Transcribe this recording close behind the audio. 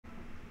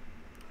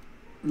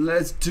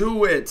Let's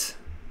do it.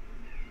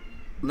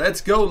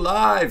 Let's go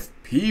live,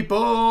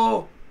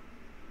 people.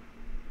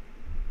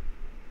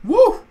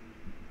 Woo!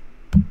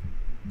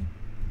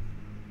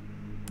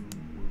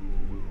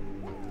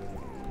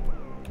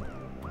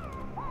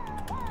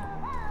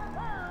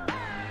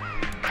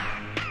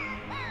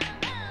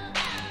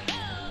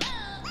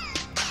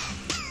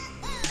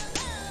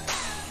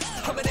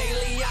 I'm an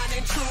alien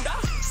intruder,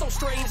 so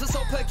strange and so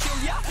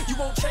peculiar. You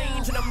won't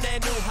change and I'm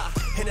that new, huh?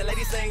 And the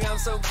ladies think I'm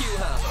so cute,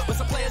 huh? But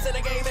some players in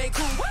the game ain't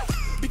cool, what?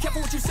 Be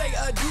careful what you say,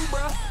 do,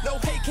 bruh. No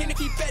hate, can to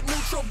keep it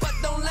neutral, but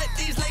don't let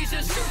these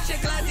lasers shoot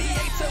you.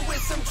 Gladiator with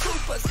some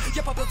troopers.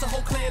 Yep, I built a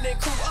whole clan and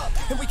crew up,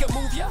 and we can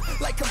move ya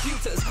like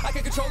computers. I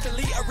can control,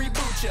 delete, or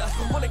reboot ya.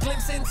 Want a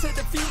glimpse into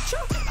the future?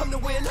 I'm the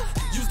winner,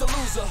 use the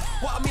loser.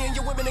 While me and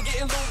your women are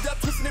getting lubed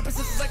up, twisting their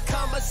positions like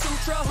Kama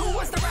Sutra. Who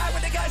wants to ride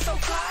with the guy so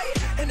fly?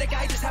 And the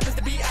guy just happens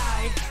to be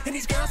I. And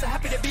these girls are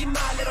happy to be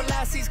my little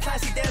lassies.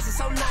 Classy dancing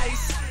so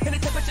nice, and the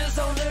temperature's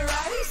on the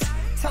rise.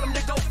 Tell them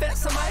to go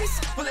fetch some ice.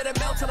 We'll let it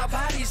melt on our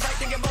bodies. Right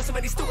then, get most of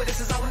many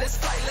stewardesses on this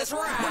flight. Let's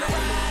ride. Wanna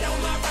ride on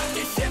my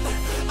rocket ship?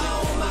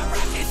 On my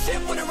rocket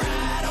ship. Wanna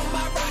ride on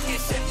my rocket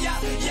ship? Yeah,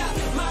 yeah,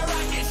 my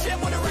rocket ship.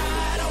 Wanna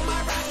ride on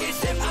my rocket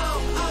ship?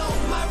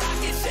 On my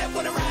rocket ship.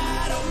 Wanna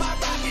ride on my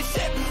rocket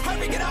ship?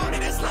 Hurry, get on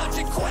it, it's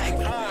launching quick.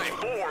 5,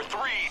 4,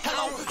 3.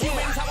 Hello,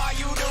 humans, how are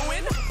you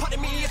doing?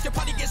 Pardon me if your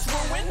party gets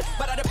ruined,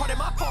 but I departed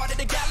my part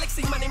of the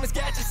galaxy. My name is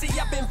Gadget. See,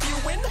 I've been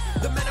viewing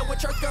the manner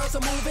which Earth girls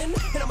are moving,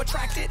 and I'm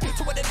attracted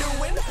to what they're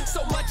doing.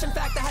 So much, in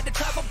fact, I had to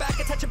travel back,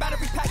 attach a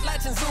battery pack,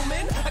 latch and zoom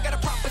in. I got a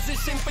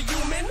proposition for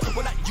human,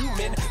 well not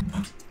human.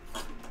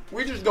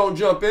 We just gonna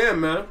jump in,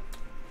 man.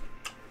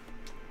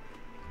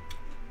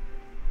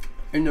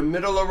 In the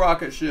middle of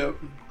rocket ship.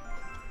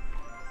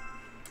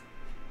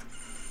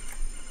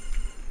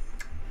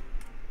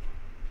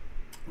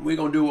 We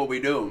gonna do what we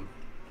do.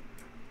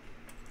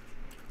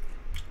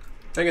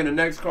 Thinking the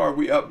next card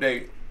we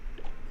update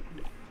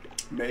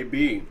may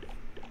be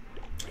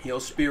Heal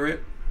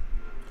Spirit.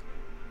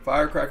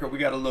 Firecracker, we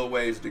got a little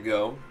ways to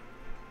go.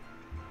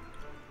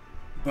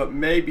 But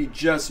maybe,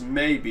 just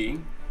maybe,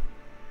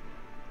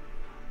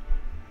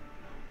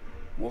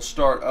 we'll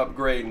start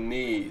upgrading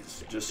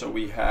these just so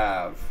we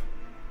have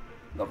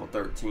level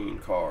 13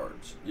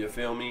 cards. You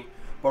feel me?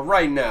 But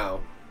right now,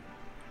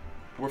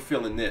 we're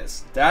feeling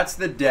this. That's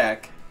the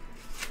deck.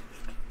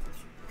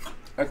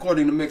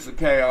 According to Mix of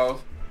Chaos.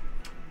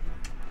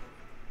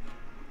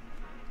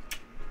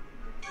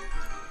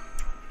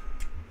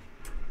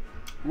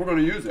 We're going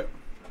to use it.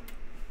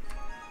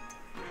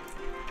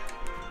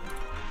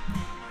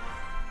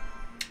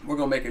 We're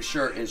going to make a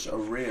shirt it's a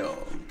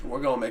real.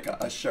 We're going to make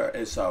a shirt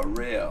it's a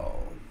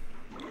real.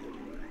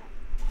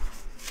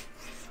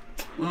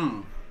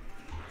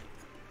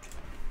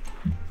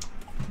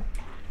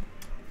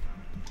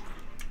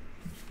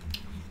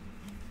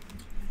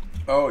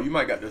 Oh, you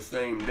might got the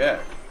same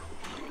deck.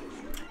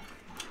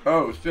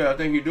 Oh, shit, I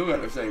think you do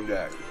got the same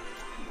deck.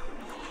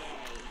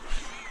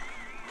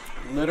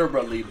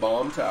 Literally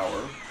bomb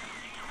tower.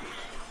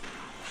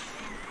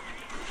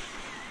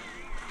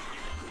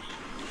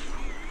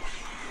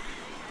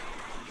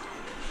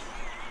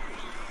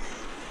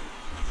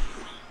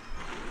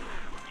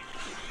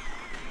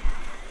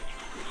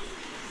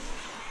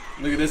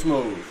 Look at this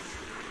move.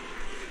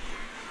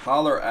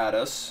 Holler at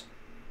us,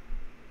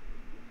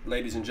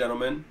 ladies and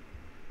gentlemen.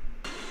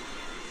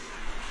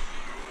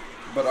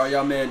 But are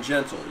y'all man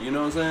gentle? You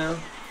know what I'm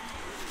saying?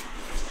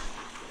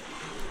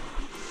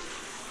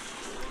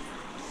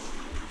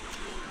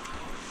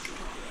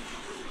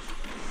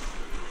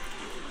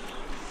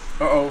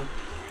 Uh-oh.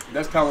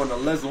 That's tower on the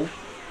lizzle.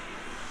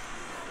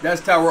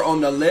 That's tower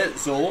on the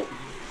lizzle.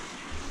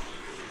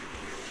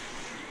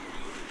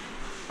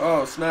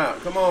 Oh,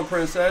 snap. Come on,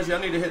 princess. Y'all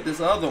need to hit this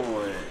other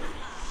one.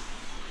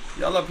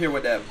 Y'all up here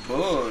with that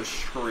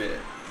bullshit.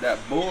 That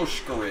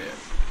bullshit.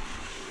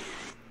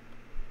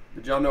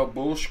 Did y'all know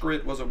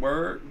bullshit was a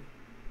word?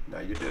 Now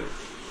you do.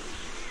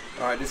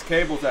 Alright, this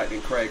cable's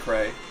acting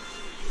cray-cray.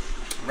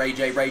 Ray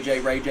J, Ray J,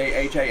 Ray J,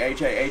 H-A,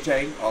 H-A,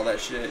 H-A. All that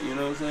shit, you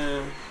know what I'm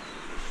saying?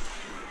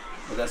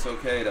 But that's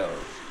okay, though.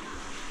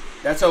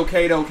 That's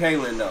okay, though,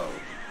 Kaylin, though.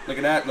 Look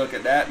at that. Look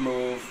at that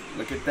move.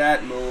 Look at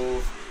that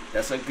move.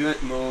 That's a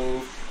good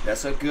move.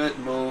 That's a good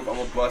move. I'm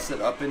going to bust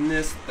it up in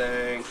this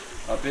thing.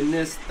 Up in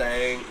this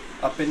thing.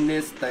 Up in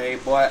this thing.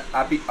 Boy,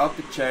 I be up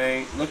the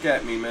chain. Look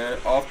at me, man.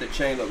 Off the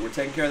chain. Look, we're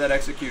taking care of that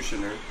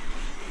executioner.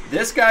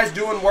 This guy's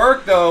doing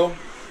work, though.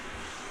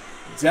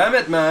 Damn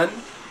it, man.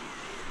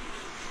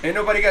 Ain't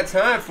nobody got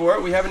time for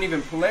it. We haven't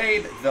even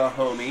played the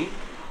homie.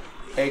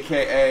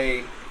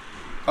 A.K.A.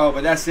 Oh,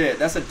 but that's it.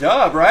 That's a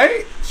dub,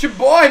 right? It's your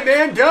boy,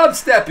 man. Dub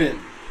stepping.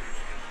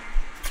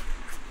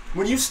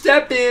 When you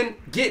step in,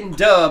 getting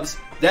dubs,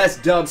 that's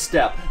dub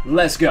step.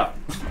 Let's go.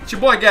 It's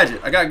your boy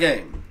Gadget. I got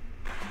game.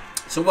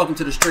 So welcome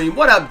to the stream.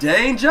 What up,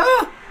 Danger?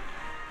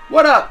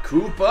 What up,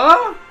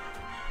 Koopa?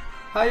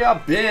 How y'all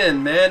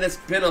been, man? It's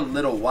been a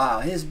little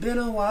while. It's been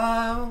a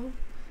while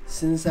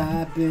since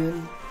I've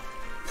been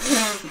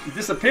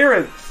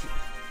disappearing.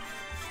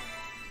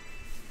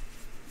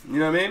 You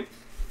know what I mean?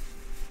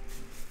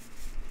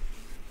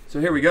 So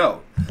here we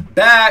go.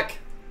 Back.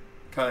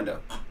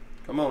 Kinda.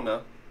 Come on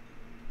now.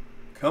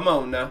 Come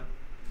on now.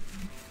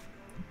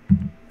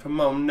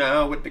 Come on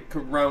now with the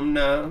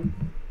corona.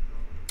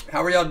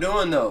 How are y'all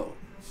doing though?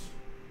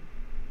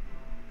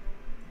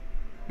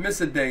 Miss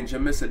a danger,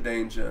 miss a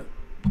danger.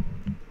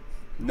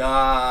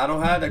 Nah, I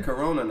don't have the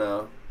corona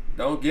now.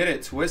 Don't get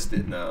it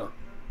twisted now.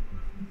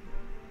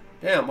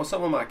 Damn, what's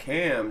up with my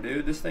cam,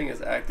 dude? This thing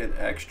is acting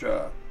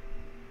extra.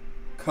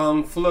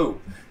 Kung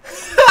flu.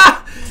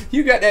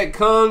 You got that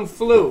kung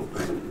flu.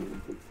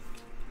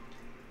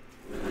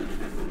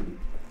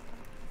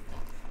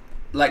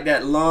 Like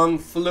that long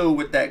flu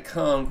with that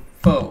kung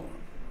fu.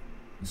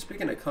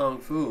 Speaking of kung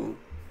fu,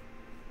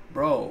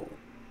 bro,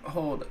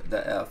 hold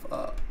the F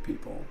up,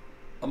 people.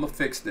 I'm gonna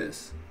fix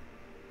this.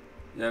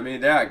 You know what I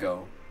mean? There I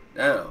go.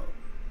 Down.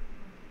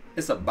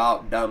 It's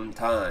about dumb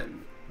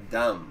time.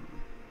 Dumb.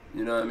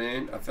 You know what I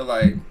mean? I feel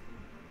like...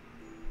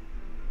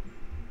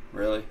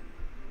 Really?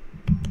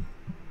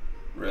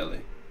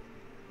 Really?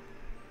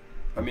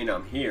 I mean,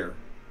 I'm here.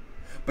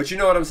 But you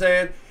know what I'm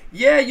saying?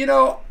 Yeah, you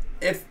know,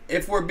 if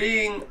we're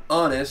being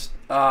honest,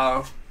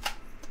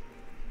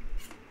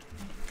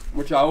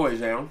 which I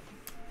always am,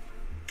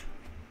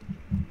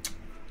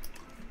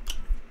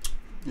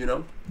 you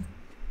know?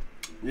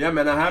 Yeah,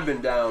 man, I have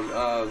been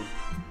down.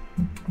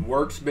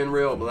 Work's been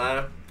real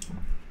blah.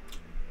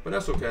 But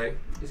that's okay.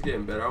 It's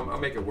getting better. I'll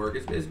make it work.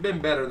 It's been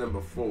better than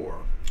before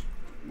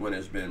when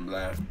it's been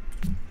blah.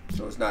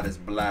 So it's not as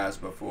blah as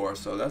before.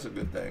 So that's a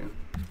good thing.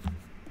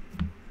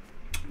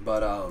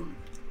 But,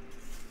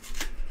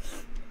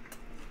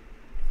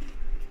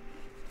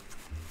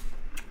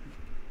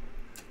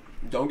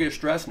 don't get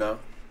stressed now.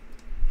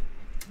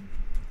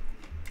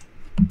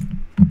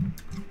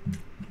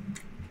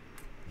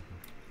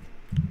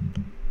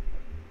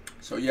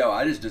 So, yo,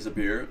 I just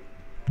disappeared.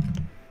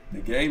 The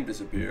game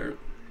disappeared.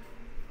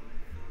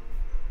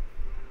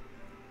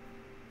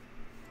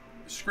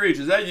 Screech,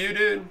 is that you,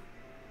 dude?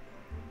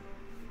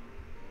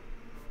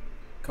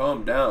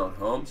 Calm down,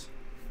 Holmes.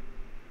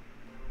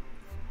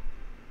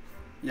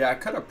 Yeah, I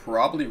could have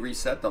probably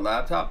reset the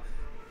laptop.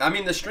 I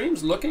mean, the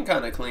stream's looking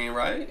kind of clean,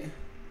 right?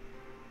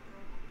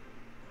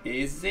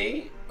 Is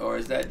it? Or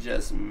is that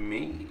just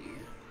me?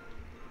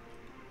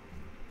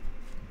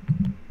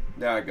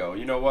 There I go.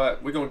 You know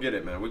what? We're going to get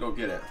it, man. We're going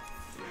to get it.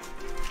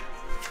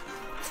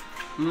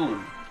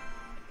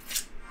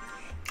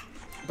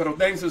 Pero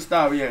eso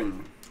está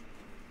bien.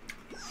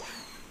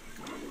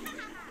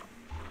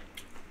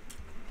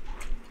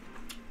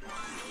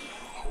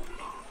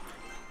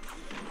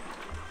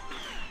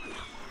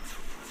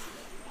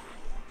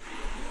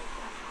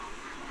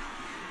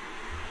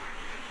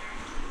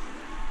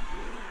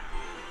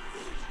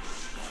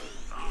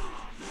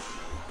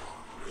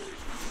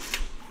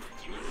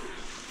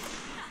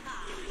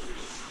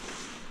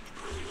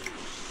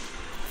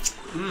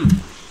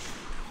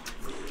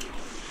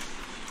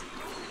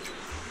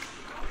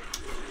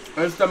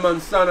 Esta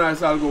manzana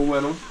es algo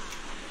bueno.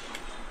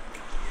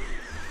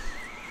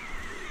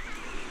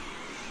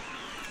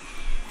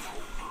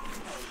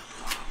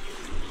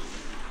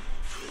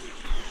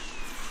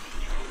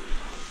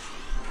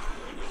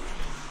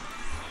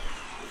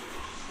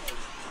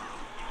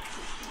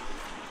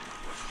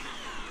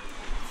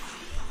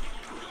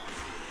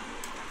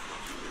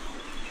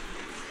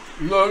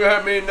 Look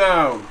at me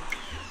now.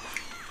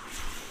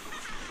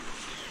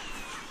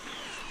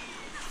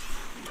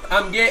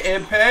 I'm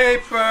getting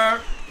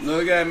paper.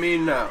 Look at me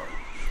now.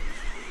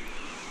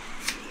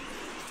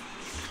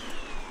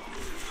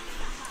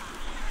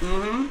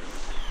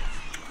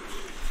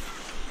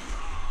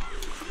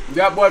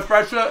 That boy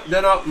fresher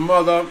than a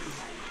mother.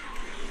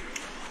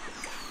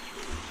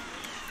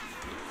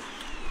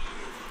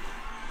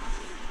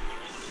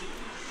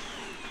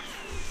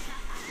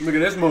 Look at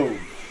this move.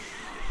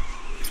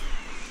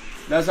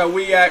 That's how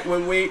we act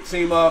when we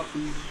team up.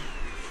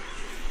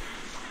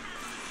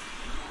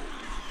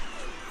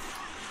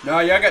 No,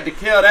 y'all got to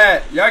kill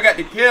that. Y'all got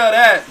to kill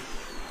that.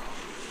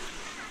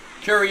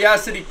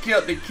 Curiosity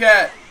killed the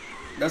cat.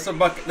 That's a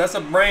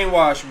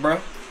brainwash, bro.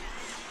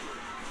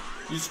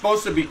 You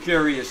supposed to be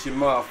curious, you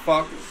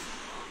motherfuckers.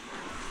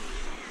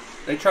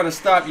 They trying to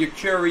stop your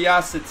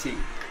curiosity.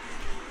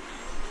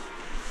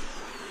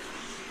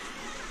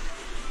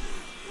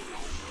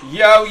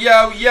 Yo,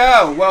 yo,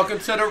 yo. Welcome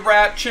to the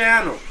rap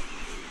channel.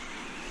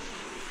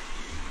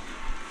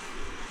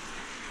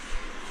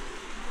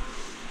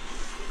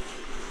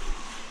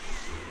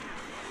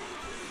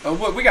 Oh,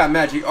 look, we got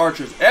magic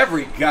archers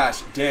every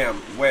gosh damn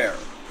where.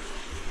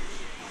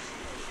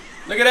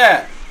 Look at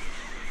that.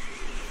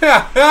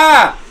 Ha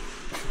ha!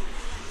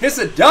 It's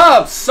a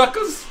dub,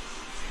 suckers.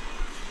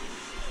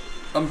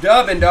 I'm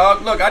dubbing,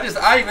 dog. Look,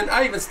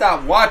 I even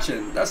stopped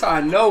watching. That's how I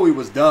know we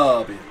was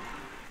dubbing.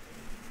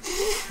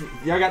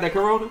 Y'all got that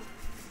corona?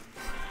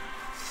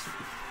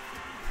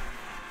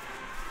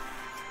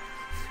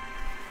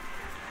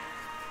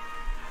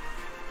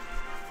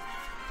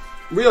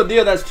 Real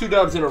deal, that's 2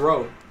 dubs in a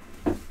row.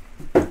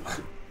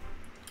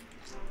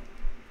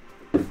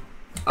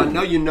 I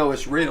know you know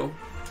it's real.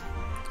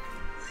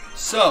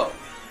 So,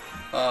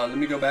 Let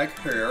me go back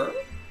here.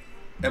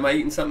 Am I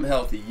eating something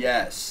healthy?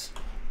 Yes.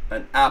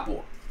 An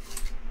apple.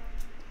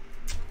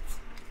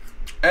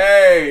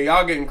 Hey,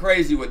 y'all getting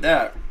crazy with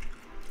that.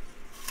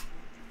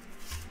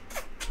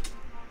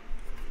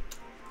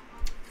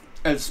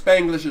 And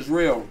Spanglish is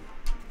real.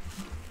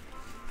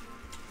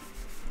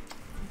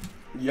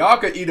 Y'all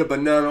could eat a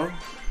banana.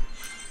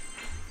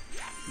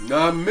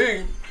 Not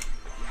me.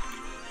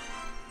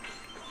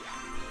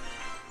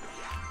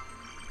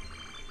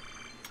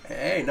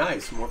 Hey,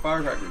 nice. More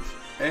firecrackers.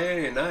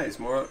 Hey, nice.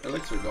 More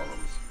elixir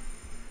golems.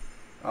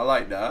 I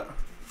like that.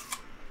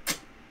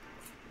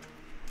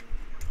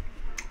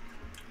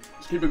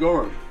 Let's keep it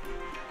going.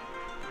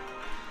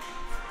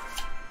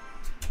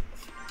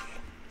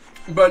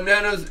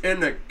 Bananas in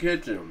the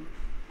kitchen.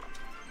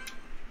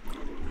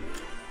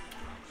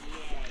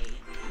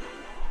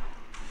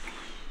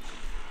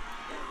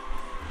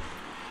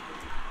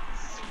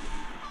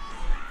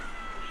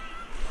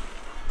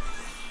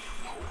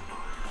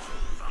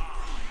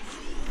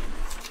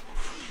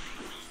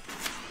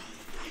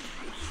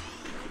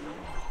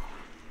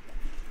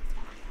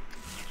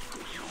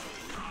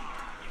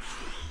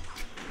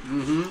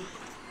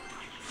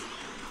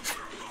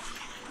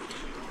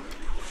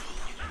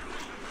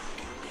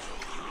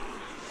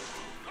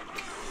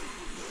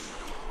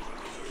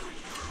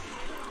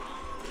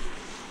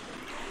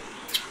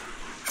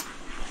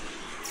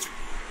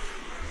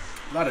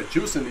 A lot of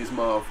juice in these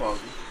motherfuckers.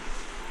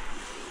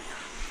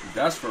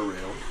 That's for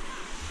real.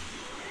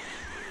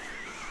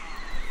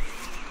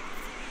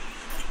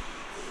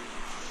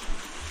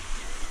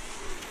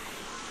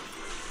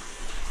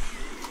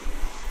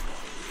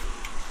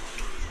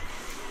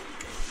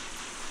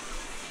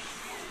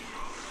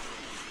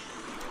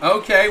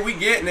 Okay, we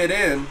getting it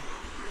in.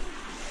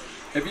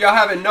 If y'all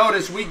haven't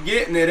noticed, we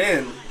getting it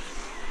in.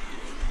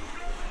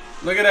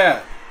 Look at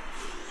that.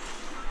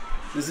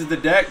 This is the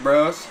deck,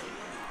 bros.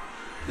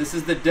 This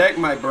is the deck,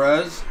 my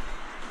bros.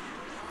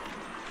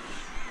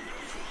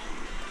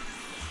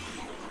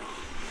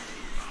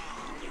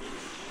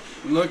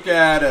 Look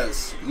at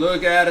us.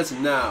 Look at us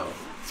now.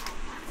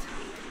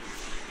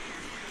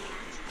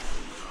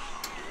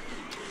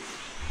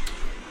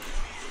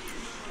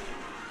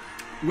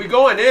 We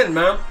going in,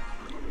 man.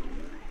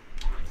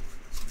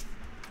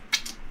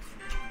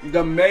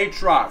 The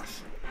Matrox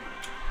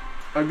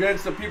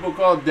against the people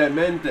called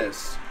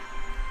Dementes.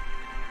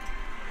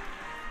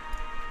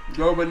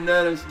 Go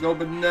bananas, go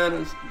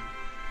bananas.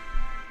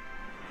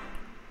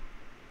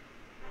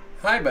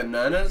 Hi,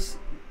 bananas.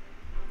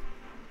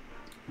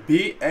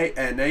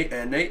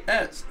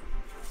 B-A-N-A-N-A-S.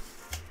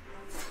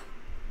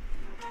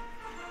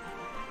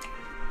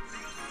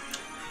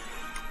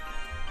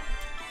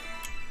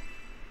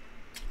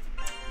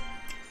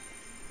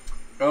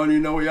 I don't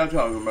even know what y'all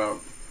talking about.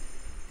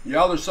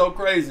 Y'all are so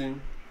crazy.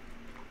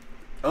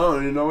 I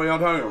don't even know what y'all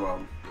talking about.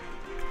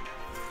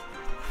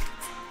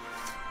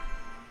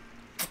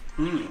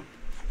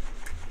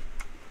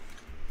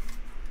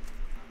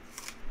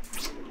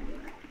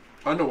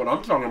 I know what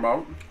I'm talking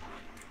about.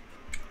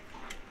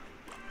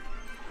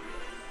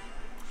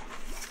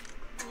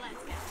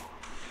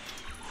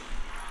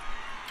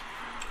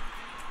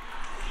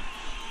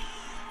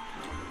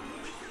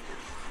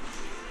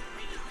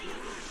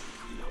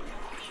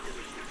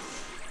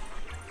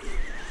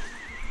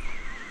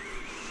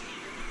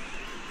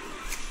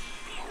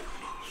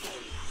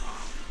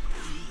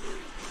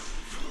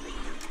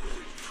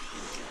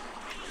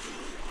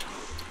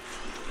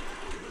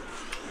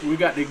 We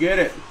got to get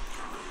it.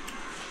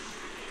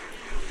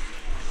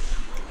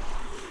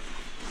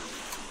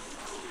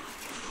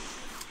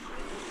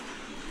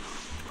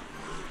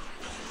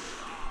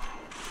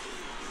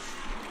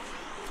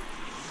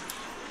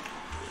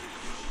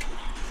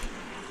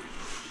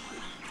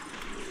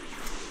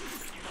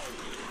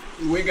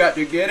 We got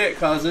to get it,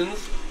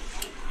 cousins.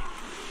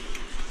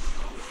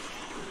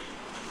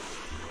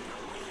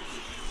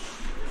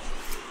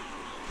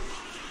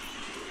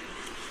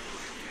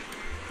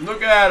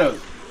 Look at us.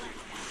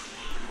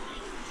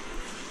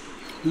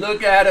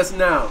 Look at us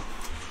now.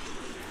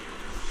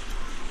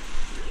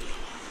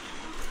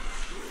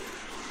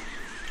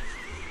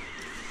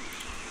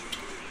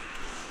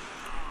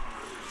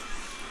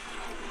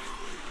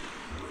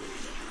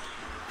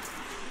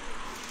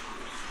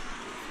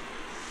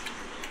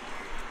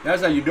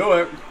 That's how you do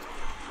it.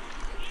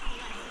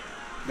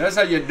 That's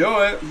how you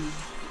do it.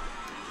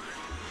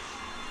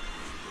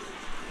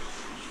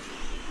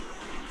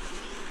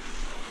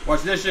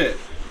 Watch this shit.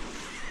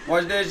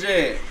 Watch this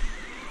shit.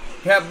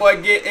 That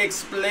boy get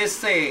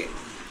explicit.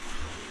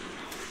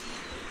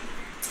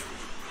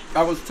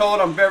 I was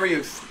told I'm very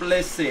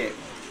explicit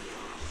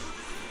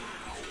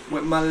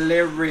with my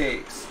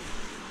lyrics.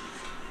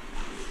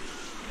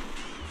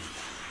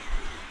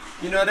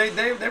 You know,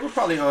 they were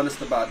probably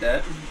honest about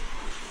that.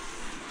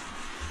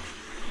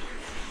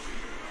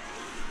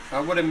 I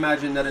would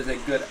imagine that is a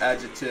good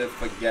adjective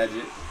for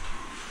Gadget.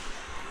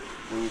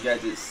 When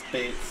Gadget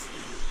spits.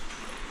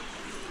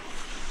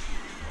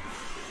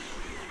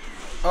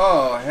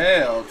 Oh,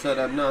 hell to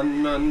the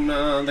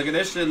no. Look at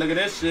this shit, look at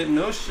this shit.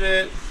 No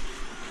shit.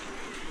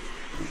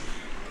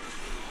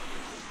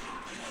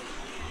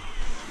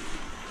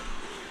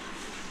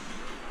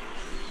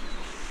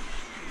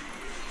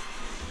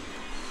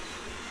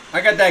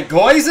 I got that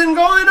poison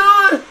going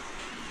on.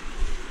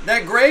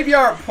 That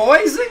graveyard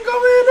poison going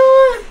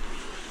on.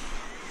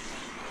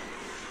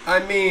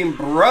 I mean,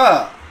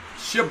 bruh.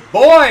 It's your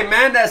boy,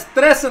 man. That's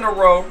 3 in a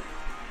row.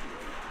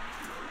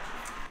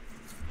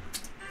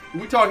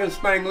 We talking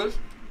Spanglish.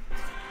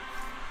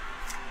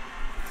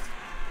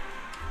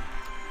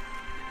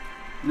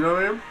 You know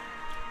what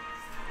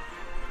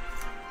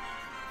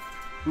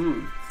I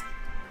mean?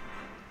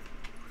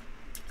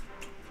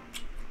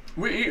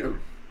 We eating.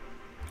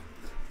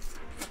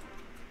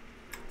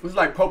 It's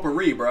like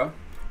potpourri, bro.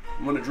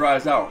 When it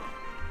dries out.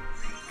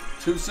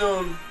 Too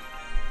soon.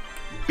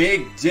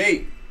 Big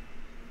D.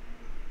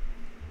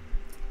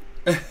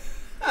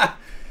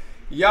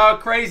 Y'all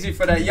crazy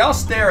for that. Y'all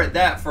stare at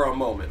that for a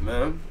moment,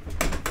 man.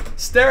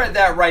 Stare at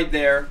that right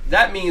there.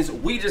 That means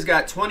we just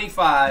got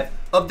 25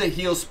 of the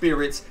heal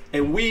spirits,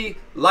 and we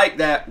like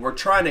that. We're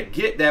trying to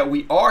get that.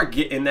 We are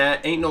getting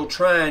that. Ain't no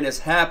trying. It's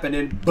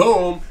happening.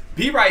 Boom.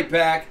 Be right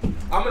back.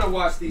 I'm gonna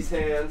wash these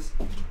hands.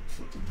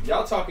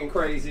 Y'all talking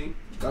crazy.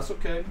 That's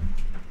okay.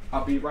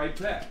 I'll be right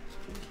back.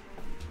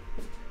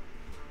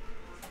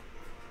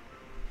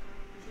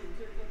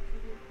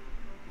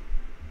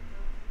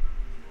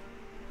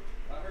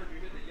 I heard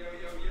you hit the yo,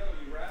 yo, yo.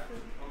 You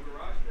rapping on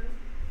GarageBand?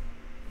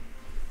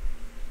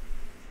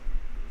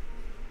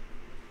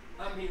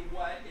 I mean,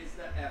 what is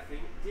the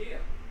effing deal?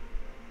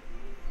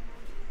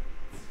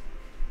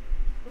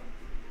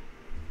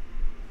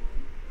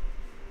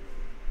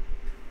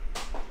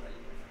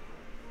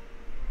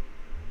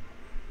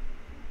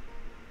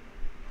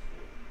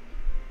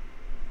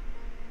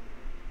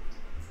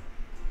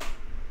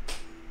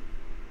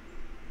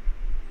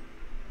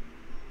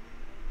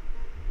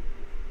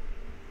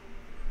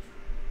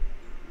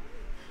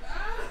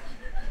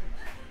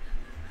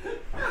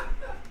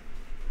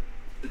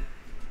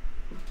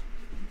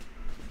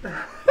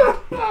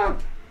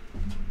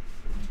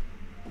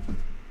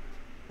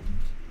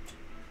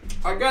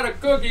 I got a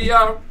cookie,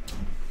 y'all.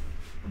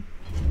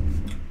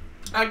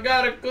 I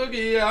got a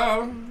cookie,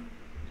 y'all.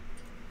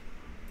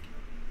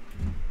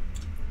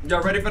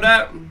 Y'all ready for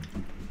that?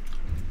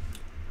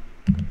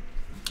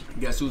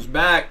 Guess who's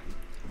back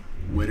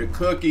with a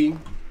cookie?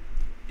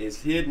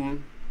 It's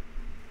hidden.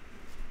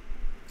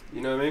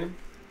 You know what I mean?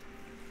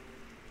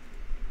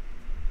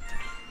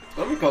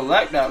 Let me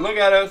collect that. Look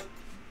at us.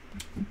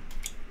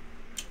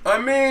 I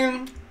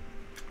mean,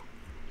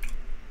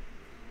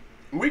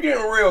 we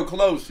getting real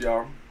close,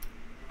 y'all.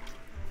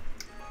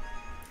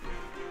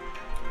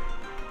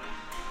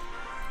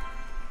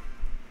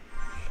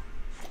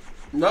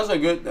 That's a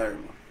good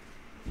thing.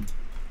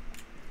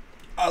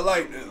 I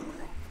like this.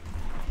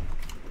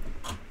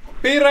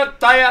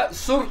 Pirataya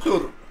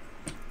Surtur.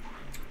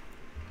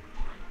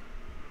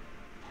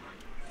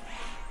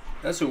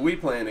 That's who we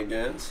playing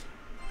against.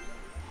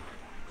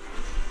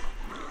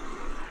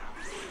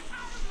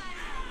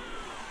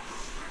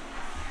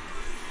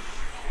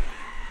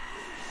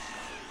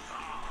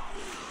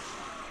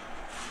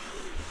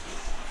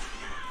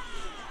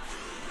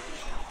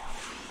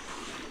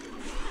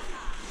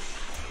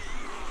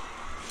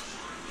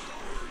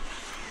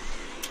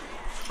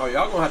 Oh,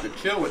 y'all gonna have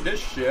to chill with this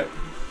shit.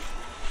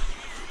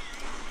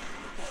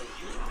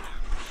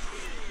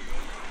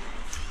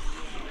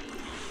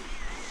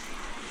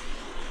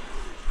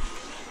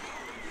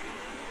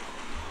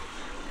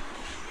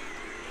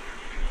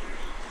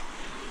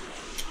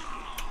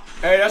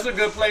 Hey, that's a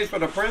good place for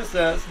the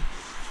princess.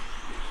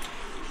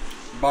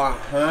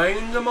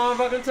 Behind the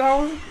motherfucking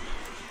tower?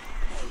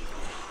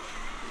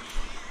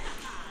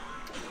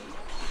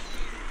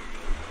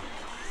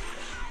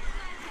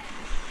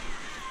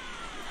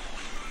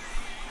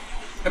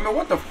 I mean,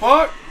 what the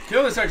fuck?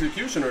 Kill this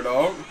executioner,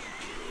 dog.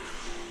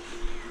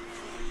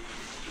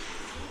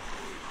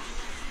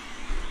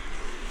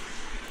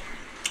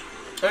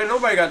 Ain't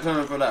nobody got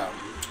time for that.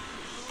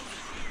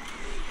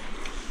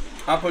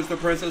 I push the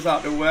princess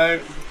out the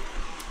way.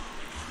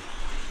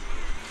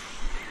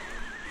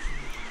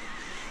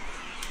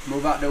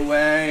 Move out the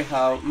way,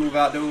 help. Move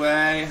out the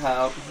way,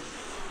 help.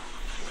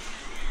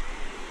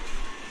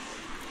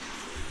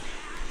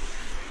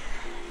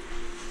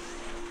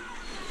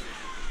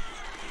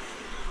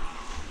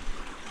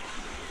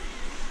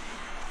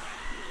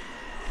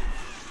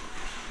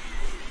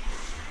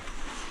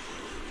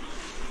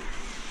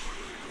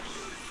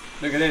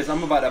 Look at this,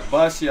 I'm about to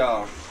bust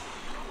y'all.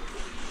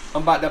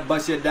 I'm about to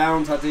bust you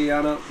down,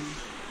 Tatiana.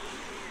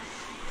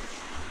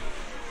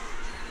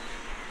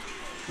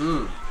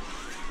 I'm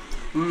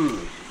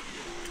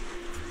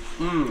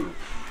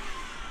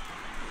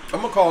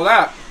gonna call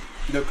that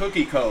the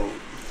cookie code.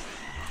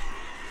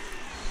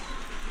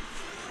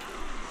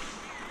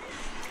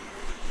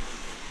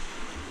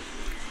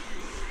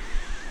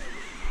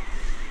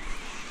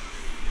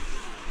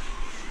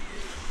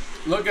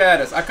 Look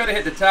at us. I could have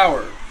hit the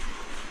tower,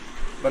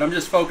 but I'm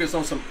just focused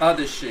on some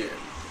other shit.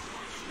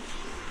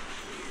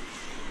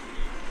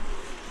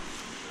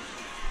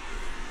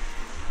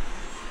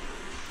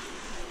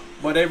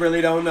 But they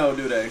really don't know,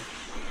 do they?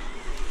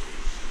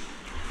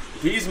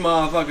 These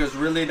motherfuckers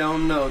really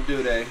don't know,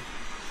 do they?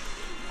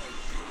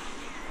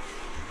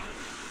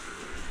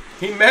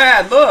 He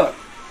mad, look.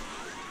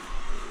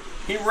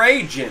 He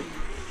raging.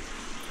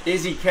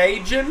 Is he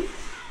Cajun?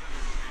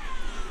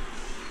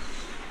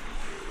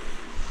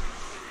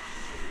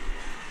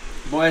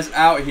 Boy, it's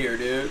out here,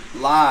 dude.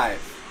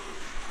 Live.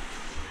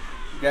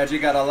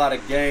 Gadget got a lot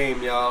of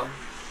game, y'all.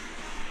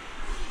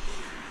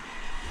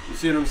 You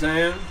see what I'm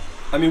saying?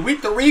 I mean, we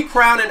 3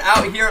 crowning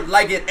out here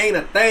like it ain't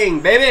a thing,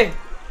 baby.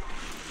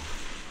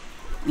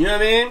 You know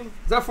what I mean?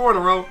 Is that 4 in a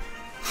row?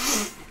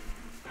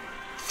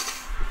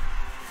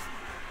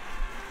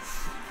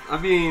 I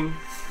mean,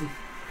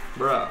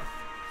 bruh.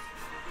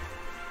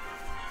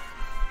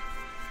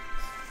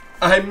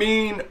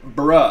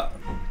 Bruh.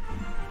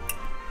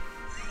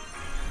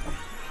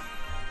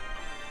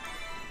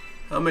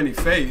 How many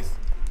faith?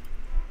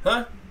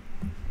 Huh?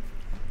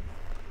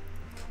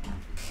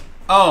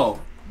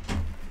 Oh.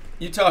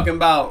 You talking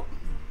about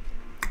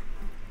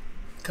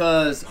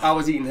because I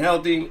was eating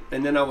healthy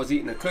and then I was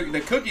eating a cookie.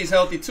 The cookie's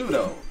healthy too,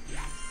 though.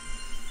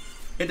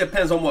 It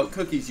depends on what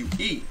cookies you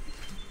eat.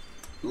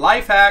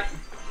 Life hack.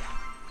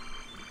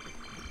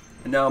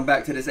 And now I'm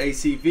back to this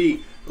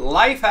ACV.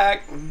 Life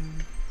hack.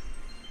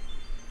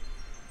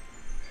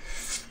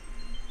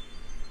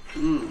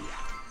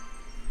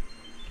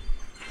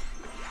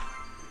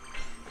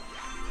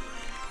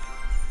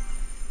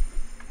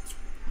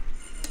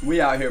 We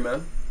out here,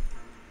 man.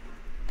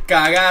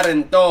 Cagar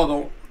en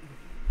todo.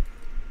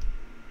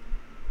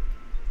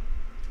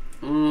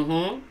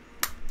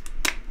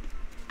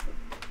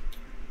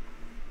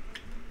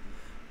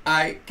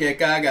 Hay que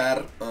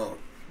cagar.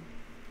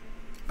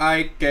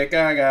 Hay que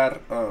cagar.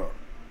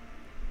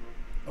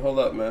 Hold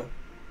up, man.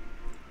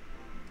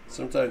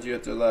 Sometimes you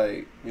have to,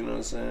 like, you know what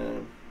I'm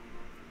saying?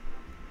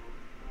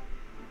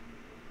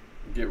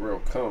 Get real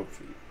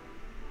comfy.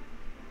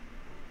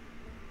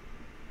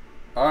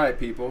 Alright,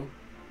 people.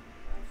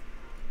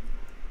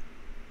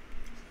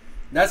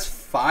 That's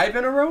 5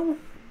 in a row?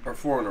 Or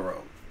 4 in a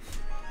row?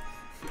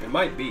 It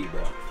might be,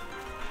 bro.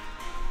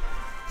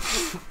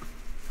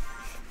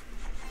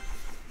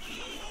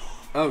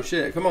 Oh,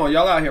 shit. Come on.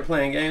 Y'all out here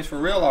playing games for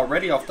real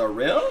already off the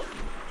reel?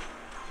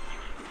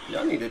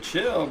 Y'all need to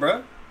chill,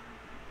 bro.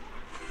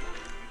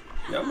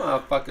 Y'all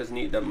motherfuckers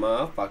need to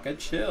motherfucker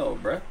chill,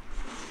 bro.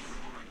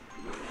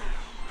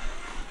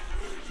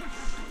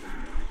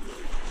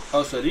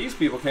 Oh, so these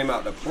people came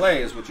out to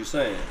play is what you're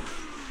saying.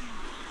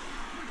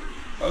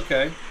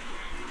 Okay.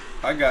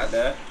 I got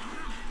that.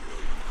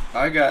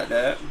 I got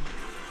that.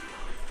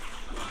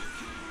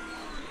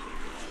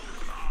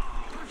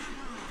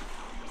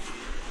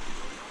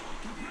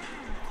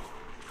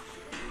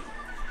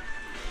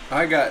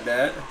 I got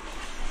that.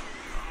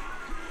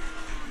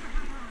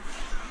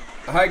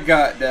 I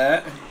got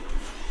that.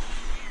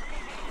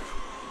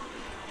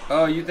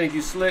 Oh, you think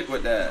you slick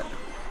with that?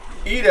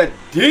 Eat a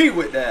D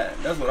with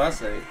that. That's what I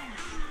say.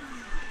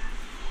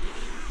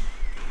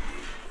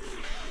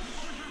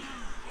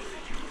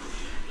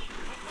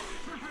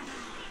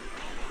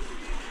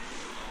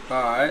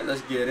 Alright,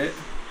 let's get it.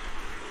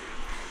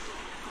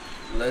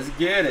 Let's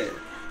get it.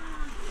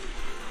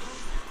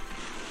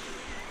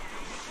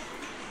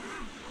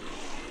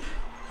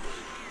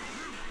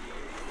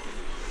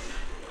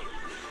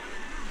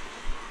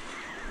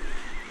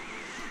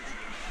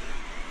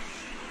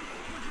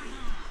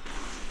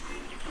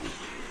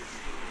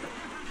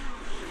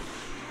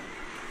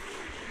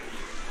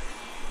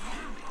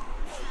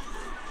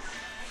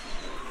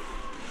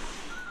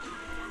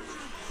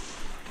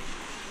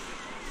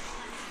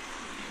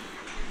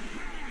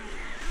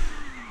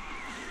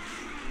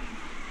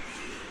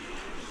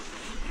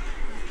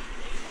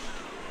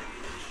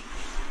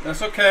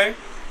 That's okay.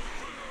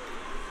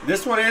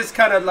 This one is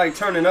kind of like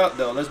turning up,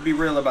 though. Let's be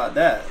real about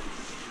that.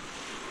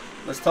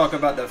 Let's talk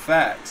about the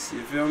facts.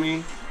 You feel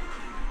me?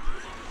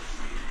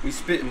 We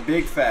spitting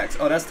big facts.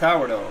 Oh, that's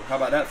tower, though. How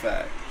about that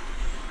fact?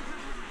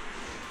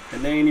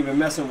 And they ain't even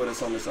messing with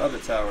us on this other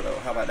tower, though.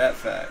 How about that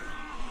fact?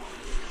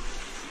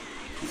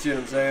 You see what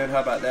I'm saying?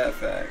 How about that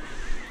fact?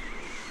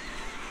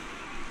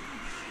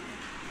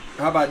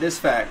 How about this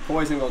fact?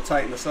 Poison gonna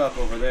tighten us up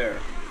over there.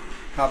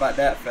 How about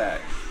that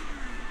fact?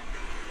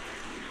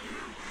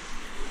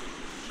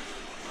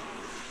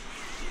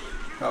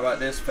 How about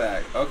this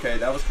fact? Okay,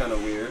 that was kind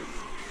of weird.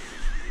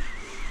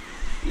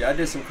 Yeah, I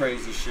did some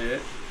crazy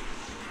shit.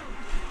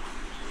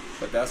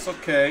 But that's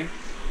okay.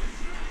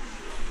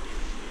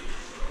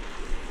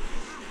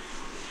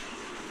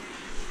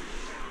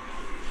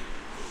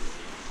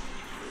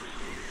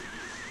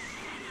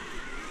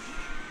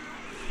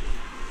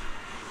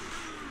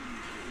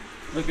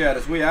 Look at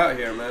us. We out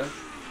here, man.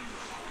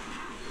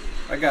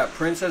 I got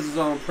princesses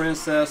on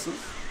princesses.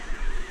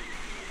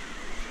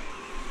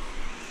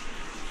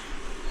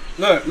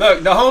 Look,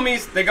 look, the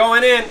homies, they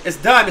going in. It's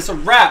done. It's a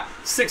wrap.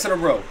 6 in a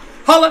row.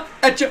 Holla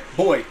at your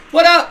boy.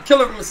 What up,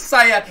 Killer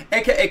Messiah,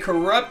 aka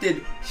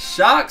Corrupted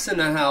Shocks in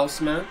the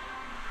house, man.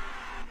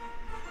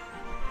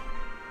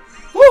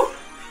 Woo!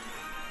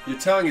 Your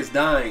tongue is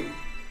dying.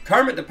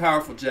 Kermit the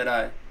Powerful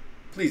Jedi,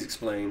 please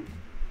explain.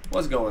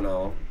 What's going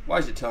on? Why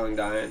is your tongue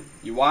dying?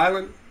 You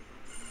wildin'?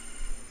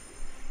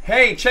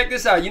 Hey, check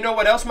this out. You know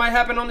what else might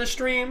happen on this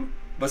stream?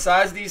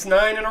 besides these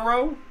 9 in a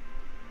row?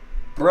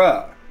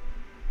 Bruh.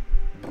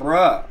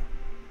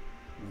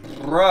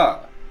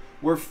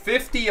 We're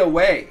 50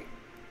 away.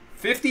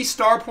 50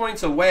 star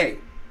points away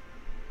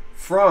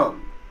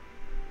from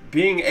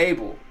being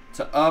able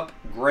to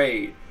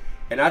upgrade.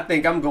 And I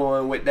think I'm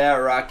going with that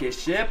rocket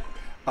ship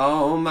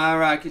on my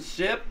rocket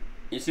ship.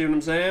 You see what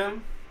I'm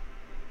saying?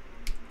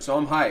 So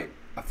I'm hyped.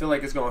 I feel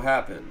like it's going to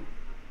happen.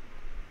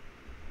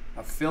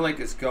 I feel like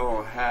it's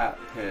going to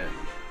happen.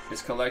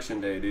 It's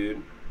collection day,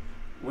 dude.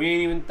 We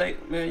ain't even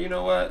think, man, you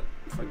know what?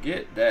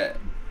 Forget that.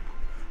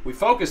 We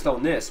focused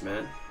on this,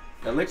 man.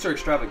 Elixir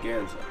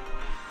Extravaganza.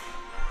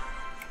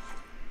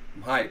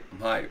 I'm hyped. I'm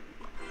hyped.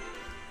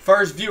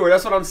 First viewer,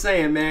 that's what I'm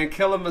saying, man.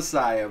 Killer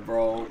Messiah,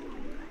 bro.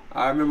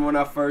 I remember when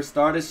I first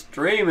started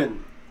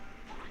streaming.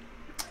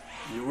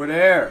 You were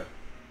there.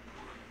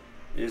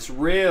 It's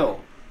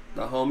real.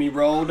 The homie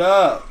rolled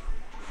up.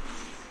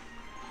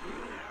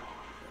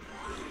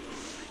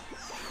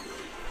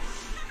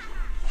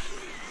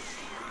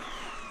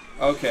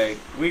 Okay,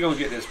 we gonna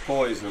get this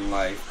poison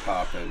life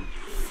popping.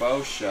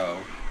 Faux show.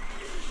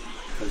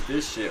 Cause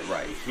this shit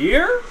right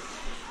here?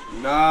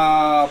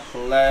 Nah,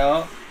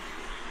 player.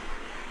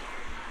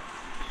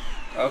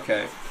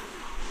 Okay.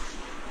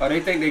 Oh,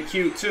 they think they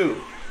cute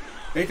too.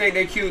 They think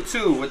they cute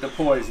too with the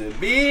poison.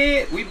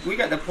 Bitch, we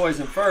got the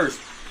poison first.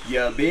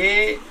 Yeah,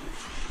 bitch.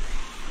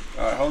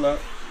 Alright, hold up.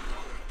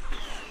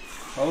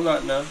 Hold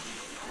up now.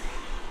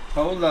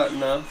 Hold up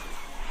now.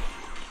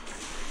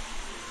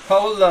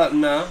 Hold up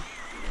now.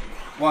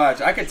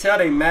 Watch, I can tell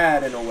they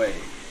mad in a way.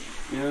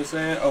 You know what I'm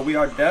saying? Oh, we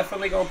are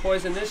definitely gonna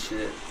poison this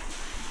shit.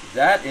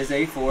 That is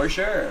a for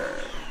sure.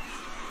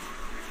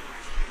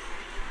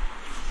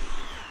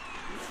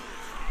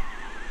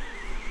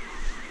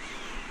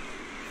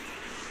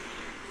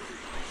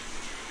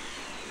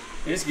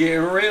 It's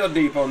getting real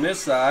deep on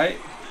this side.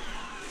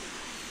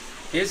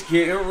 It's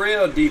getting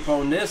real deep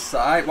on this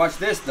side. Watch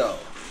this though.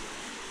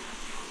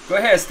 Go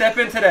ahead, step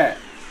into that.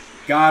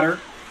 Got her.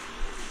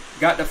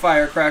 Got the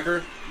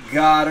firecracker.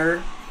 Got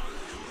her.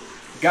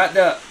 Got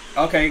the...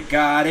 Okay,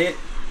 got it.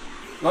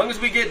 Long as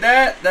we get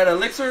that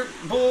elixir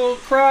bull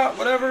crop,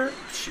 whatever.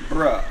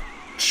 Bruh.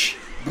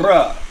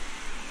 Bruh.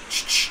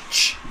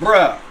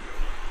 Bruh.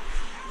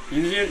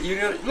 You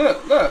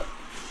look.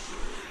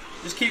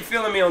 Just keep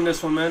feeling me on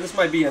this one, man. This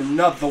might be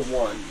another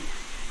one.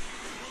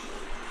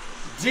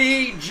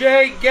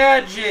 DJ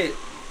Gadget.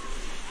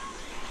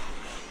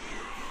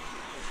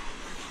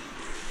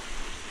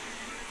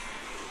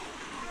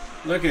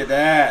 Look at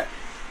that.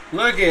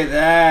 Look at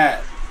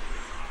that.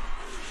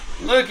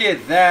 Look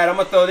at that. I'm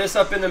going to throw this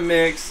up in the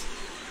mix.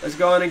 Let's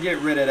go in and get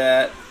rid of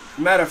that.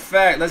 Matter of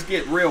fact, let's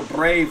get real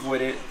brave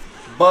with it.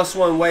 Bust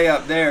one way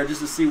up there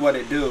just to see what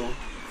it do.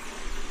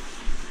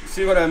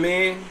 See what I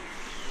mean?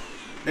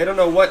 They don't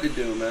know what to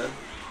do, man.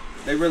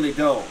 They really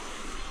don't.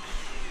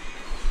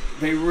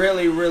 They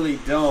really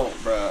don't,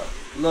 bruh.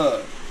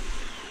 Look.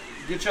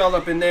 Get y'all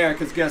up in there,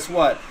 because guess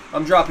what?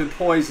 I'm dropping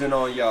poison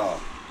on y'all.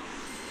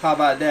 How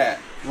about that?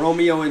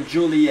 Romeo and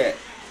Juliet.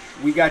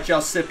 We got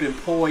y'all sipping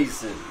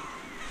poison.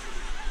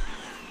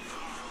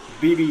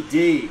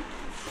 BBD.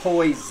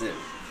 Poison.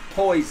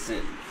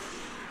 Poison.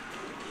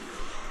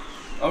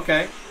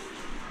 Okay.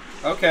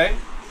 Okay.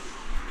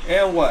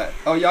 And what?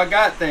 Oh, y'all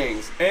got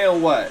things.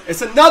 And what?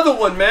 It's another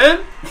one,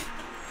 man.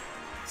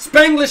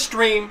 Spanglish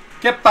stream.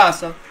 ¿Qué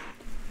pasa?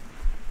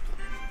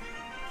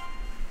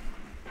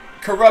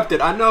 Corrupted.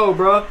 I know,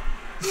 bro.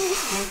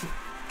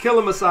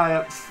 Killer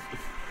Messiah.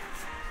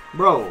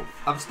 Bro,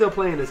 I'm still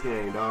playing this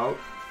game, dog.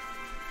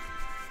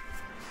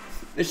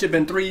 This shit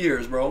been 3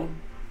 years, bro.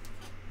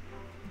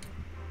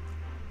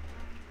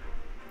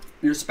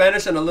 You're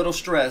Spanish and a little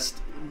stressed.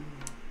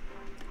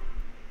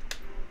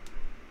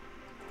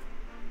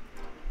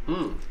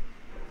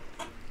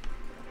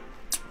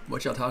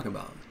 What y'all talking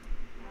about?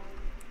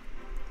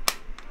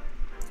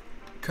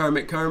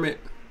 Kermit.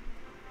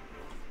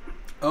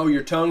 Oh,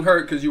 your tongue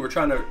hurt because you were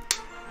trying to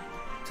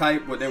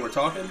type what they were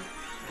talking?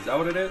 Is that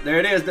what it is? There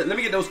it is. Let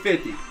me get those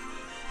 50.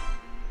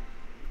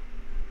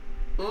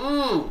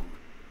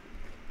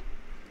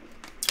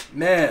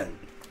 Man.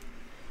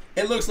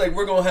 It looks like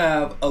we're going to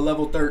have a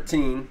level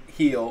 13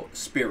 heal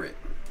spirit.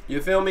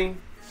 You feel me?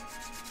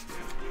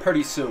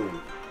 Pretty soon.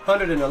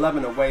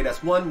 111 away.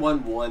 That's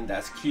 111.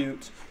 That's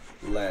cute.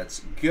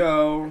 Let's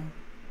go.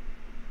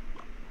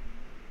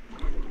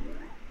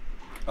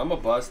 I'm going to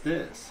bust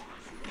this.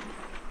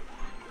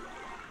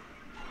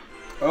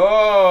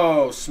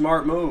 Oh,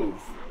 smart move.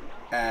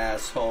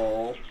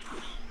 Asshole.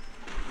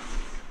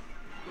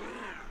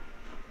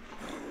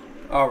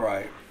 All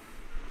right.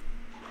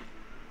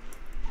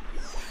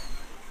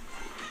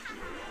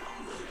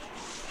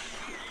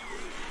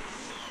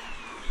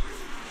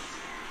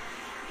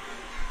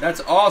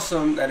 That's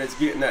awesome that it's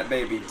getting that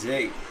baby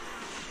D.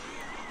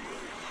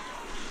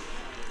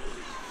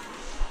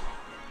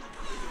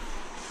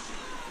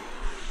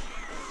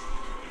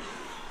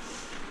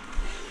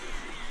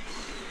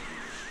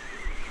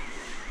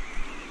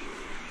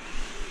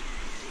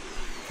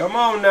 Come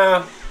on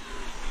now.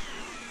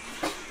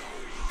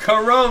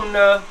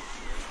 Corona.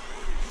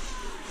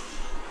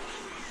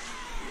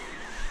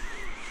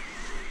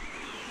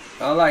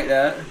 I like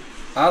that.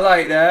 I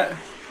like that.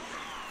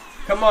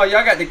 Come on,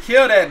 y'all got to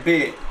kill that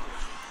bitch.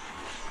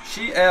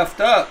 She effed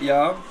up,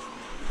 y'all.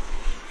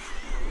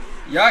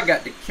 Y'all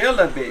got to kill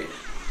a bitch.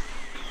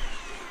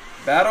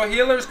 Battle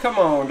healers? Come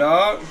on,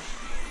 dog.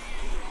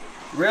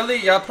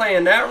 Really? Y'all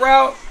playing that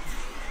route?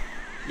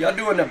 Y'all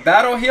doing the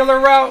battle healer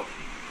route?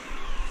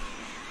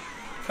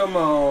 Come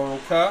on,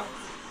 cuh.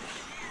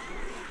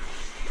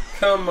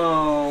 Come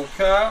on,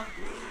 cuh.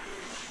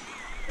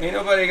 Ain't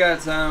nobody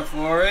got time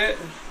for it.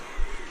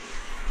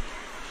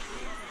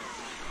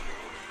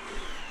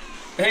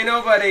 Ain't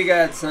nobody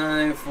got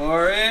time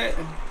for it.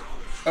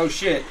 Oh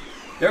shit.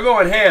 They're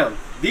going ham.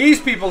 These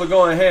people are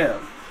going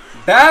ham.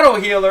 Battle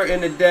healer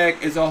in the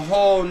deck is a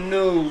whole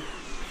new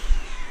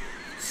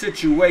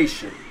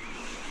situation.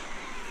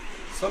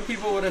 Some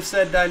people would have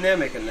said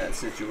dynamic in that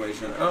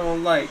situation. I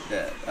don't like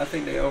that. I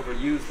think they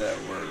overuse that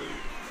word.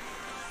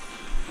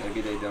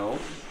 Maybe they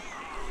don't.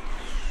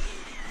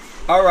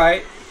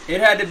 Alright.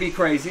 It had to be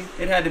crazy.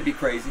 It had to be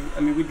crazy.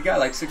 I mean, we've got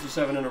like 6 or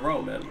 7 in a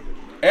row, man.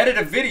 Edit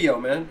a video,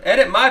 man.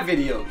 Edit my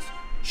videos.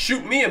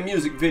 Shoot me a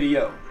music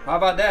video. How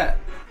about that?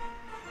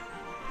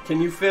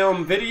 Can you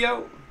film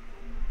video?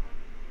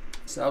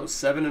 So that was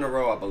 7 in a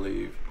row, I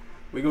believe.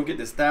 We're going to get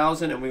this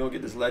 1,000 and we're going to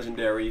get this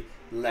legendary.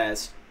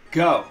 Let's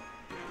go.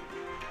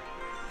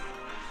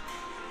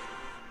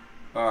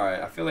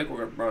 Alright, I feel like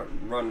we're going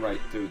to run right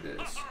through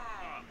this.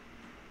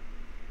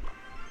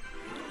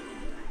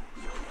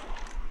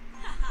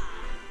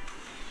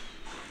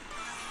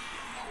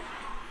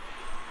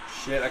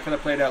 Shit, I could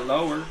have played that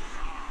lower.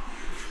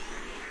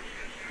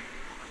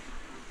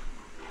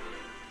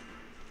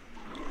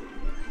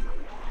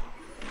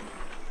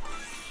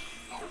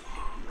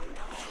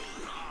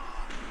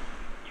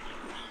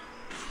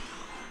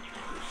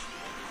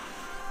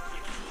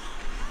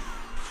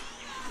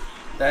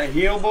 That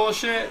heal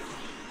bullshit?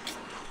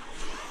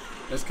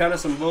 It's kind of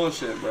some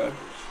bullshit, bro.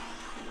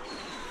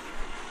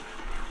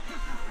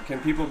 Can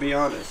people be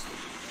honest?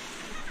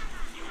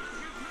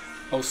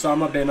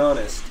 Osama been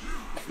honest.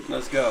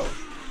 Let's go.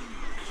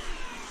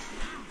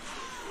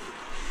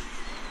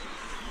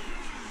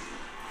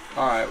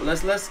 Alright, well,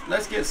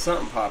 let's get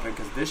something popping,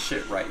 because this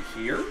shit right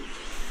here.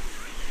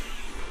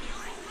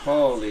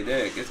 Holy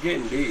dick, it's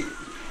getting deep.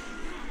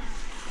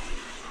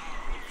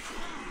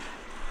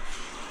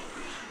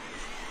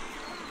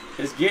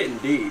 It's getting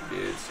deep,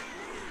 dudes.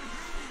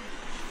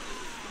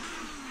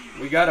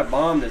 We gotta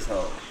bomb this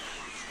hoe.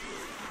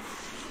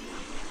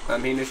 I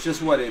mean, it's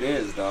just what it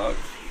is, dog.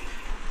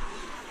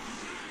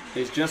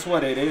 It's just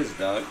what it is,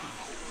 dog.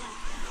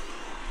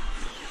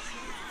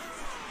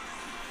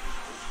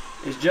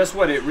 It's just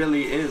what it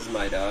really is,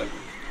 my dog.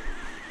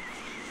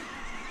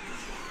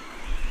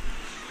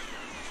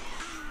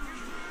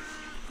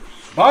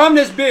 Bomb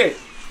this bitch!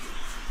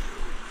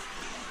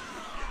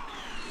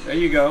 There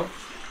you go.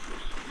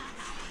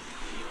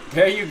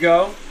 There you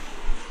go.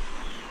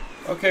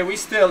 Okay, we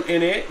still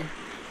in it.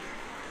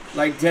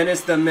 Like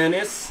Dennis the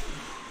Menace.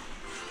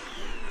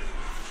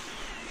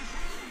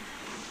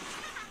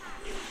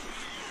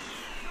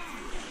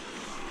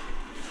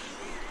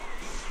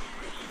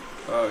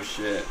 Oh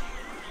shit.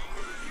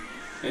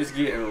 It's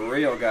getting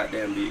real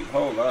goddamn deep.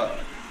 Hold up.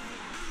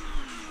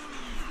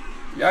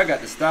 Y'all got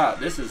to stop.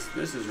 This is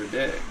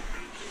ridiculous.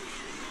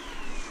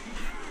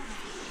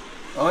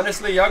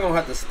 Honestly, y'all gonna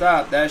have to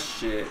stop that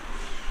shit.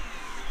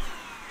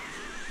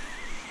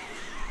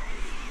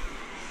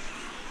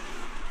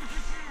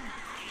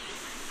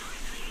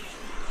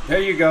 There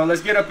you go.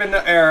 Let's get up in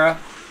the era.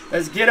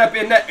 Let's get up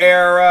in the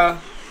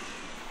era.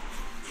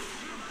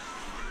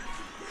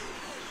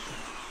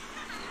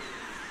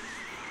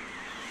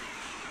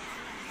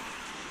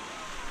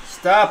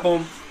 Stop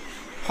them.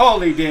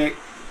 Holy dick.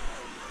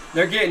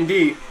 They're getting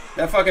deep.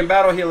 That fucking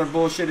battle healer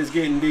bullshit is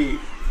getting deep.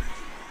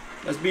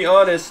 Let's be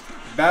honest.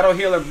 Battle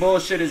healer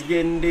bullshit is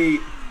getting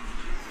deep.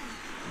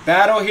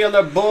 Battle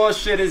healer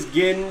bullshit is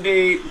getting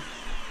deep.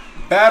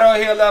 Battle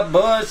healer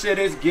bullshit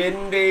is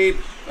getting deep.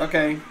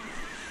 Okay.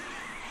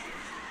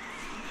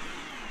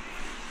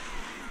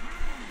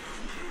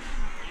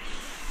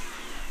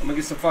 I'm gonna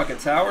get some fucking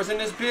towers in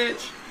this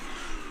bitch.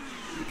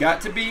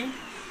 Got to be.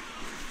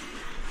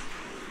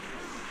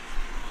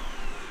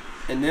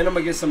 And then I'm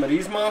gonna get some of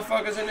these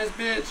motherfuckers in this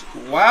bitch.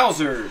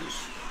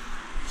 Wowzers.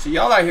 So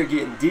y'all out here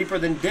getting deeper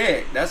than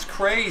dick. That's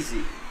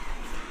crazy.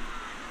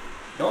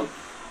 Don't.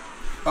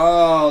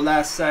 Oh,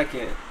 last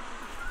second.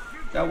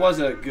 That was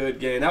a good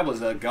game. That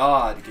was a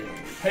god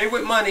game. Pay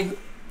with money.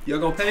 Y'all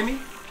gonna pay me?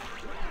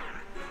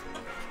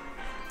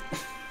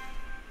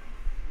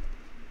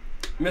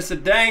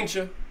 Mr.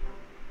 Danger.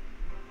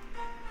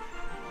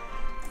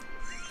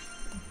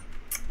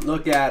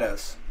 Look at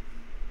us.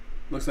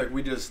 Looks like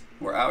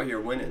we're out here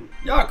winning.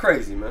 Y'all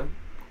crazy, man.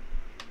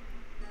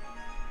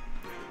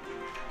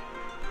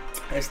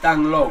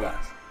 Están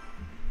logas.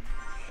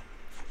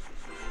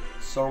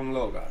 Son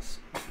logas.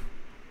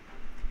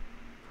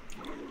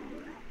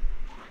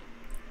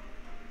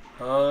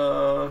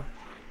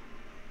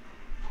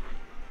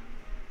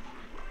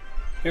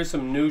 Here's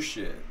some new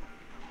shit.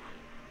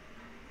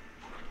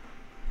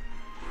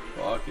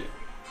 Fuck it.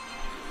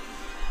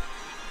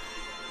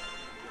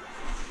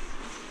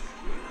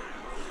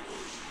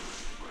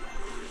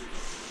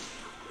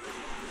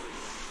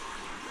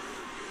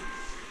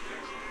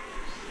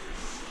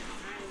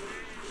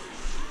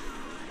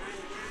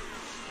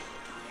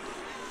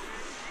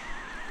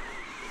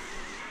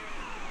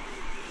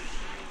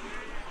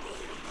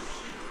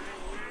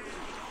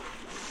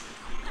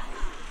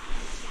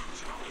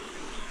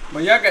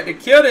 But y'all got to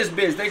kill this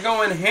bitch. They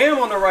going ham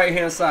on the right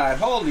hand side.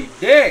 Holy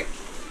dick.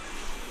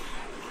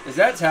 Is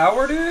that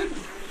tower, dude?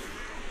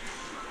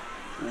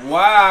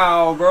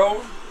 Wow,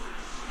 bro.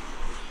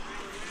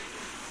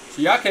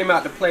 So y'all came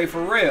out to play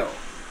for real.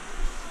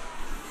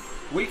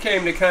 We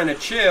came to kind of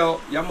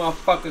chill. Y'all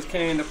motherfuckers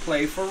came to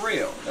play for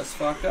real. That's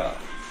fucked up.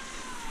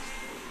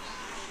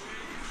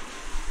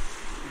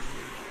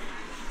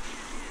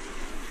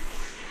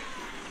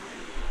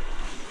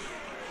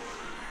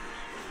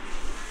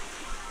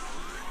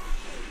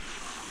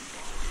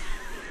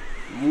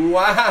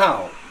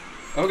 Wow.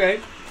 Okay.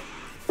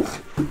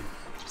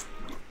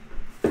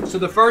 So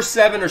the first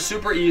 7 are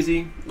super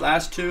easy.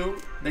 Last 2,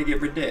 they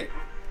get ridiculous.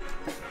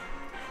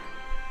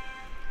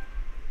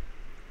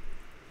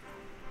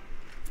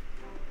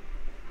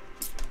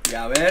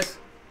 Ya ves?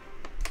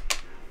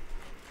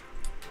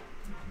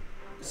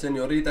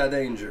 Señorita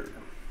Danger.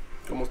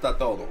 ¿Cómo está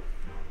todo?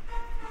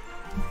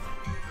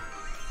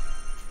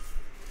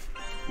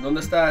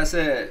 ¿Dónde está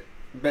ese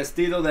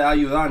vestido de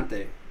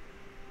ayudante?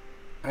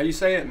 How you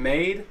say it?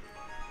 Maid?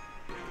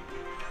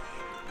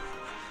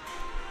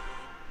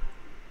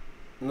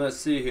 Let's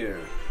see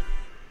here.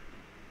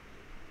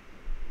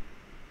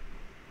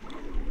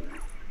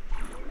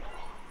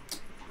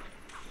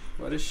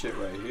 Well, this shit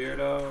right here,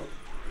 though.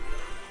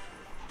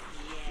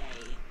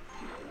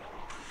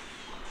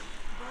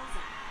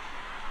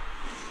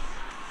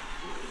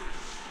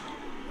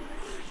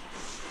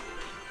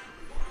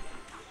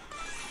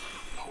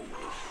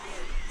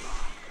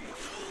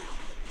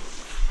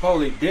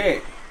 Holy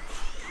dick.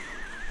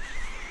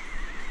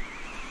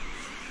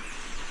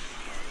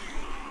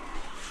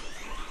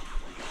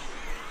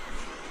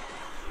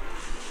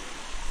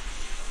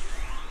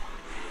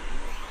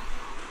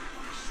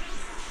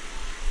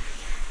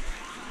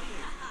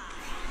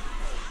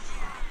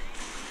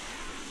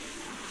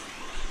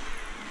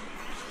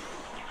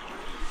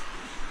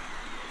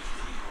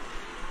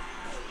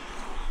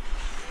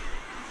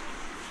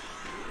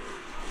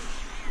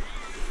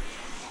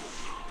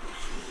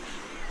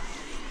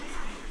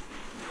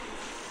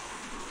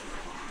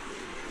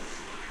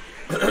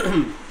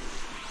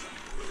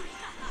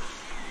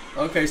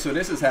 Okay, so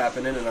this is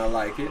happening and I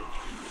like it.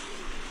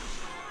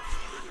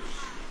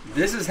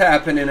 This is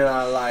happening and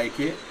I like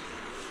it.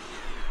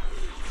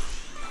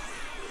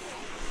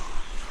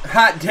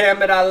 Hot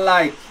damn it, I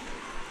like.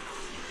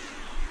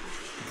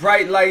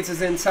 Bright lights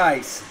is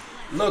entice.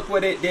 Look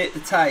what it did to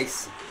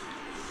Tice.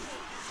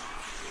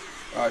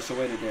 Alright, so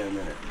wait a damn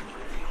minute.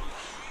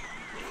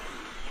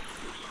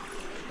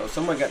 Oh,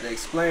 someone got to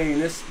explain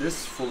this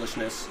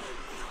foolishness.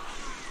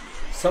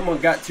 Someone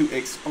got to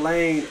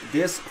explain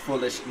this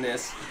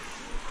foolishness.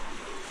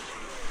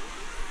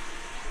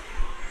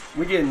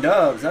 We're getting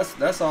dubs.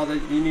 That's all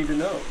that you need to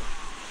know,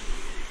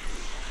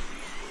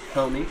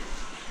 homie.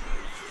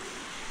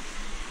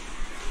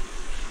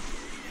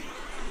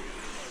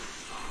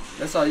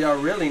 That's all y'all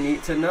really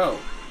need to know,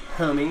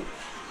 homie.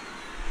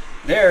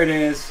 There it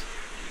is.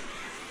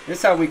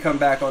 This how we come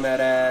back on that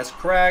ass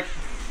crack.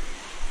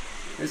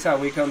 This how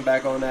we come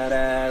back on that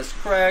ass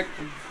crack.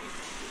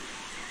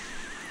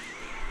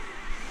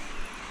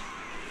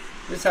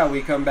 This how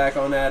we come back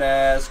on that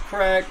ass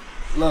crack.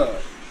 Look.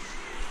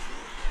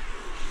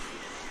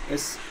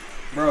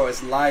 Bro,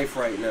 it's life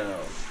right now.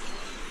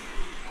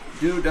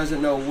 Dude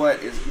doesn't know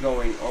what is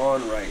going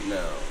on right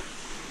now.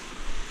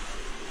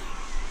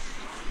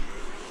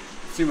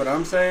 See what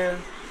I'm saying?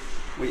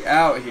 We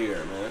out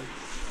here, man.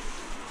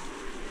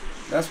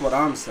 That's what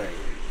I'm saying.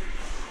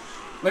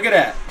 Look at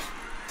that.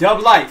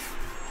 Dub life.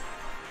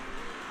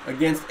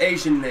 Against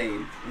Asian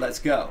name. Let's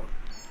go.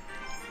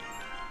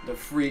 The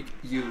freak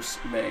use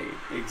made.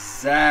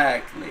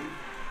 Exactly.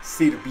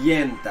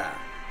 Sirvienta.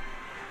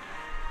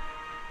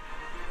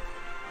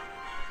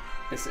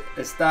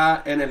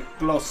 Está en el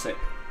closet.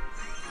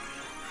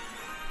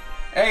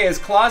 Hey, is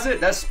closet,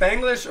 that's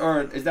Spanglish?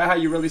 Or is that how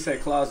you really say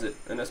closet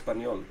in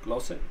Espanol?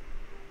 Closet?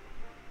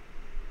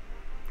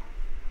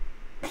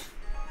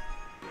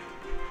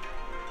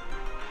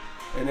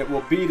 And it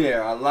will be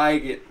there. I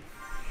like it.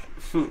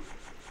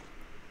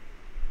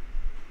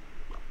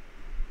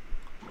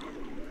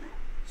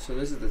 So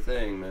this is the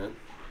thing, man.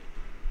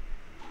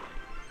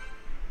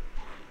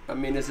 I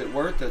mean, is it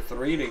worth the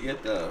 3 to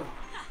get the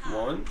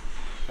 1?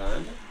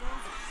 Kinda.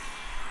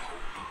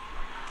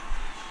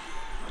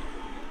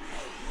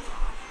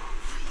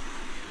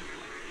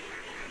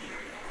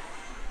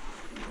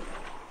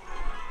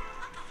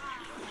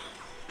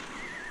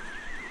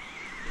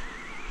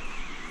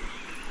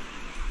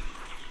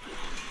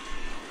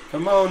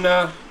 Come on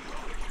now,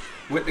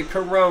 with the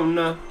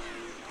corona.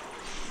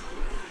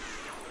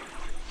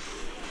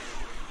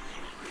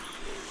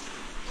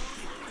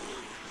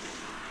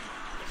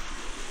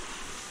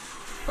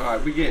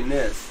 Alright, we getting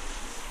this.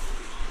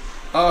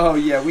 Oh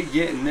yeah, we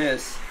getting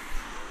this.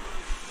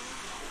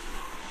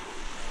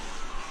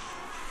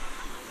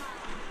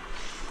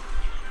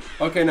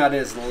 Okay, now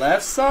this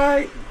left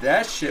side,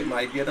 that shit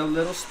might get a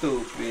little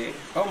stupid.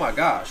 Oh my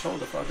gosh, hold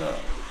the fuck up.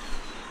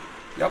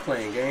 Y'all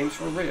playing games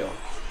for real.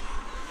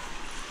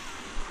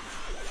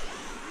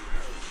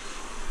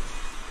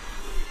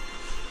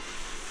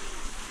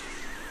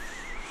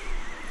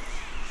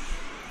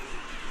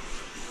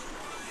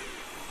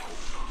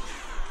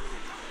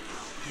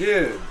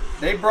 Dude,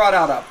 they brought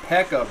out a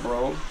P.E.K.K.A,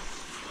 bro.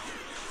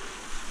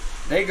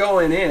 They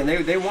going in.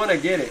 They want to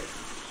get it.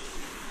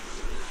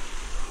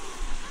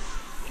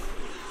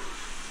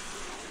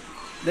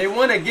 They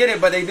want to get it,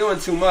 but they doing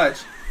too much,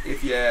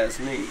 if you ask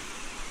me.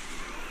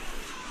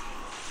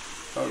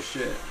 Oh,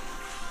 shit.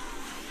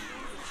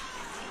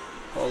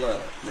 Hold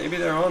up. Maybe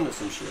they're on to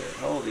some shit.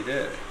 Holy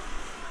dick.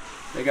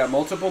 They got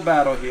multiple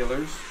battle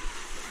healers.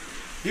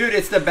 Dude,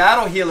 it's the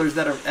battle healers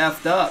that are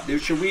effed up.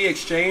 Dude, should we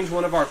exchange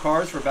one of our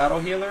cards for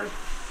battle healer?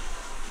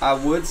 I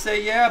would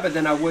say yeah, but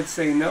then I would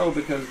say no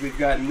because we've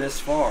gotten this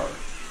far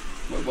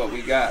with what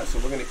we got. So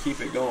we're going to keep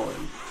it going.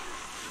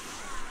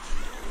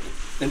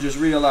 And just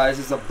realize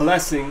it's a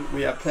blessing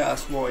we have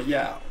Clash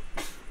Royale.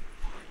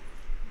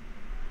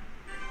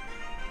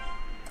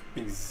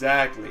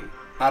 Exactly.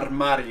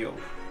 Armario.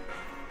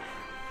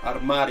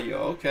 Armario,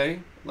 okay.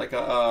 Like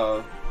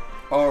a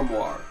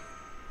armoire.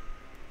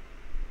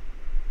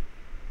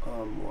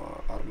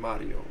 Armoire.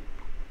 Armario.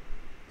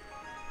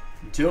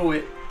 Do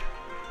it.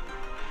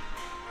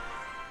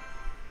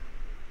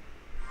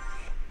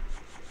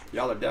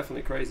 Y'all are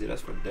definitely crazy,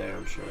 that's for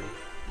damn sure.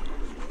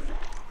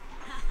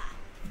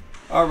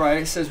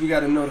 Alright, it says we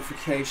got a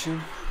notification.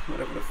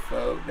 Whatever the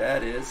fuck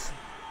that is.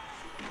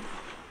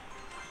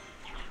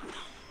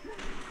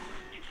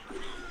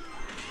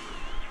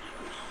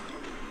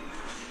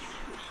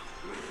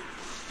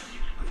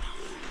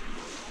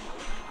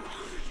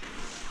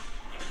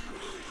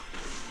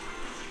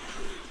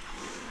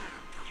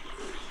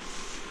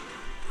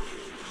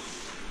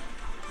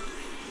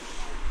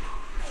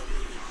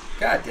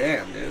 God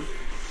damn, dude.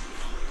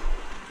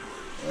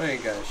 I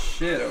ain't got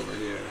shit over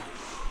here.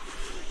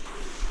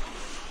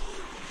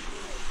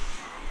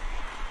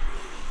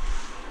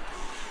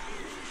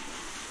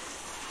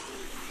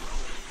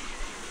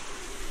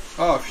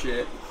 Oh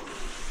shit.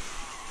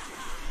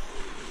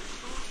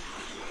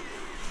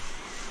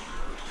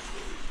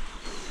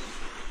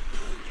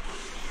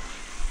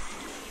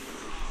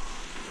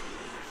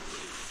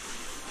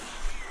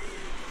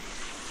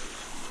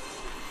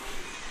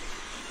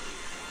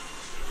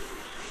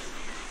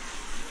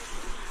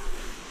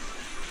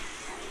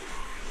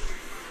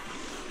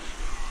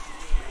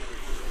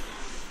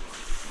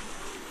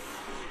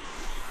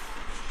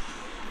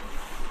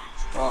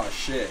 Oh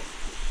shit.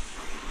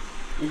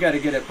 We gotta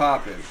get it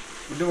popping.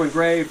 We're doing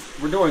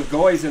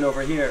Goizen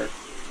over here.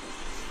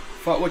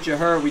 Fuck what you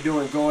heard, we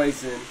doing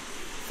Goizen.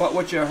 Fuck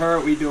what you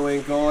heard, we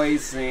doing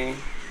Goizen.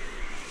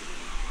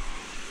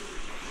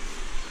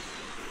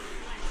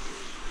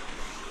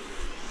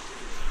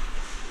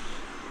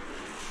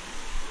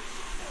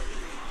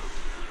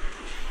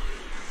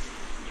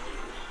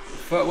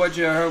 Fuck what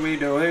you heard, we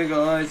doing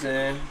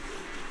Goizen.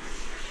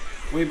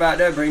 We about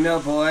to bring the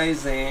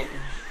boys in.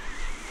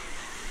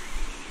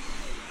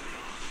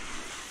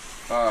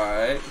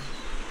 Alright.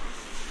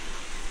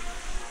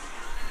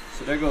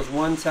 So there goes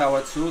 1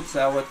 tower, 2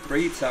 tower,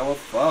 3 tower,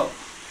 4.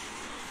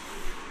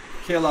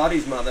 Kill all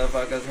these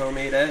motherfuckers,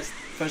 homie. That's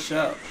for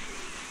sure.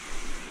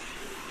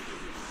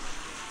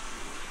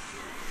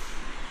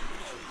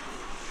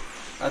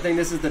 I think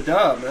this is the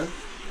dub, man.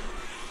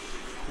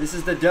 This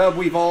is the dub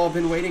we've all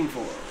been waiting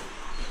for.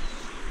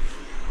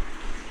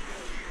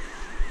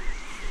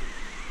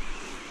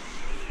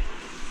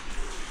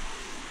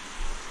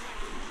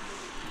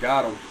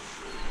 Got him.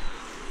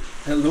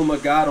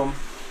 Illuma got him.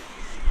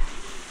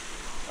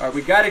 Alright,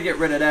 we gotta get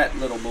rid of that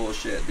little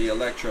bullshit. The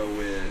Electro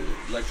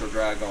with Electro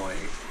Dragon.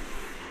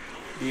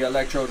 The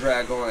Electro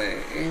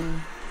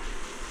Dragon.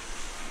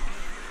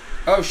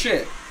 Oh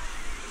shit.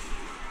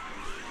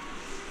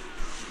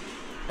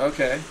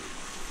 Okay.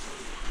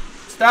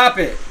 Stop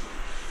it.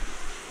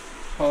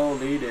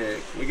 Holy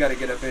dick. We gotta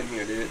get up in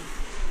here, dude.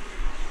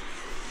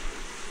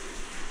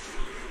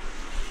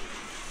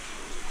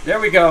 There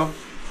we go.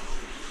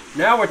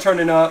 Now we're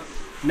turning up.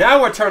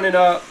 Now we're turning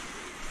up.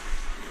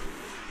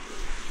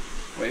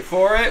 Wait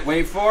for it.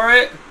 Wait for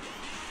it.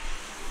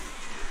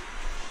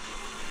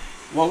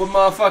 What would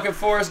motherfucking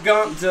Forrest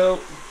Gump do?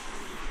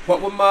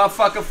 What would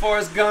motherfucking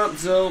Forrest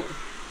Gump do?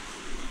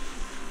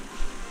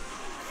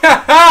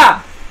 Ha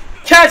ha!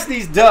 Catch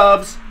these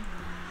dubs.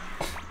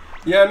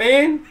 You know what I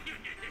mean?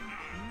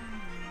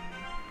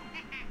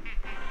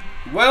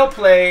 Well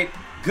played.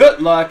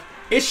 Good luck.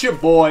 It's your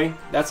boy.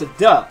 That's a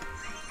dub.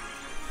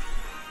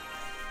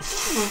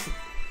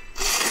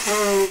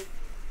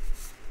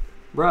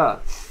 Bruh.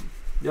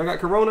 Y'all got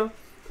corona?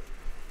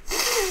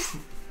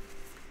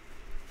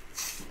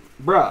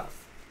 Bruh.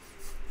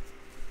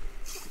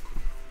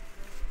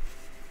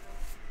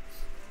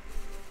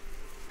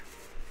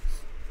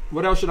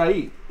 What else should I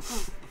eat?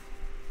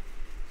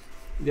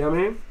 You know what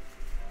I mean?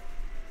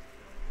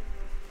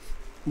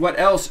 What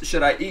else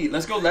should I eat?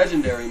 Let's go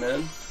legendary,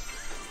 man.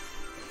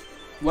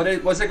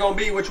 What's it gonna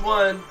be? Which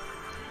one?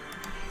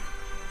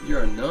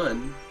 You're a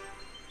nun.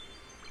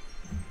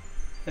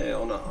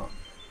 Hell no.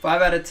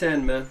 5 out of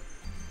 10, man.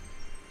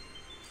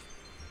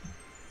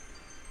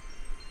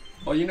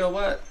 Oh, you know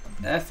what?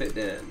 F it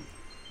then.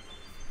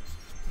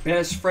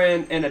 Best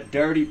friend and a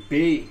dirty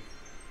B.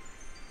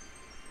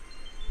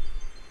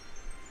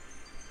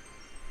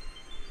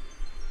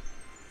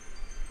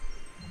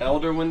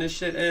 elder when this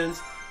shit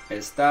ends.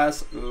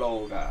 Estás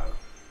loca.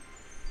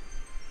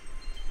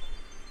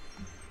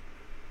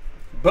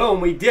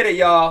 Boom, we did it,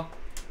 y'all.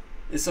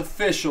 It's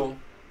official.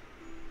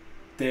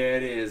 There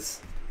it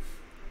is.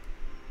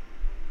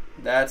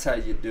 That's how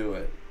you do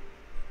it.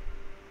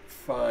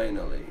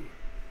 Finally.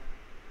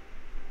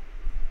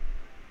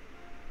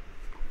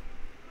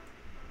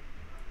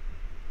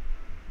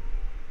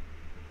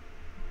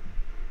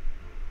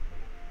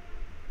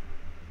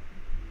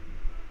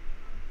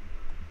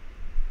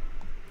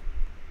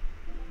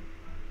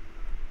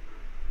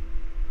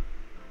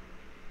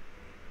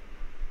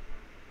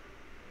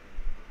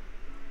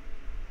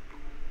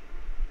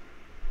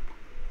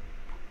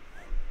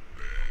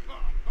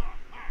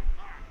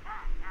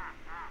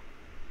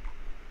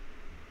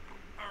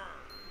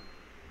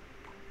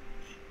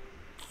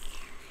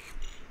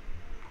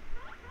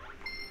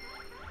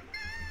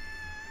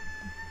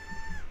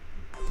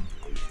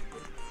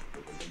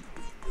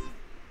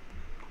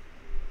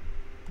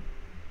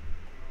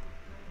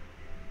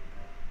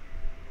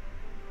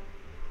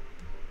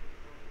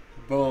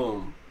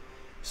 Boom.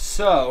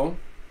 So,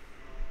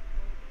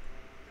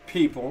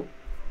 people,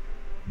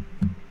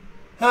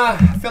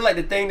 I feel like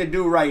the thing to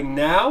do right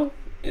now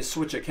is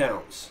switch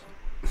accounts.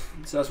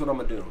 So that's what I'm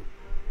going to do.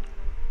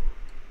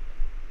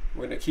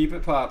 We're going to keep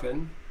it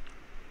popping.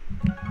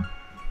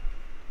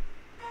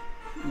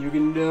 You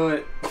can do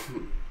it.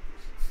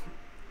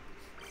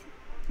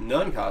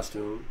 Nun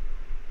costume.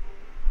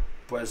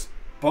 Pues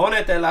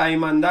pónetela y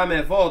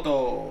mandame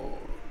foto.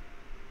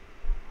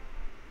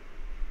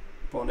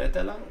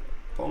 Ponetela.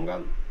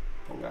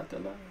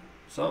 Pongatela,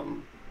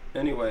 something.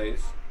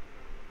 Anyways,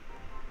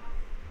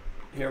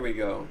 here we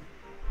go.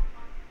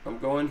 I'm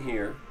going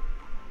here.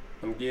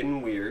 I'm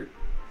getting weird.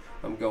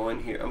 I'm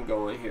going here. I'm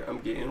going here.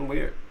 I'm getting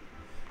weird.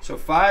 So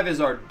 5 is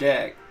our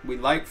deck. We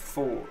like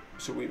 4.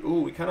 So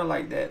we kind of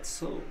like that.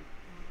 So,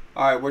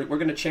 all right, we're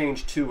gonna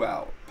change 2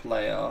 out.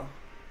 Player.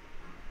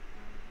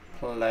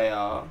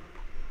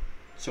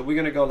 So we're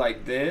gonna go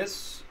like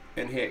this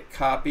and hit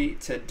copy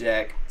to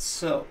deck.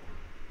 So.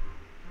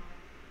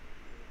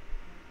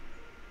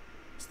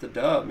 The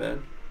dub,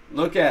 man.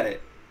 Look at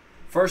it.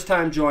 First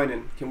time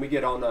joining. Can we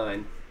get all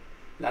 9?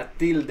 La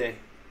tilde.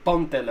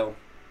 Póntelo.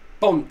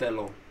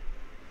 Póntelo.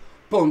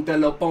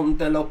 Póntelo,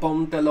 póntelo,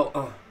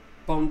 póntelo.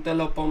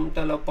 Póntelo,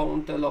 póntelo,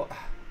 póntelo.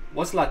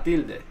 What's la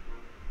tilde?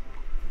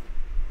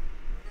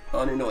 I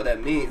don't even know what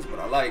that means, but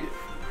I like it.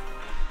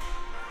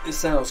 It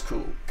sounds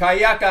cool.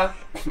 Kayaka.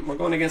 We're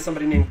going against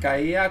somebody named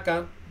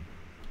Kayaka.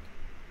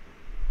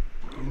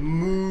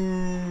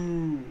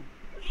 Moo.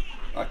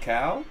 A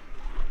cow?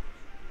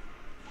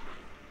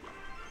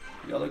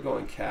 Y'all are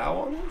going cow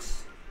on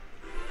us?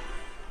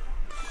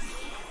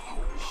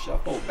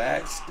 Shuffle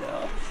back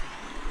stuff.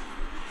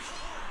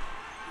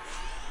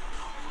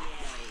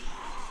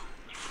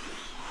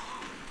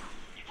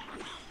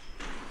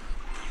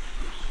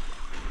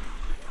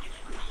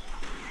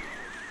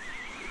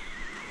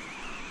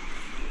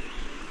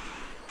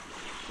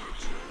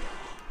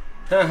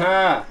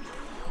 Haha.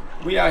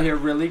 We out here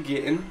really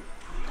getting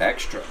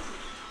extra.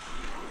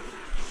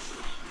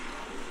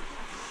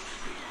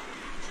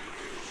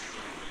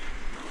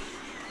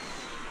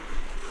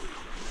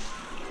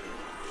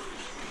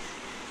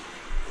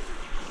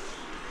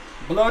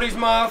 Blow these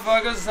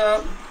motherfuckers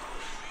up.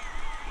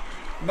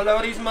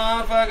 Blow these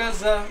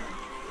motherfuckers up.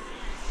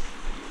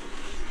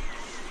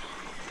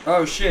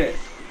 Oh shit.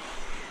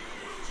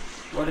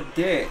 What a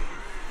dick.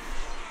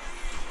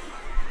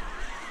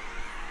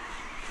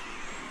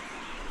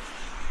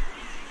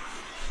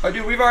 Oh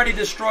dude, we've already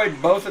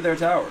destroyed both of their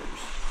towers.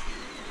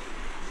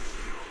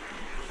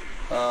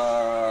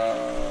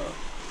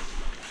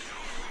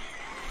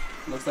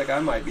 Looks like I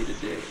might be the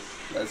dick.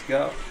 Let's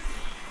go.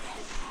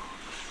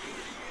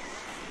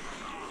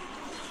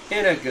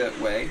 In a good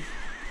way.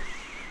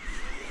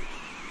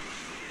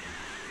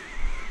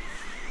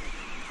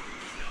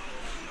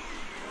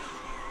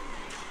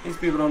 These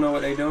people don't know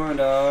what they doing,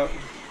 dog.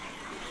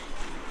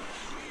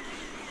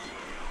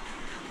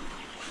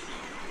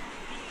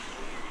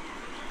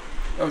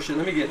 Oh shit,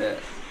 let me get that.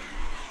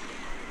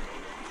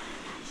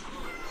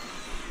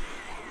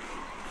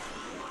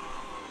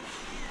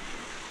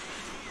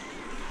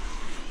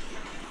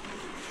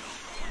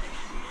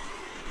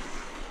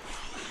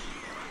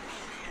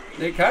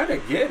 They kind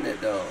of getting it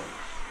though.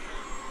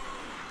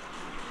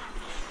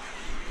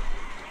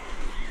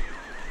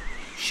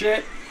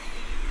 Shit.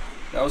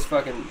 That was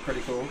fucking pretty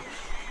cool.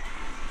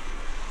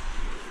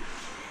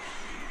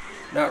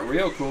 Not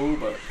real cool,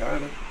 but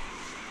kind of.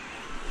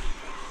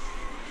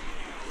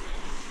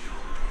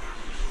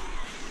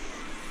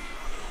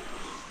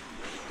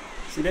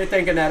 See, they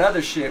thinking that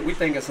other shit. We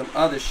thinking some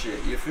other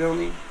shit. You feel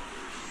me?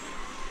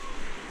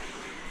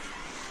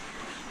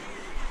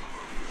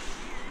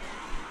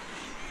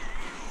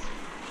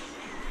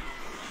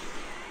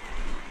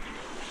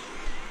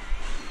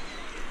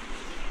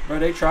 Bro,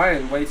 they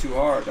trying way too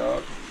hard,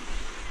 dog.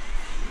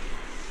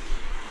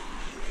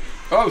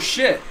 Oh,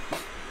 shit.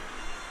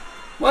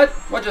 What?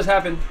 What just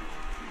happened?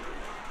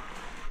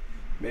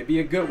 Maybe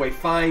a good way.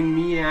 Fine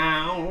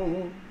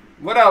meow.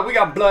 What up? We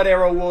got Blood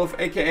Arrow Wolf,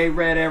 aka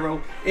Red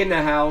Arrow, in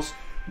the house.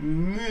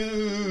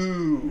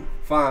 Moo.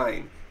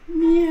 Fine.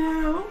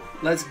 Meow.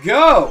 Let's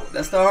go.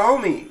 That's the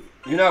homie.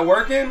 You're not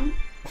working?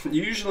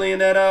 You usually in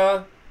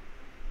that,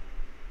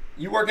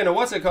 you work in a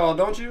what's it called,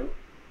 don't you?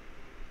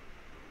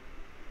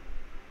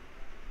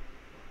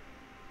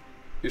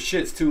 Your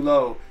shit's too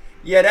low.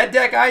 Yeah, that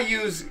deck I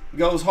use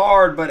goes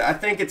hard, but I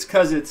think it's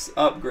because it's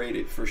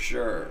upgraded for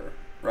sure,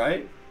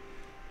 right?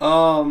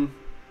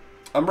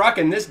 I'm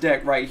rocking this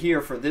deck right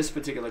here for this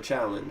particular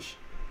challenge.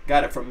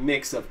 Got it from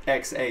Mix of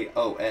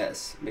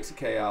XAOS, Mix of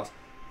Chaos.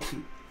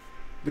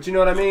 But you know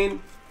what I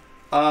mean?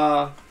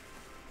 I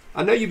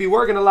know you be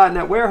working a lot in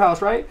that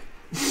warehouse, right?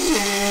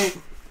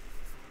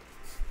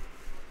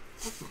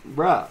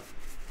 Bruh.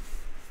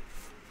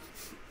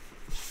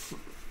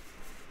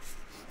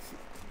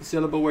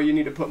 Syllable where you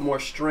need to put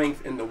more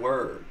strength in the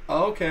word.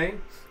 Oh, okay.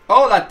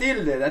 Oh, la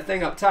tilde, that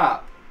thing up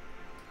top.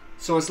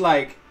 So it's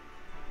like,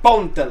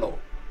 póntelo.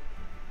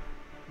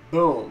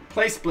 Boom.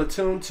 Play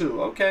Splatoon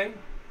 2. Okay.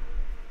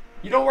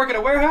 You don't work at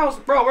a warehouse?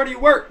 Bro, where do you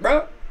work,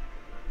 bro?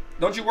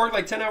 Don't you work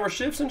like 10-hour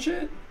shifts and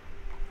shit?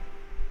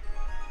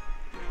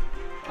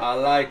 I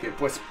like it.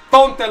 Pues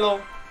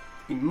póntelo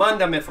y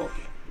mándame foto.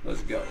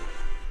 Let's go.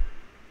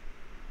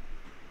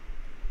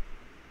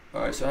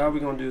 Alright, so how are we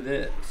going to do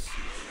this?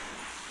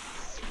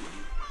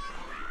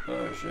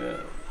 Oh, shit.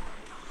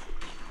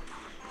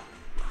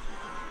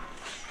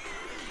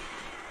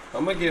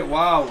 I'm going to get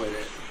wild with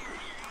it.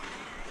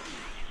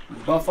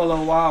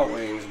 Buffalo Wild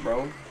Wings,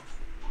 bro.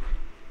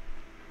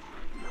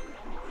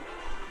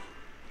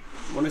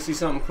 Want to see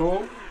something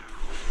cool?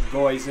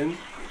 Goizen.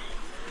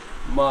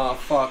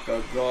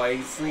 Motherfucker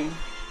Goizen.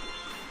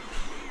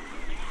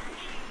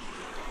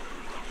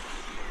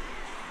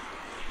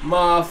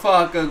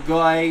 Motherfucker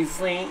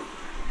Goizen.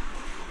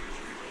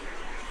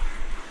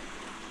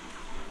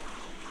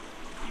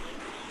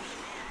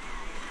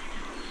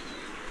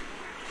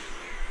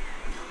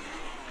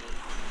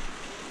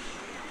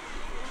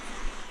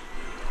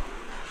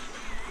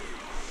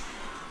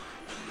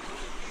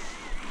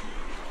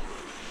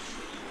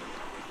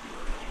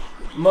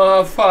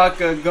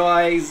 Motherfucker,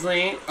 guys.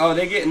 Oh,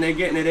 they're getting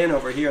it in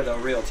over here though,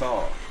 real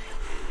tall.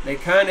 They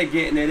kind of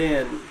getting it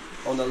in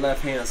on the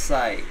left-hand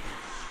side.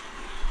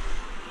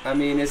 I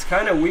mean, it's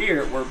kind of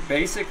weird. We're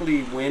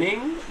basically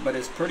winning, but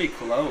it's pretty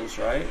close,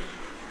 right?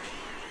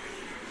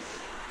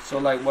 So,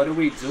 like, what do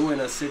we do in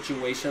a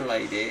situation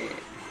like that?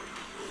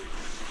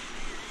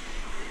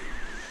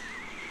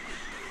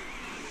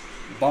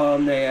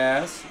 Bomb their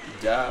ass.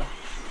 Duh.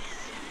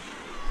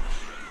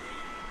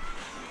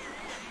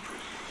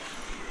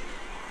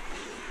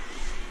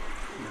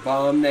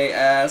 Bomb they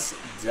ass,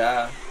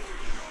 duh.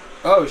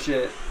 Oh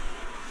shit.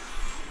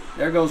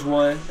 There goes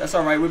one. That's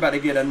alright, we're about to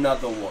get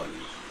another one.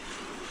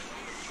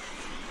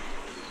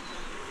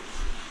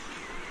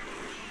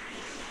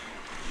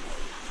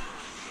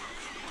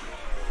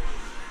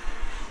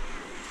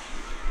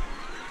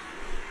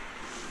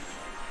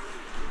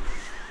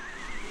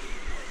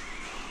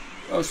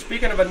 Oh,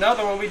 speaking of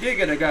another one, we did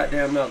get a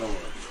goddamn another one.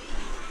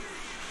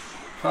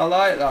 I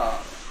like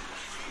that.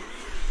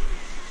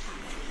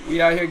 We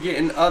out here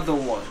getting other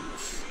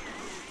ones.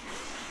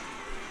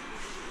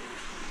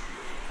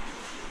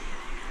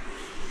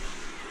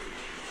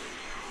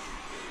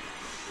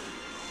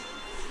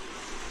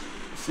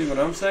 See what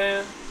I'm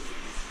saying?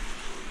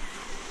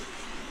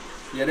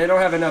 Yeah, they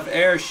don't have enough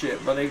air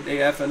shit, but they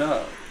effing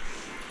up.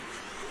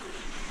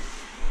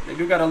 They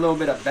do got a little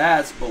bit of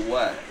bats, but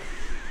what?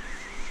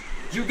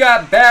 You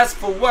got bats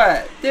for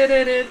what?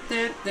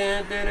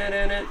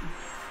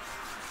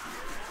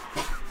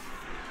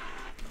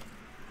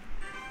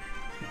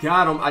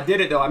 Got him. I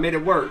did it though. I made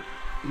it work.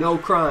 No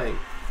crying.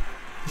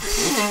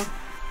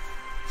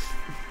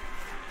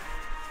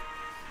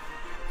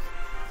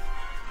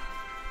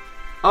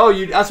 Oh,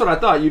 you. That's what I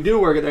thought. You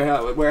do work at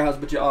their warehouse,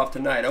 but you're off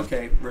tonight.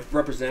 Okay.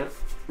 Represent.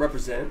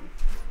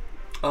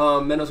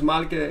 Menos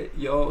mal que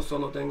yo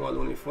solo tengo el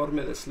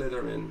uniforme de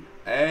Slytherin.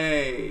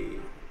 Hey.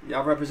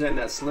 Y'all representing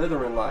that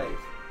Slytherin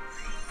life.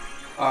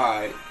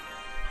 Alright.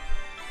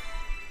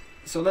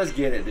 So let's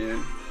get it,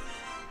 dude.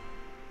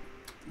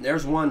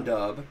 There's one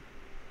dub.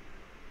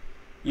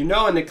 You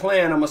know, in the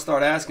clan, I'm going to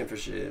start asking for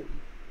shit.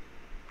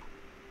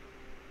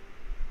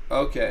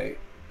 Okay.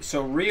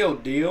 So, real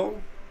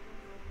deal.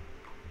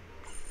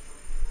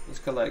 Let's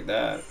collect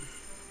that.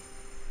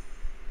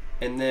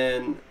 And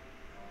then,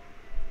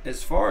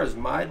 as far as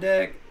my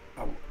deck,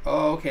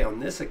 oh, okay,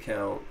 on this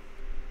account,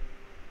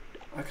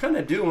 I kind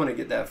of do want to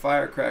get that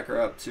firecracker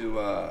up to,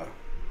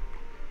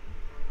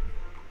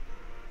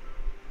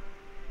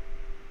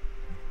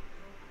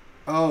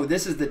 oh,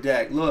 this is the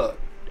deck. Look.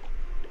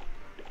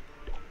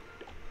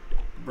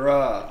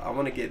 Bruh, I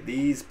want to get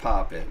these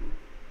popping.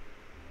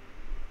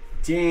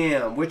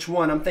 Damn, which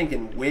one? I'm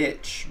thinking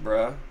witch,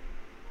 bruh.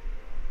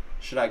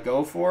 Should I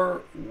go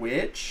for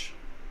witch?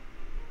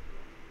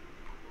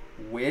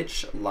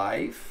 Witch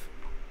life?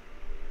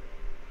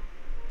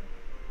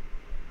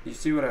 You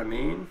see what I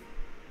mean?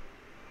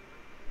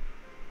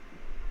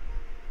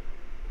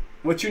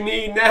 What you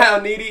need now,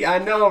 Needy? I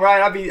know,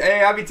 right?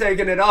 I be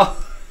taking it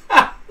off.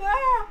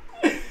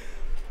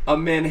 A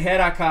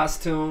Manhattan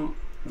costume,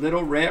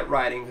 Little Red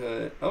Riding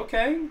Hood.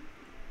 Okay.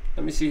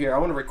 Let me see here. I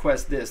want to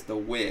request this, the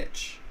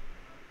Witch.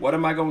 What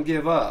am I gonna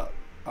give up?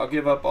 I'll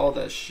give up all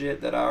the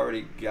shit that I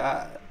already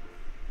got.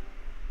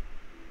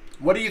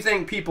 What do you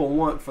think people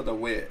want for the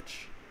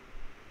Witch?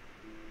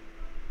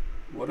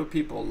 What do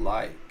people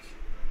like?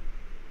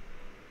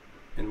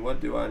 And what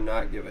do I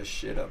not give a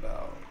shit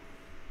about?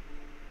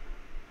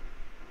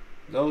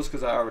 Those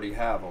because I already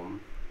have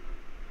them.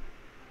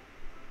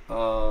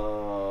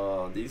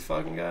 These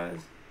fucking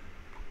guys.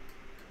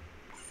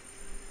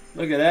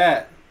 Look at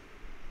that.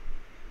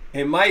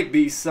 It might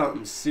be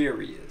something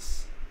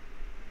serious.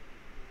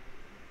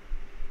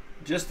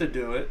 Just to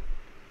do it.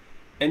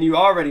 And you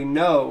already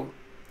know,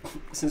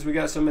 since we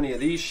got so many of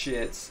these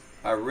shits,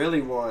 I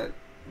really want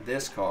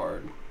this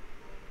card.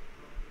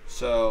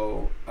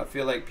 So I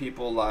feel like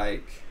people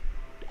like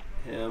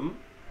him.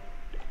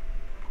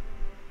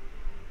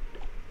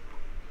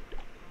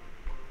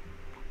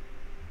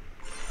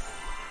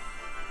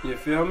 You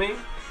feel me?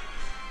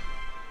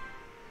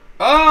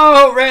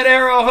 Oh, Red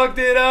Arrow hooked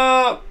it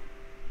up.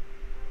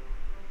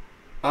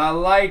 I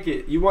like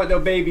it. You want the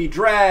baby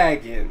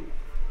dragon.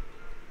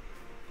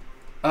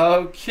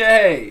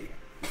 Okay.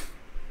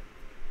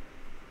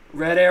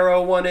 Red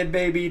Arrow wanted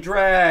baby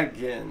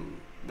dragon.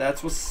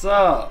 That's what's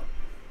up.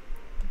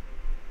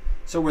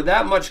 So we're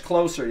that much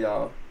closer,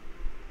 y'all.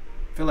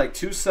 I feel like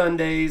 2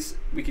 Sundays,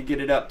 we could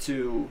get it up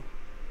to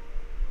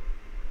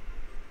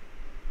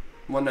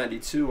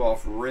 192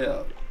 off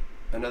rip.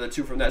 Another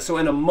 2 from that. So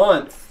in a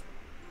month,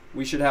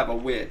 we should have a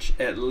Witch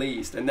at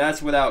least. And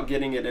that's without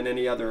getting it in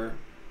any other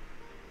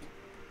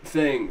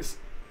things.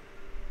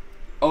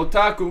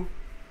 Otaku.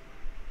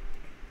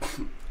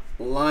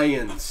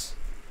 Lions.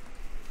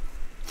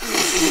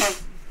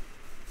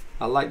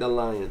 I like the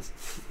lions.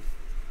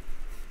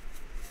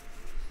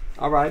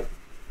 Alright.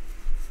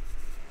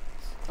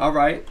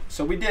 Alright.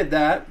 So we did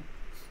that.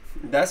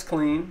 That's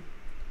clean.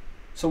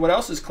 So what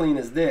else is clean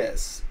is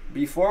this.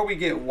 Before we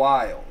get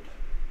wild,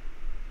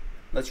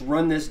 let's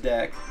run this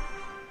deck.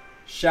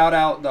 Shout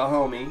out the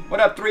homie. What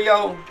up,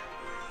 3-0?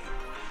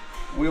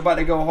 We're about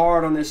to go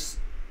hard on this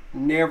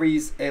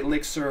NERY'S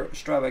elixir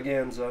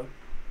extravaganza.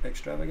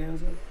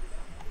 Extravaganza?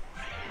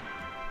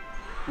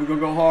 We're gonna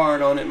go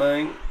hard on it,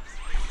 man.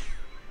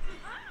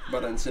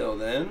 But until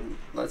then,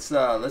 let's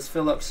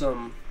fill up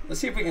some.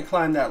 Let's see if we can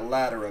climb that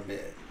ladder a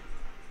bit.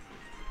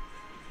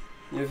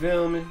 You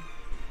feel me?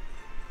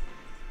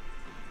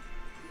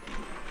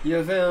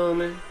 You feel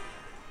me?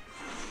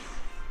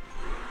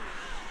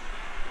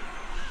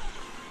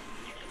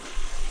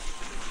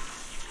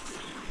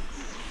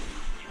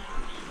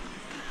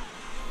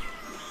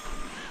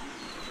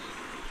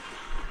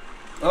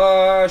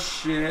 Oh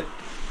shit.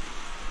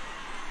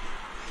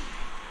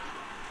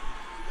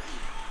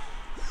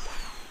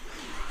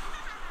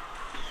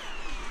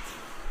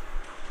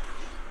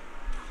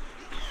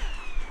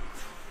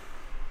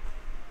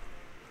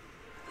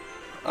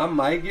 I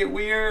might get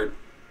weird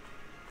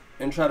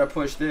and try to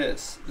push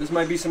this. This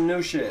might be some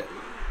new shit.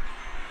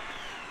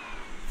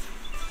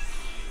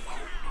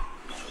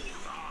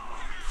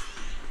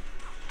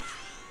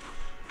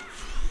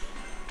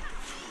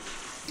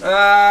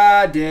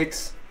 Ah,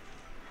 dicks.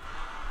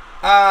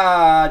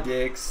 Ah,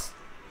 dicks.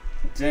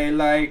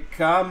 Daylight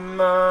come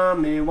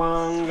on, me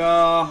want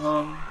go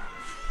home.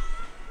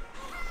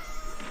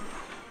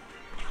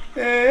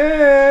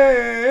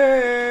 Hey.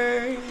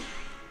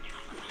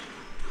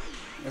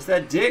 That's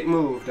that dick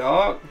move,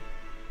 dog.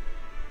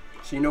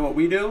 So you know what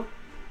we do?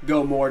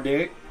 Go more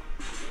dick.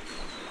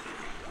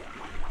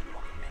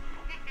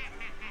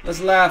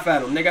 Let's laugh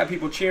at them. They got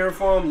people cheering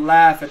for them.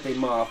 Laugh at they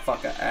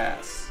motherfucker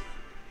ass.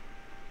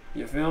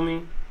 You feel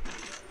me?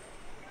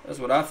 That's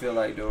what I feel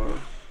like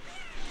doing.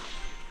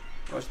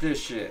 Watch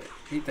this shit.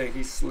 He think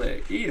he's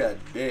slick. Eat a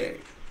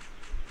dick.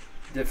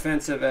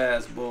 Defensive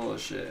ass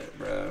bullshit,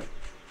 bro.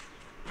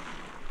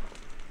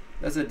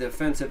 That's a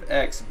defensive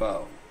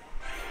X-bow.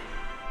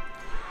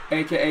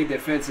 AKA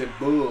defensive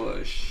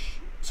bush.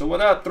 So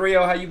what up,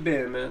 3-0? How you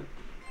been, man?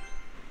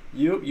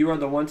 You are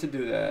the one to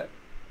do that.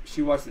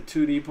 She watched the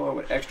 2D porn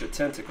with extra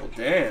tentacle.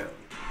 Damn.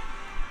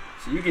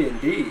 So you getting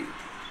deep.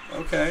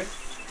 Okay.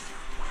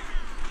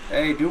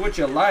 Hey, do what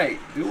you like.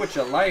 Do what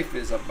your life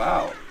is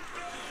about.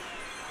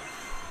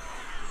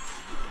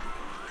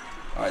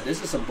 Alright,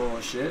 this is some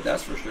bullshit,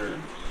 that's for sure.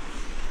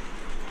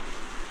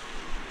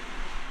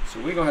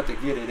 So we're gonna have to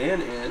get it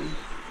in.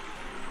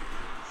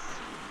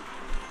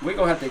 We're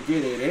gonna have to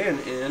get it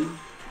in.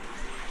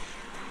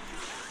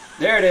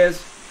 There it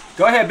is.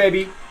 Go ahead,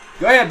 baby.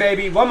 Go ahead,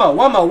 baby. One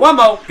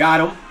more. Got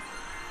him.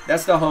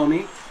 That's the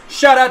homie.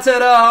 Shout out to the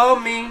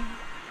homie.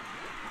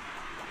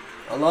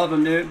 I love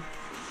him, dude.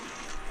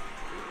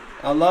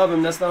 I love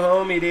him. That's the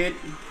homie, dude.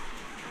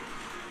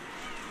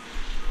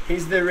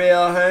 He's the real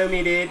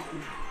homie, dude.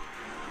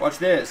 Watch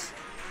this.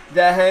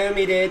 The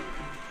homie, dude.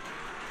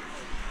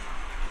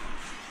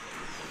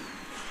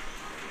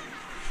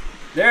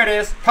 There it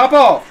is. Pop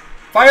off.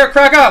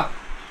 Firecracker.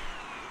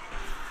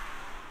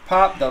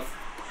 Pop the f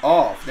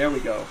off. There we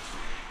go.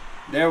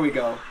 There we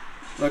go.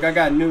 Look, I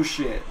got new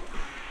shit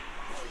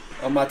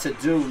on my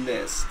to-do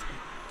list.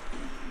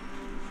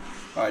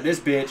 Alright, this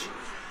bitch.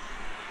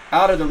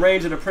 Out of the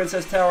range of the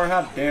Princess Tower.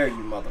 How dare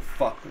you,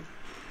 motherfucker.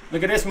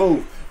 Look at this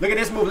move. Look at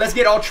this move. Let's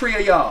get all three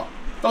of y'all.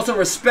 Throw some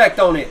respect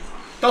on it.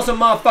 Throw some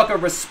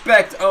motherfucking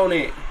respect on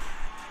it.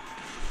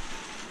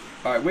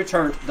 Alright, we're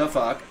turned the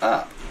fuck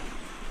up.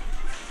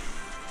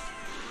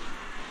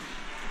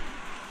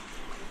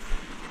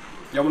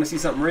 Y'all want to see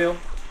something real?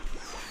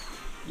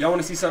 Y'all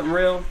want to see something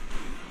real?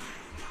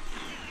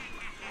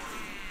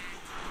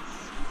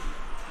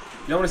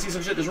 Y'all want to see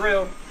some shit that's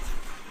real?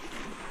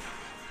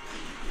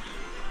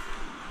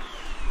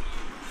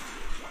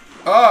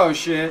 Oh,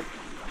 shit.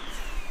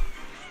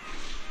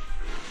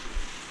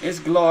 It's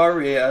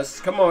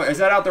glorious. Come on, is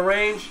that out the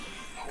range?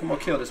 Come on,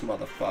 kill this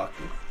motherfucker.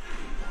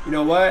 You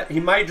know what? He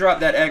might drop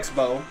that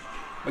X-bow,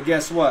 but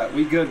guess what?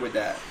 We good with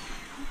that.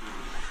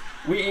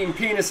 We eating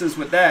penises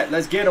with that.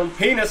 Let's get him.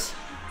 Penis.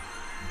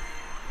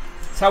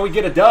 That's how we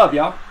get a dub,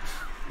 y'all.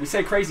 We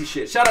say crazy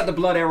shit. Shout out to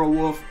Blood Arrow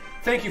Wolf.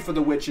 Thank you for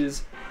the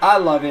witches. I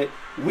love it.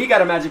 We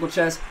got a magical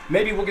chest.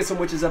 Maybe we'll get some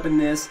witches up in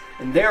this,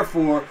 and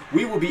therefore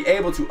we will be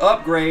able to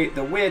upgrade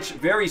the witch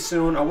very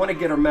soon. I want to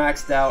get her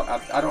maxed out.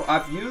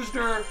 I've used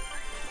her.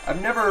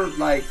 I've never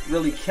like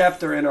really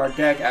kept her in our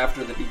deck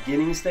after the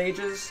beginning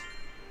stages,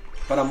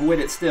 but I'm with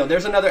it still.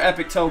 There's another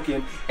epic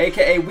token,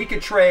 aka we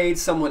could trade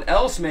someone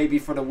else maybe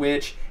for the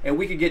witch, and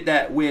we could get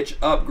that witch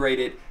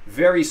upgraded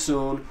very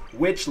soon.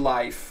 Witch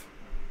life.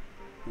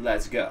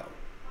 Let's go.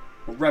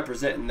 We're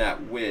representing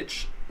that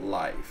witch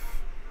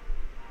life.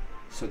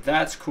 So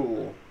that's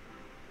cool.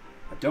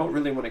 I don't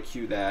really want to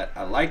queue that.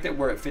 I like that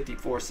we're at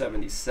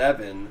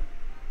 5477.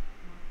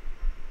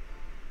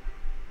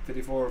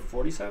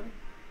 5447?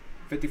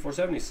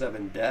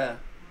 5477, duh.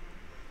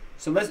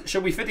 So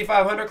should we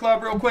 5500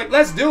 club real quick?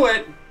 Let's do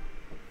it.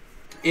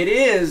 It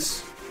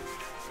is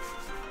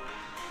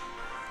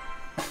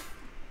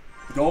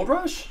Gold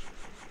Rush?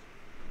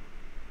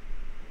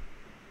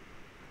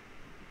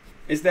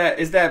 Is that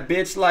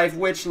bitch life,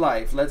 witch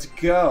life? Let's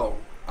go.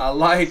 I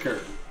like her.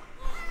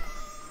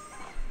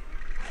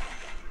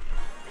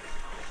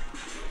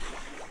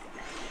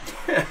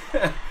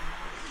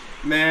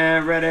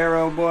 Man, Red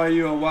Arrow boy,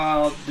 you a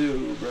wild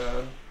dude,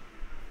 bro.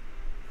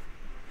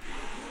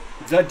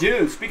 The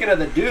dude. Speaking of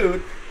the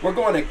dude, we're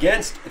going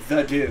against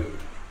the dude.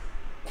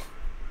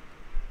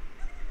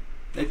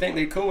 They think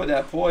they cool with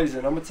that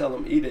poison. I'm gonna tell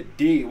them eat a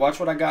D. Watch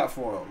what I got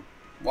for them.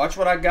 Watch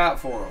what I got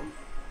for them.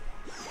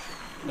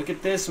 Look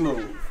at this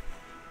move.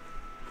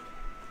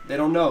 They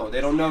don't know. They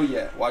don't know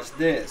yet. Watch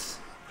this.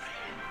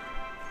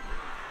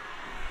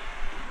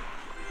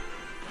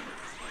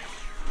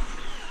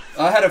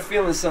 I had a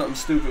feeling something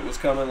stupid was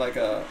coming, like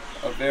a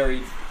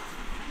very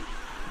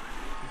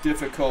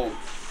difficult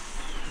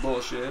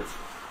bullshit.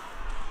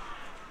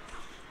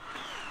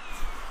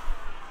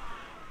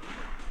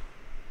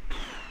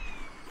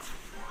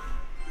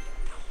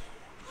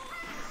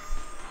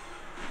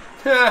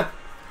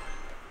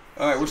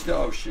 Alright, we're still,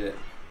 oh shit.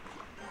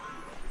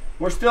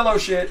 We're still, oh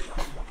shit.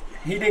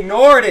 He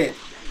ignored it.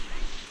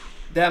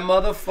 That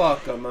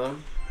motherfucker,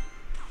 man.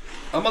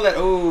 I'm gonna let,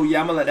 oh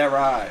yeah, I'm gonna let that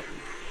ride.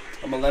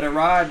 I'm gonna let it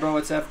ride, bro.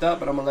 It's effed up,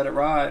 but I'm gonna let it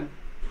ride.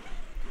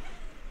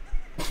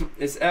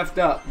 It's effed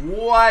up.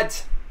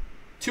 What?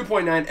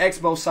 2.9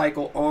 X-bow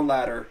cycle on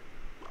ladder.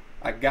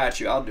 I got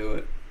you. I'll do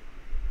it.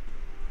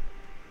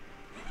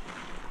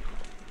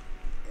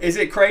 Is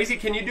it crazy?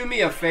 Can you do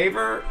me a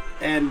favor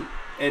and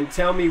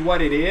tell me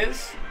what it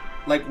is?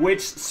 Like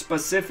which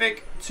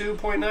specific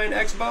 2.9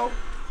 X-bow?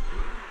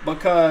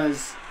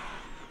 Because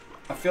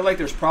I feel like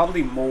there's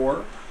probably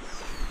more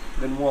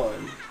than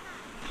one.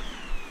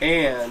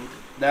 And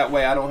that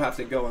way I don't have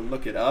to go and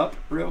look it up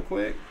real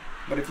quick.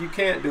 But if you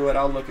can't do it,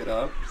 I'll look it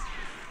up.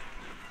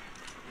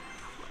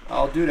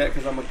 I'll do that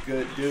because I'm a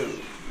good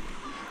dude.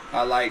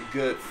 I like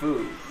good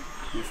food.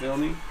 You feel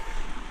me?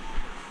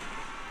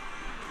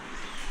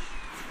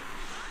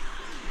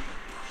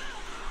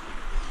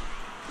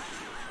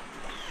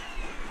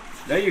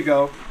 There you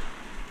go.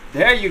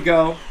 There you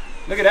go.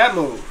 Look at that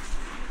move.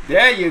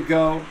 There you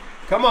go.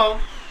 Come on.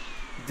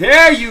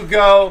 There you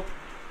go.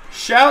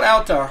 Shout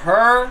out to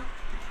her.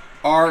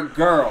 Our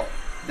girl.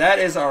 That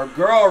is our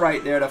girl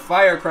right there. The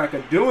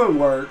firecracker doing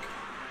work.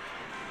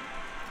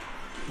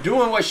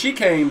 Doing what she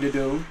came to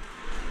do.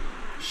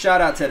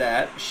 Shout out to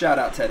that. Shout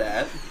out to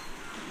that.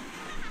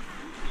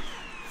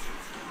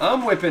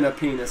 I'm whipping a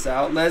penis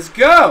out. Let's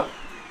go.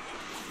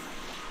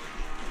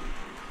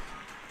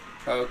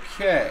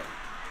 Okay.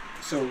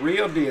 So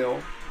real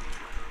deal.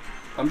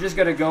 I'm just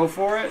going to go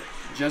for it.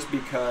 Just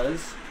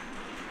because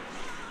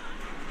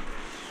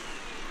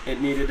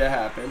it needed to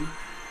happen.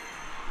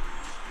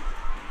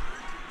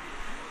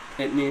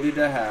 It needed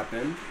to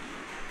happen.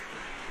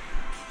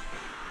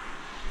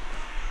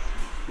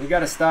 We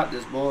gotta stop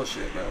this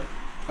bullshit, bro.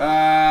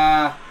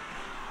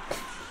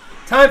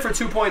 Time for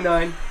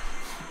 2.9.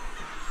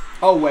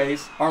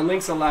 Always. Are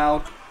links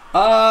allowed?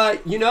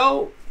 You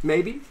know,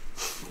 maybe.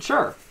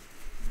 Sure.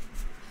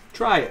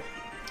 Try it.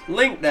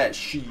 Link that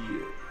shit.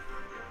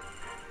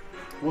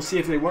 We'll see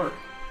if they work.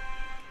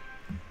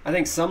 I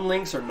think some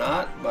links are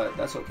not, but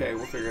that's okay.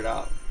 We'll figure it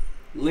out.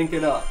 Link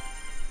it up.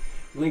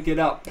 Link it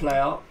up,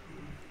 player.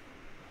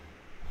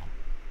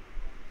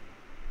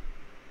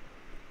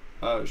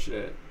 Oh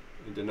shit.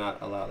 It did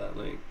not allow that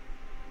link.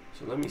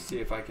 So let me see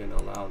if I can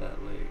allow that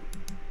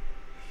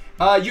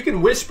link. You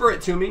can whisper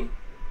it to me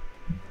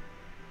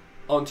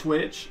on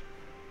Twitch.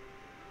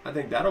 I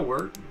think that'll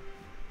work.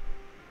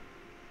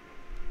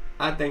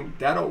 I think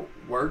that'll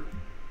work.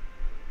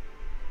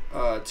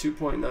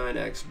 2.9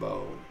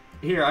 Expo.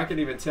 Here, I can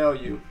even tell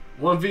you.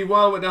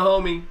 1v1 with the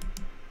homie.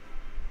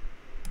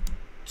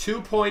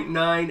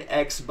 2.9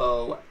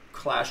 Expo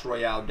Clash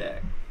Royale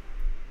deck.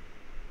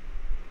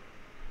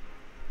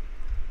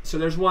 So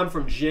there's one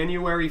from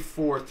January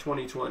 4th,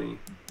 2020.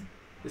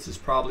 This is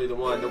probably the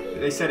one.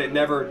 They said it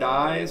never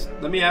dies.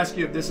 Let me ask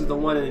you if this is the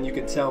one, and then you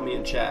can tell me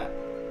in chat.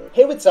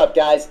 Hey, what's up,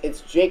 guys?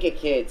 It's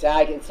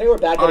GadjetGotGame, and today we're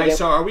back Alright,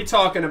 so are we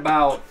talking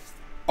about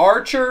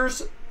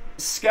archers,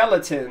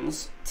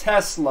 skeletons,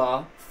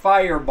 Tesla,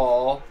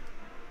 fireball,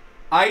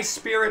 ice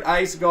spirit,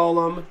 ice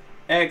golem,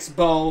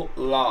 X-bow,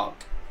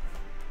 lock?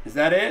 Is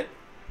that it?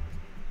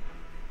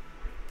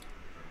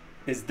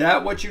 Is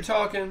that what you're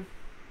talking?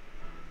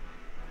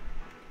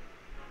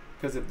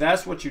 Because if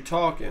that's what you're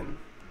talking,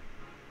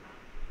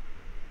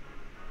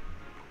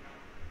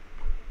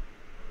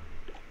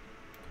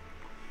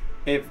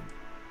 if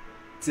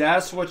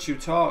that's what you're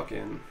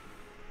talking,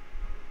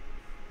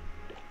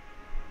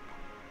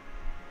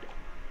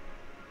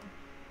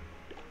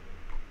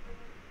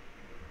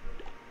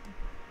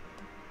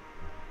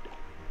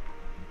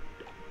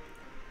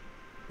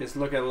 it's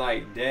looking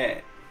like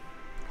that.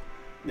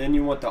 Then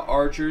you want the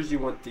archers, you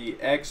want the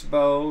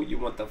X-bow, you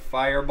want the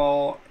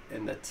fireball,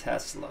 and the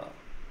Tesla.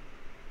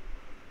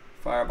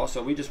 Fireball,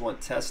 so we just want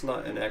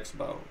Tesla and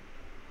X-bow.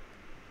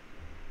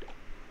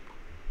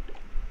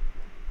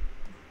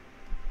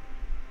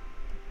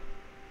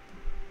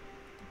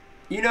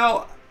 You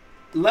know,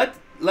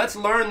 let's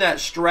learn that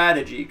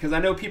strategy, because I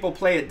know people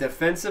play it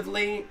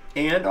defensively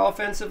and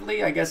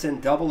offensively. I guess in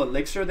double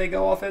elixir they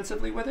go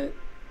offensively with it.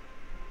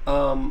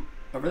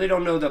 I really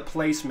don't know the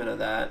placement of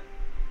that.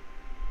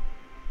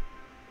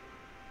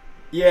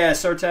 Yeah,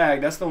 Sir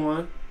Tag, that's the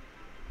one.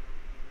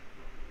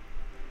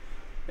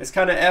 It's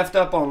kind of effed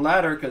up on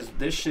ladder because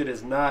this shit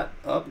is not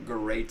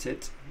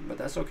upgraded, but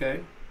that's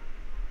okay.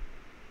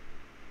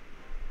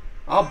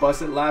 I'll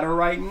bust it ladder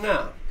right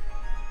now.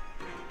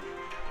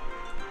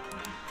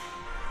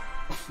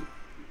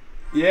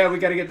 Yeah, we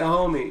got to get the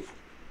homie.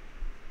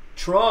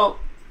 Trump.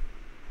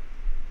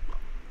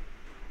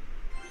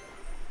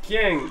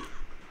 King.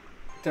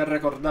 Te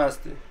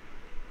recordaste.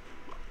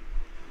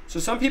 So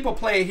some people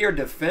play here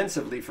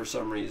defensively for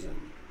some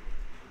reason.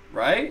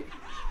 Right?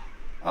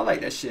 I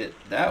like that shit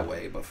that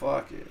way, but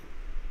fuck it.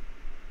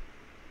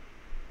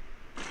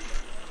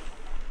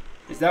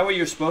 Is that what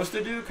you're supposed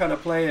to do? Kind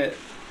of play it.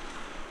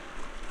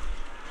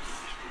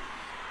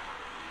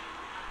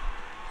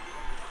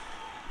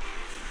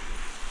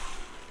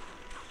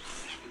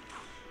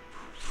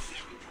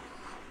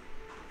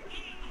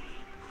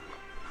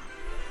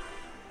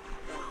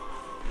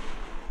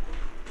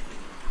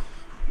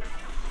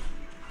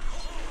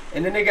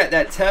 And then they got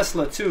that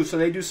Tesla too, so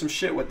they do some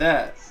shit with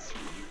that.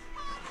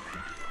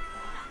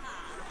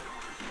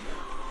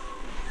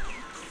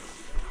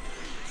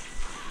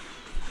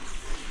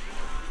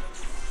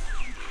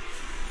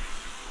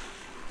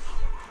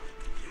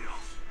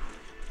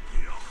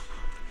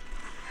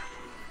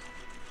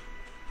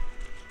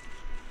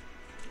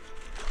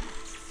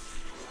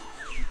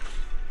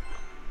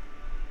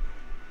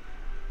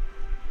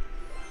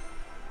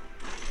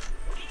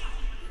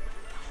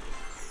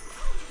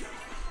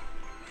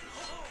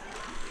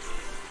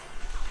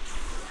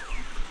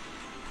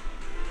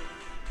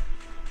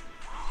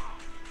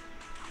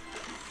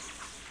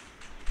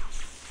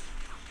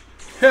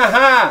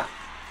 Haha!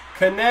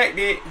 Connect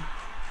it.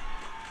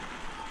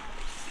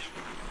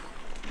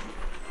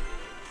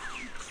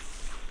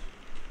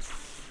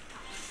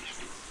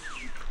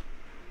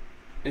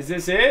 Is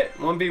this it?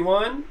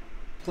 1v1?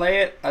 Play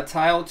it a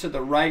tile to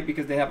the right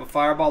because they have a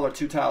fireball or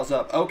 2 tiles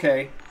up.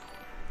 Okay.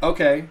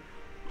 Okay.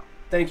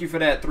 Thank you for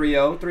that,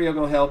 3-0. 3-0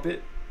 gonna help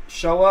it.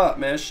 Show up,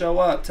 man. Show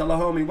up. Tell a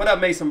homie. What up,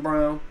 Mason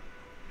Brown?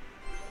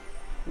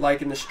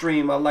 Liking the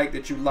stream. I like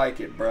that you like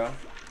it, bruh.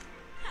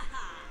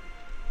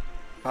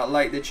 I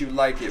like that you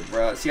like it,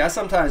 bro. See, I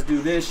sometimes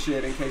do this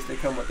shit in case they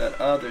come with that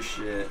other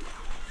shit.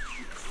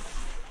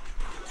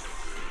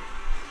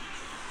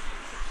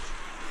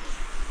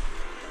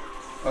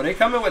 Oh, they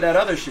coming with that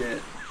other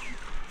shit.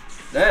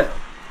 Damn.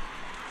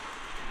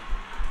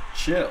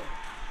 Chill.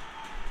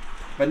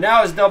 But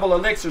now it's double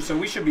elixir, so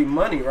we should be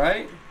money,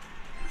 right?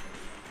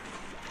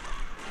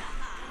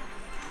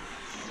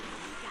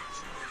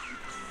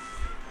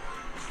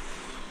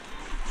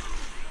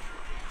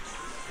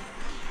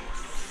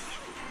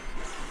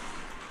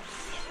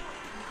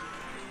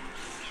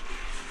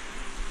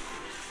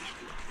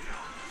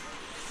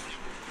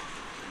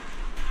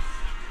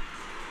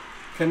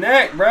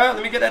 Connect, bro.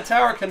 Let me get that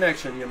tower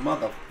connection, you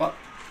motherfucker.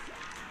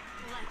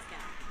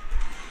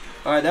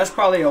 Alright, that's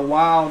probably a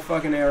wild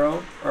fucking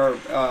arrow. Or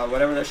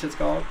whatever that shit's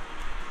called.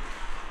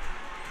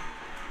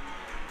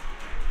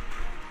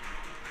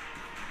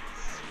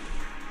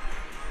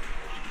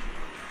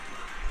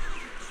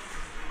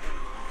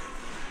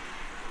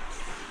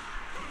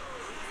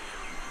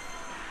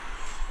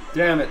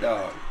 Damn it,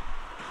 dog.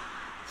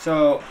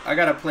 So, I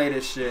gotta play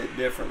this shit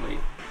differently.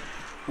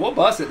 We'll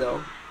bust it,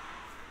 though.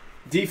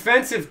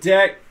 Defensive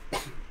deck.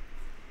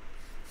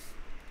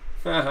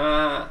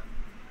 Haha.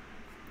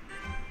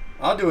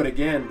 I'll do it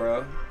again,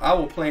 bro. I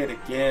will play it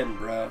again,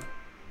 bro.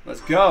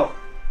 Let's go.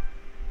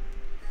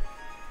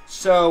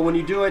 So, when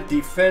you do it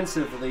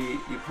defensively,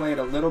 you play it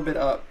a little bit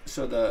up.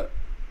 So the...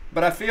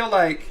 But I feel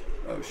like...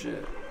 Oh,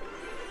 shit.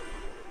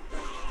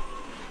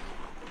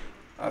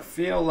 I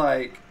feel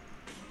like...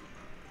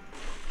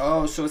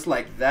 Oh, so it's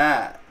like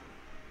that.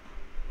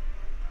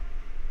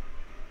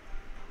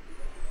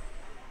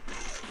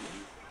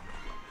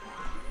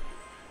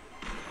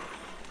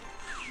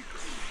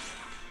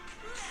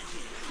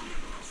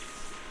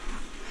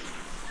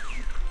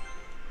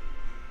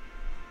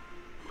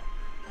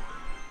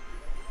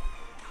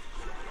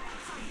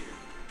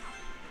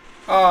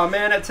 Oh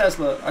man, that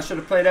Tesla. I should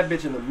have played that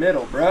bitch in the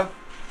middle, bruh.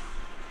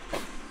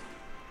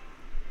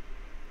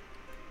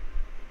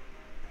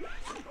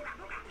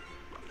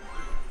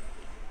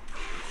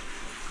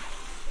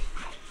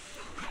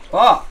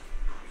 Oh!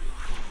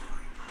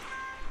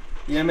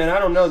 Yeah, man, I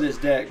don't know this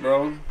deck,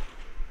 bro.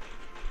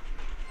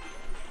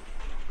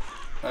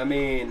 I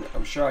mean,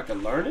 I'm sure I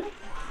can learn it.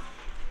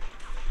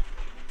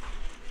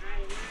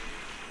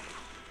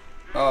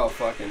 Oh,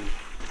 fucking.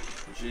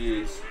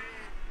 Jeez.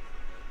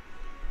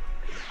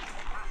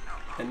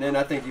 And then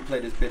I think you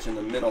play this bitch in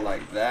the middle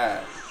like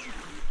that.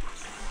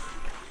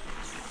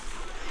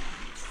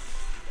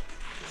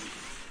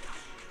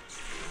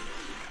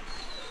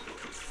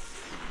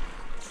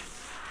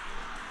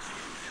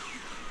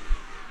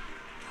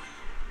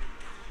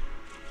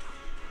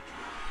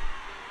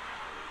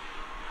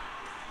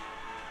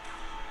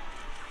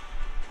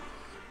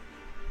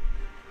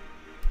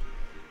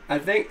 I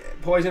think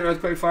Poison,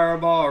 Earthquake,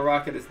 Fireball, or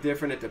Rocket is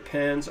different. It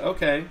depends.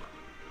 Okay.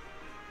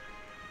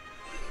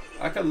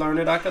 I could learn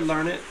it. I could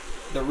learn it.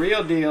 The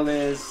real deal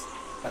is,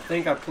 I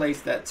think I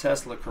placed that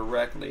Tesla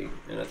correctly.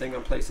 And I think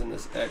I'm placing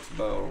this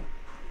X-Bow.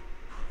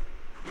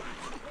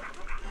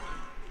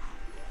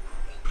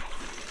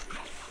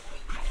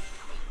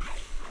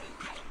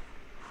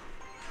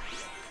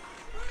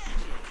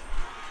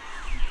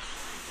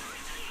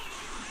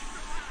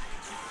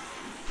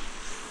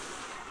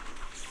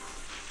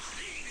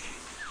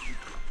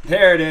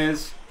 There it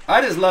is.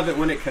 I just love it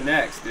when it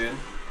connects, dude.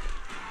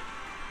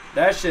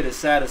 That shit is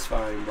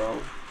satisfying, bro.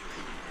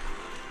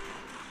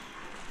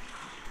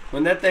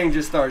 When that thing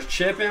just starts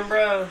chipping,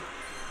 bro.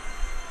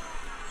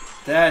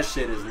 That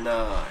shit is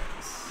nice.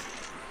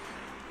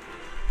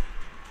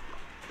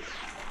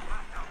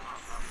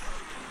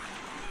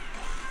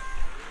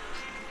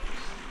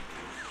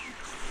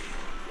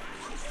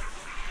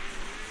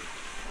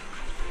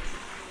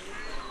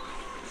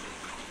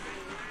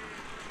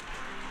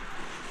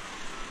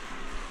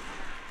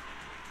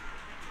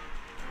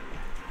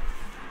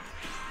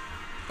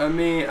 I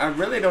mean, I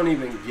really don't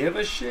even give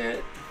a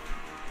shit.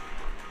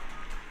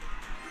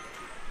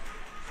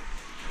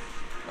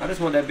 I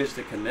just want that bitch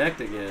to connect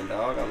again,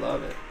 dog. I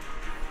love it.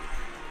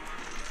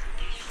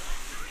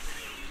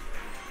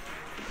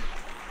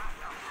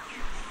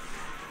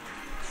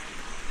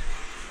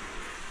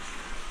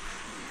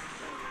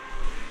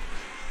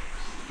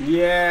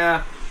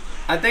 Yeah,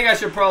 I think I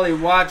should probably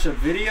watch a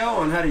video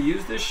on how to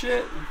use this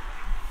shit.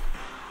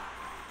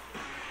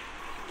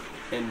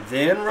 And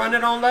then run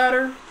it on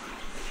ladder.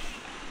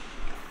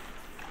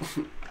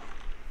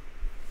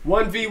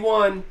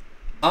 1v1.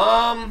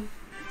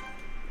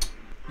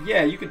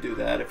 Yeah, you could do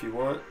that if you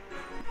want.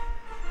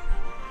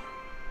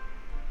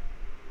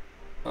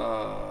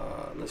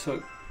 Let's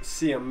hook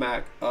CM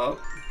Mac up.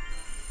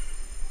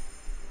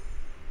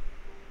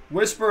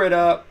 Whisper it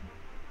up.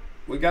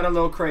 We got a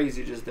little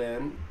crazy just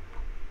then.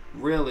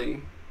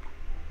 Really.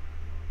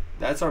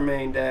 That's our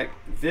main deck.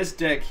 This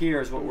deck here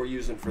is what we're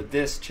using for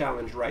this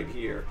challenge right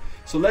here.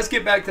 So let's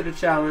get back to the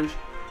challenge.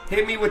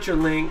 Hit me with your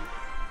link.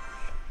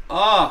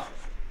 Ah.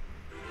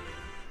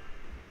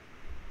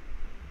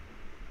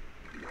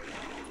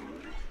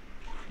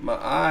 My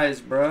eyes,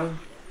 bruh.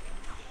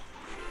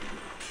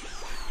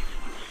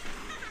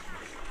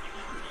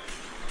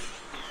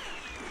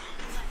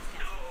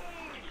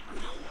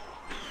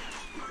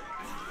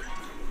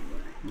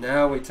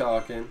 Now we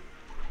talking.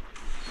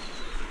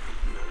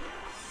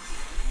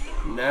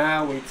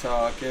 Now we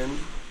talking.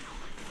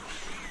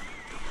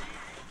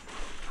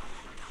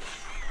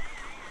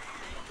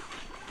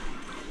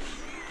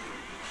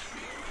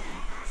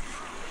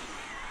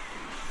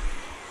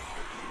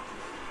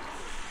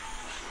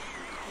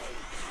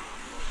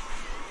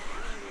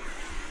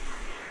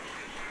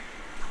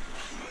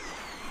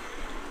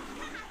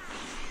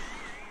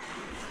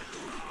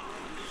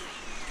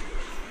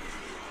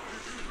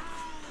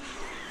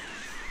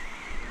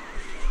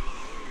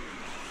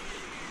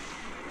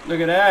 Look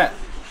at that.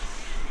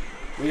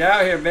 We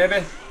out here,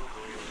 baby.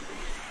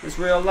 It's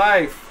real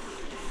life.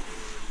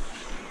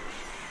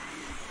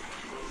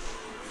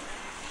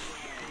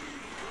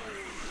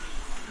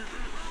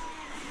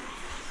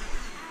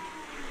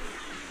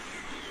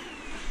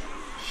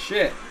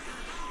 Shit.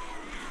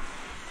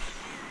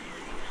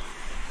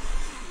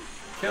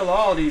 Kill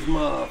all these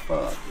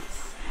motherfuckers.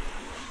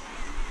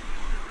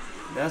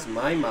 That's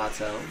my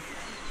motto.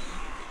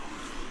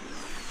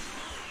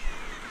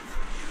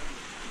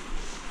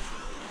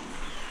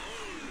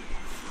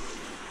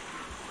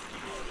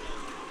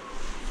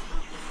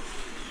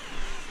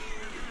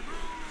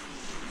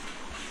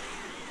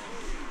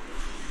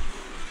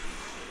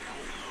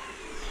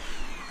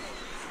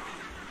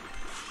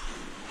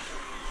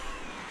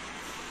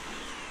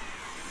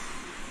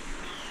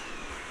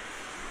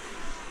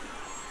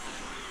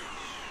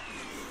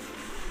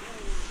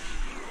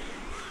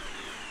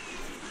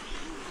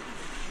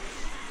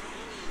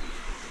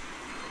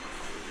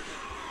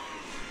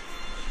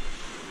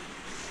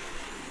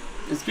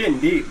 It's getting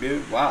deep,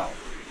 dude. Wow.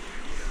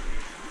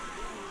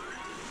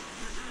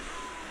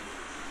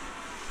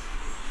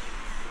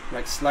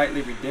 Like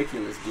slightly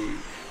ridiculous deep.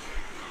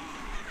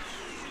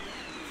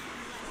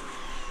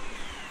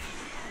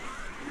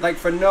 Like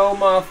for no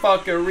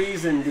motherfucking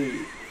reason,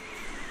 dude.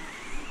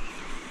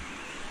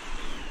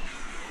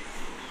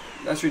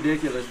 That's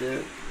ridiculous,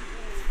 dude.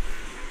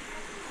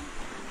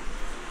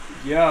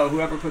 Yo,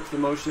 whoever puts the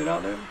most shit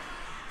out there.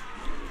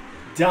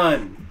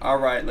 Done. All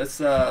right, let's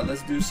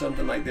do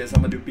something like this.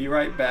 I'm gonna do be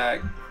right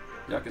back.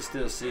 Y'all can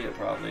still see it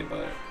probably,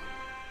 but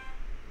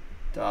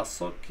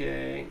that's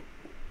okay.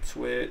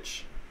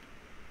 Twitch.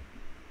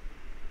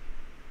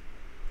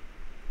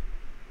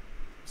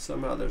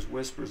 Somehow there's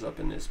whispers up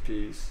in this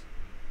piece.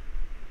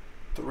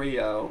 3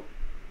 out.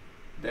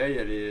 There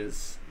it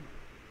is.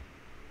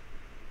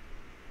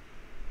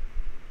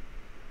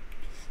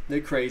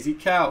 The crazy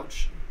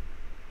couch.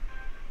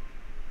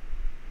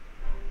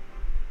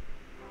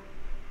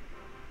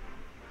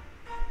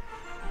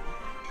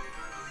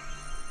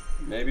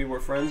 Maybe we're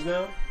friends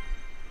now?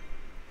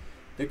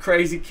 The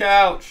crazy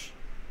couch.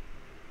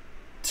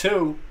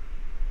 2.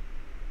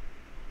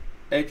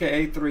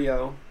 AKA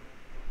 3-0.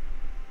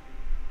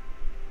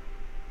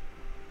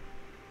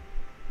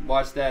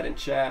 Watch that in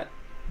chat.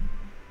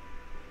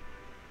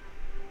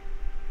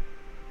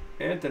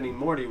 Anthony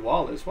Morty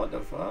Wallace. What the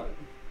fuck?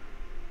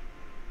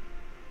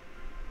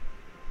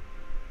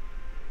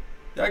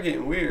 Y'all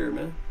getting weird,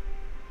 man.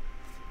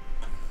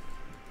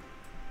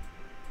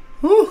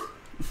 Whew.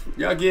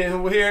 Y'all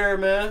getting weird,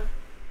 man.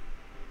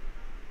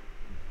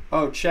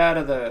 Oh, chat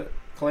of the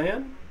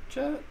clan?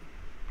 Chat?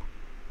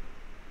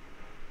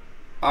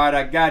 Alright,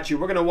 I got you.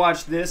 We're going to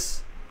watch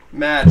this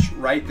match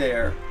right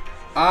there.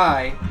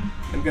 I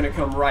am going to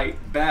come right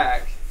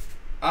back.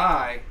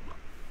 I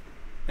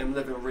am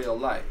living real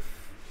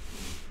life.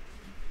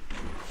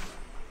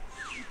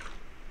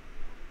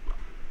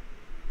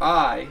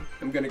 I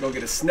am going to go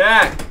get a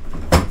snack.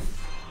 I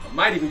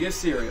might even get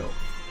cereal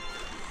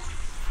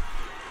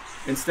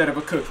instead of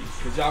a cookie,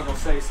 because y'all gonna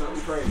say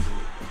something crazy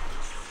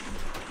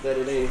that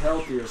it ain't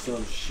healthy or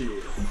some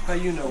shit. How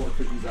you know what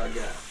cookies I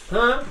got?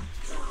 Huh?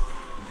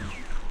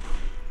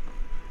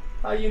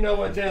 How you know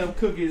what damn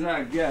cookies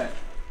I got?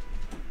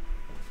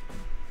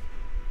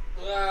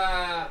 So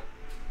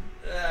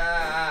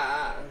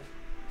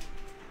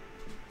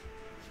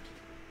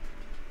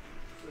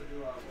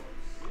do I want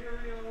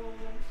cereal?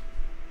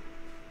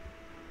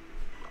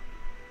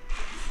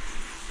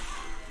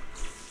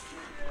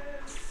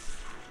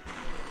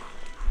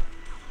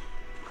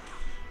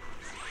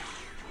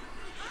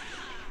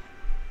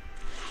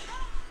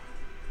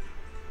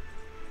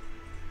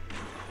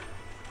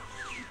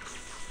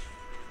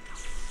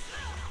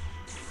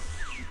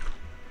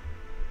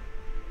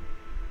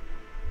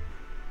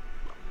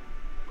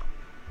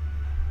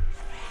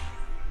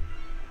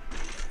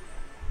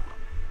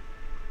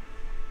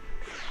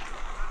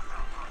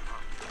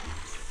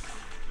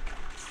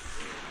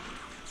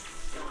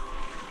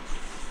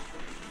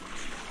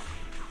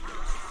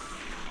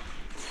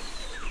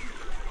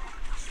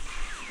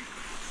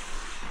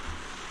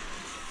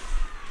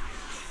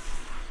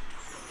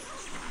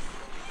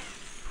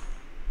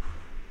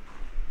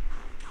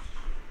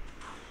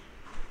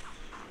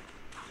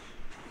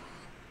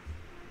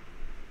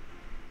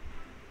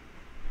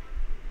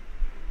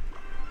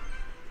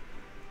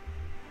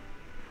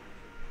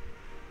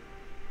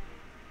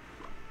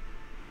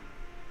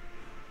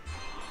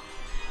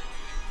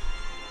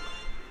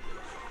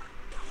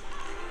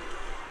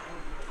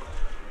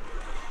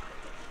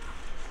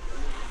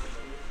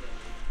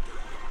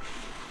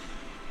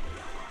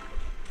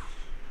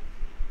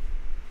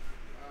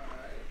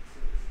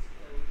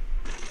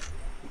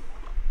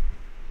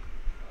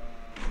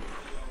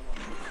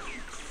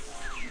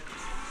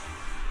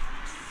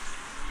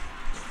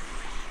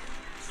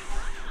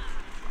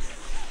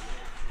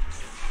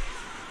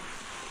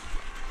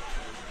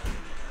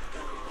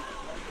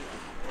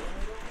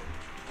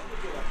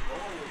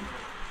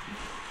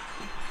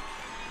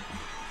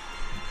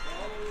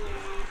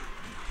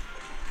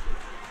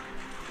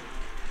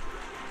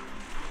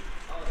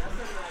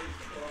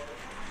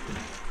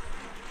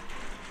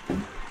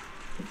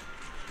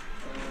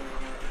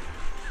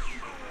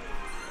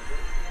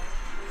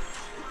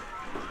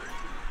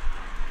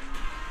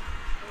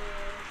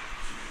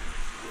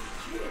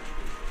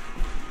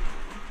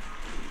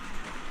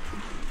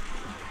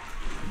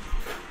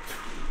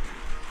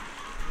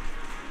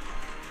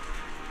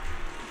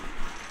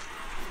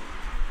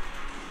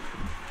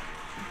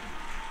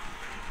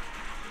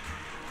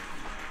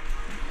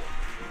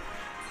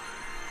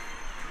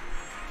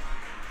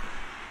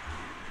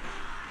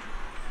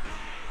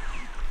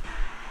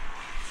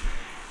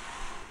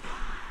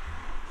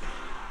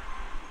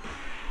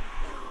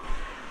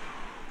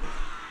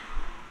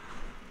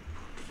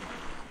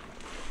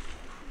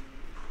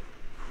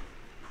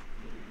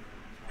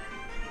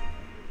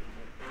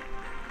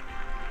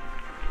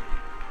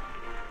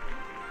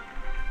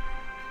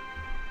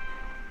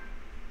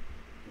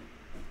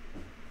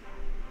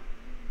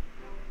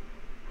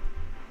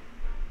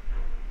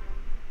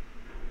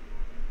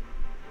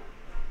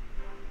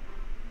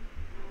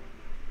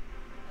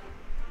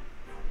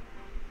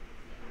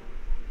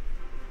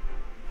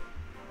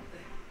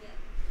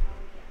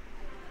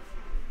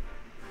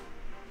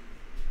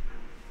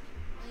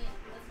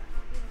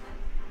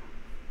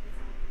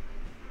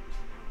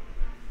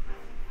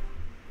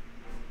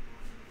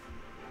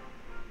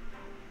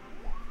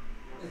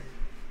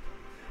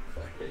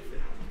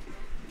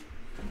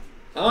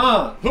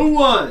 Who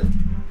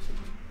won?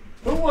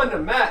 Who won the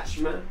match,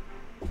 man?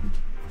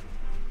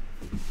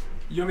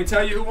 You want me to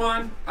tell you who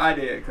won? I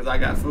did, because I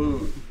got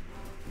food.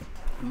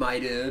 My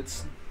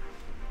dudes.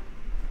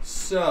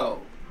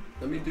 So,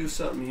 let me do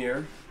something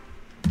here.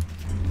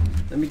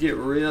 Let me get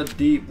real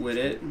deep with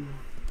it.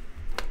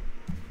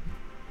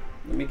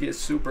 Let me get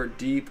super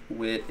deep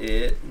with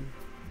it.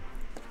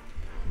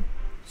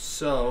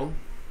 So,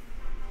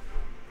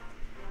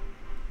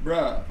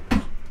 bruh,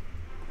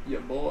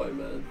 your boy,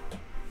 man.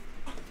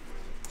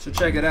 So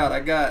check it out.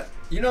 I got,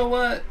 you know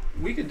what?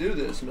 We could do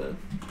this, man.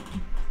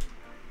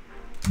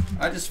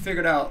 I just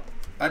figured out,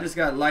 I just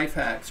got life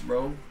hacks,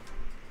 bro.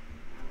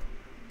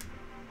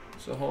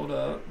 So hold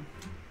up.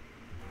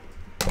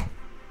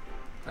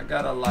 I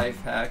got a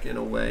life hack in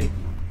a way.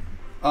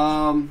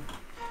 I'm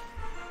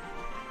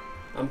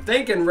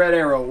thinking Red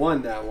Arrow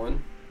won that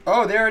one.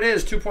 Oh, there it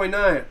is,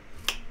 2.9.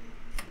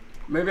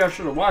 Maybe I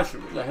should have watched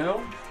it. What the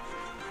hell?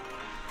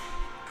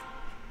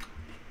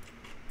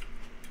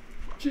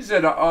 She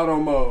said the auto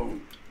mode.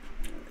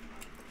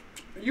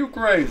 You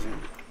crazy.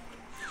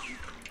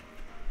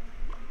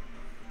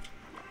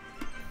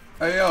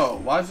 Hey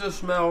yo, why does this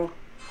smell?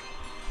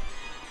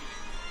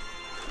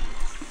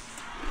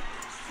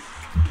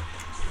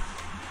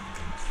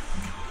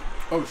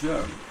 Oh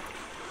shit.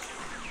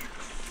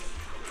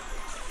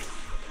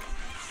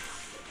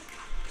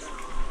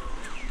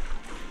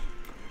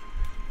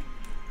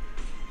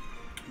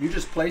 You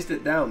just placed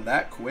it down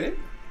that quick?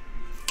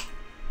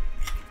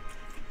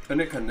 And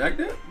it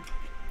connected?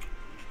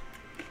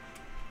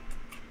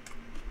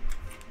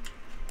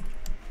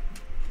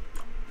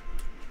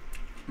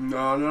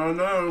 No, no,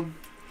 no.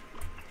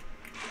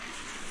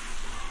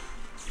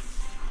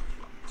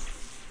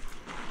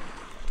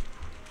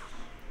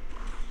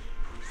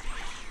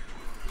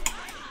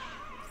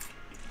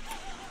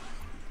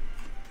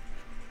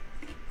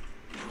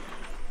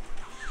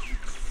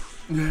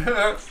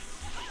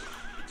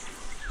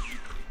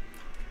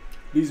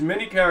 These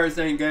mini carrots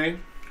ain't gay.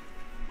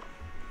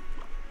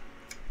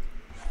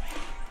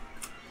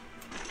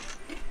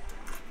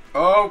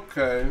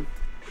 Okay.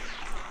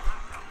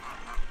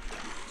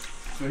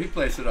 So he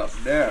placed it up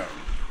there.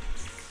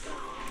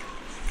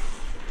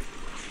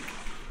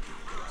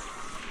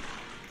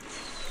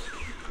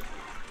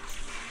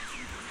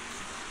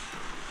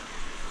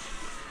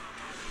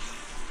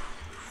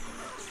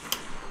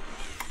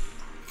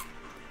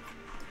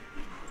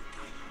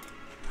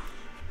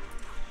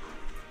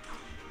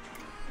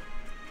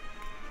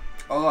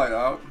 I like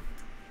that.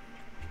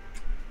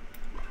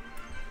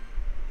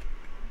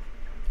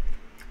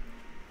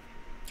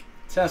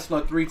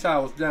 Tesla 3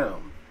 tiles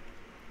down.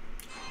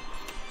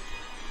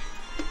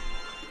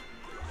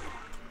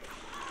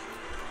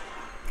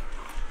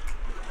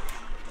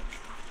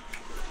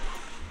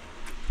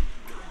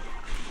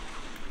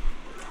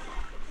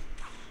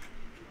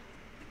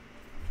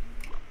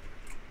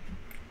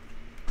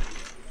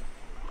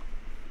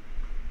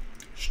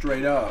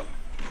 Straight up.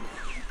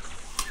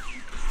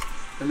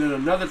 And then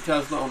another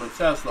Tesla on a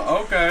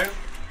Tesla. Okay.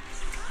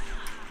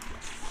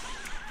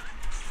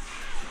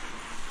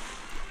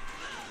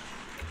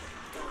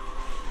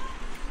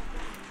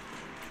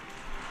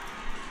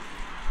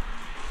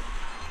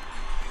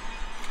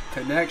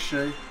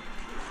 Connection.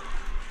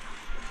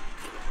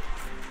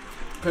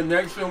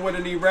 Connection with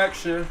an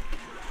erection.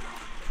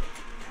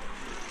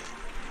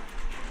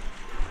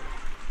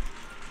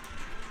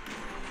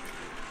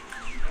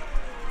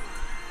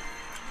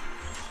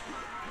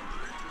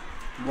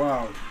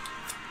 Wow.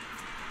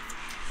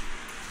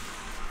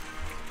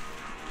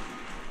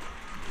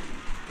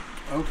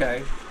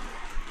 Okay.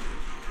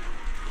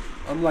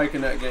 I'm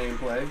liking that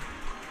gameplay.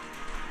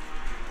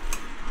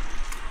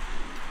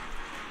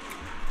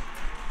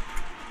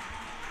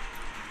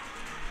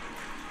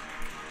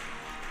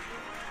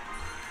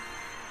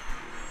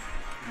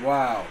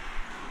 Wow.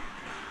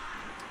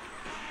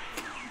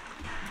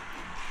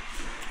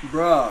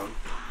 Bruh.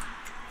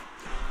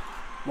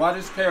 Why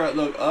does carrot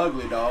look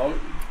ugly, dog?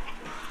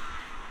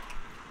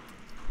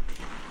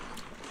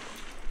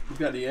 It's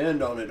got the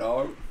end on it,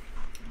 dog.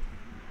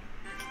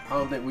 I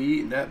don't think we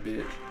eating that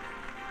bitch.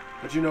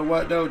 But you know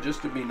what, though?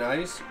 Just to be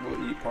nice,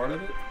 we'll eat part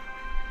of it.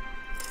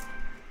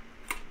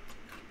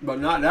 But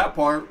not that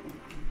part.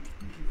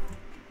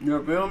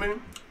 You feel me?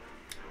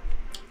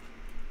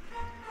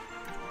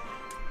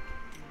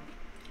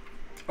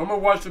 I'm gonna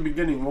watch the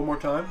beginning one more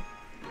time.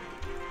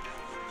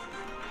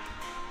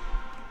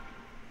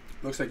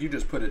 Looks like you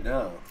just put it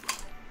down.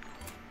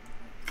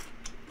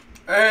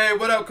 Hey,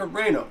 what up,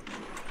 Karina?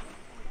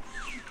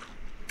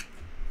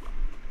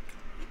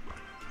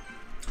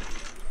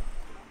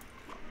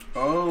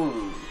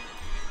 Oh.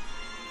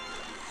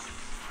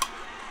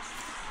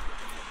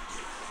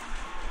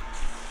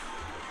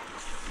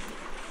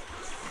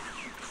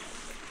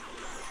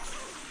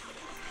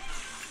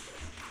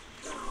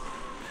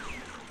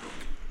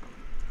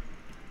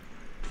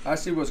 I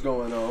see what's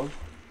going on.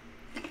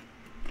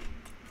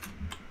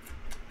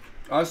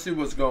 I see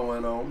what's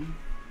going on.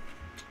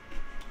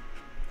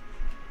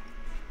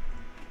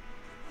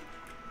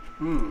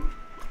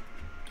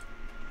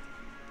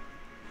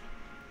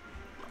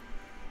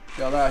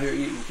 Y'all out here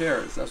eating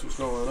carrots. That's what's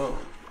going on.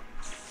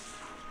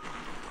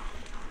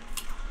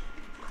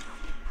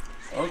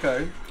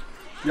 Okay.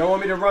 Y'all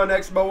want me to run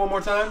Expo one more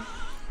time?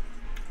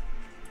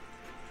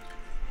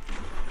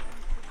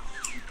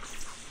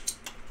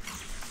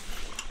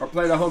 Or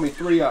play the homie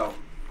 3-0?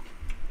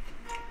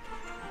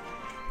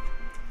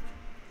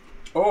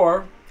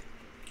 Or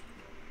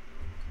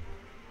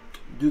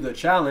do the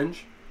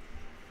challenge?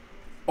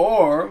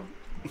 Or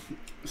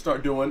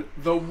start doing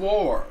the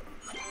war?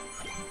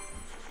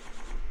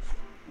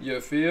 You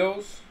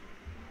feels?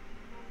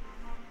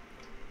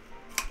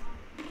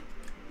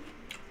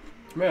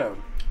 Man,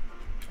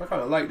 I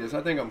kind of like this.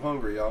 I think I'm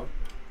hungry, y'all.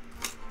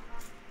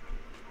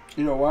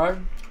 You know why?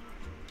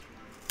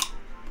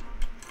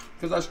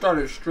 Because I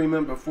started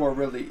streaming before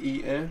really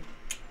eating.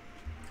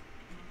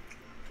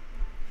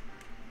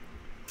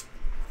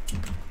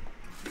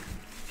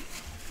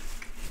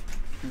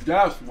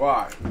 That's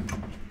why.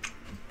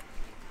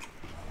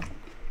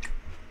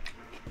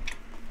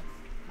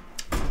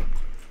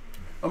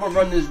 I'm gonna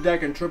run this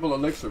deck in triple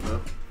elixir,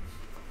 man.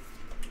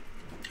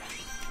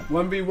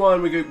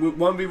 1v1, we get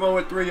 1v1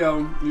 with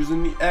 3-0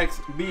 using the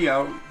XB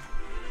out.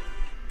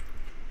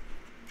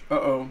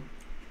 Uh-oh.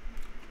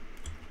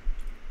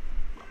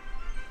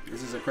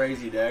 This is a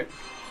crazy deck.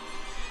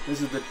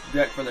 This is the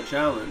deck for the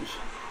challenge.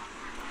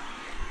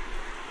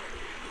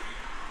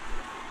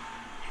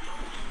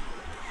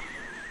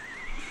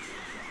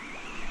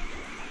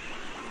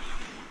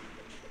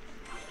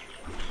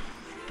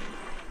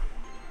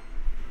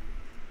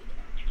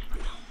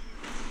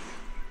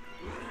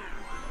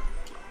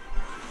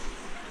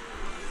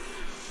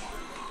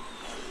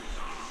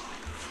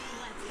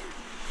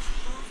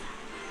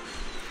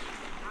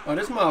 Oh,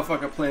 this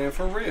motherfucker playing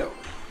for real.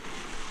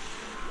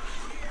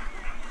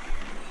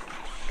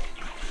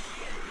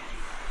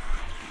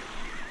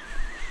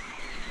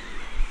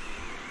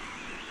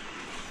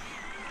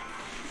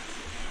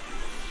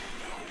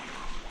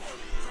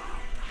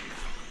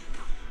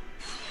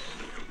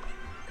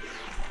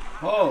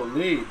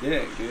 Holy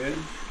dick, dude.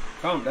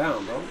 Calm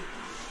down, bro.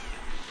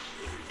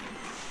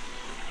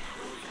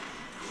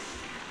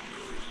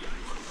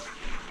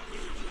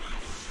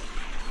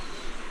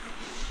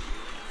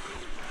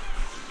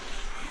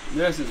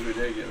 This is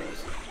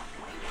ridiculous.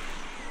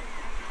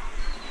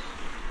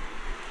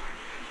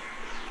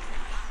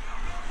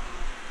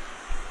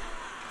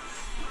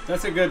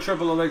 That's a good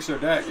triple elixir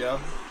deck, yo.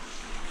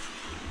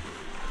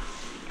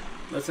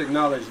 Let's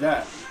acknowledge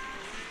that.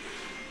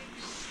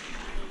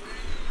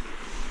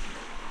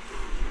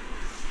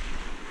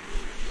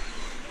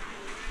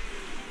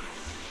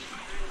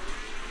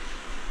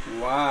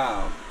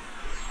 Wow.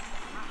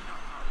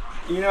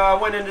 You know, I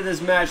went into this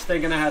match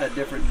thinking I had a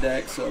different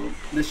deck, so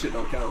this shit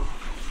don't count.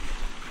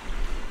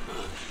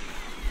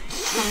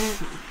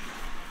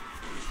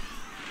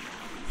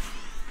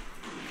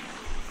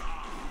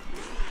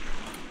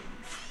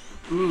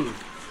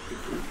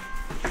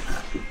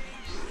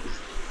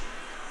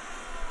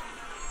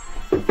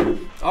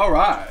 All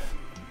right.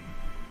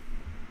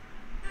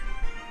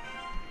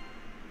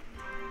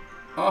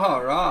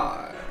 All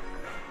right.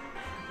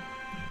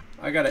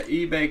 I got an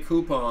eBay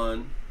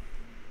coupon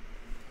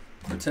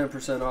for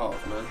 10%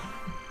 off, man.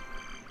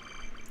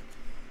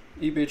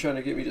 eBay trying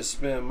to get me to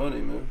spend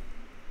money, man.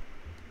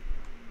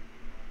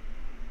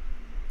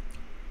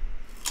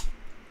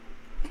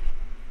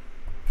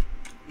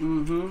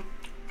 Mm-hmm.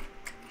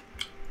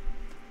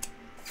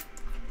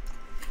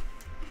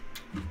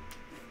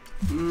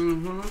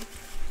 Mm-hmm.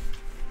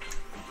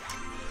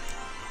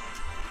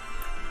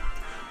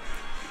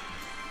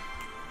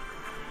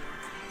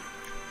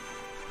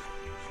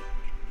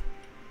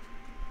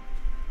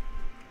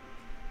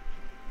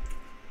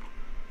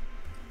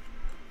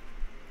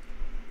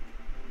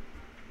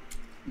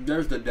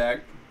 There's the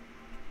deck.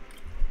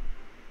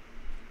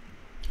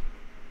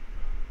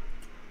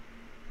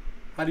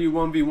 How do you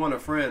 1v1 a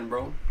friend,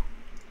 bro?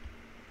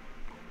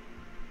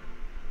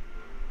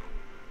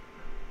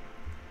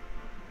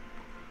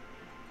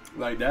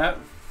 Like that?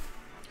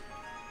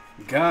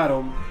 Got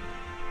him.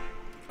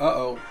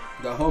 Uh-oh.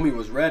 The homie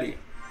was ready.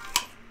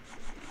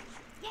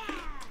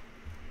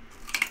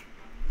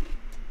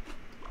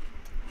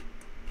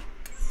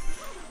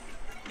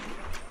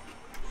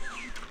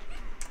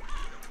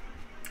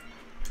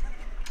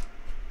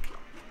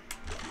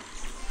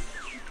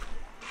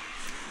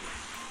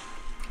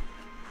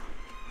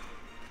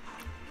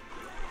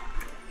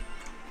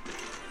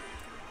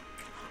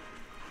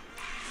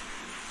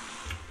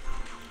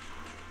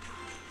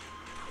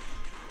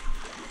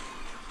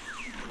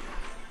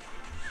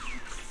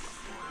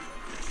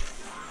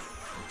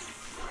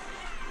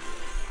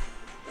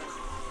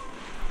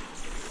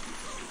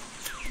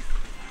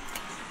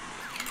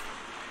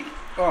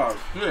 Oh,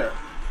 shit.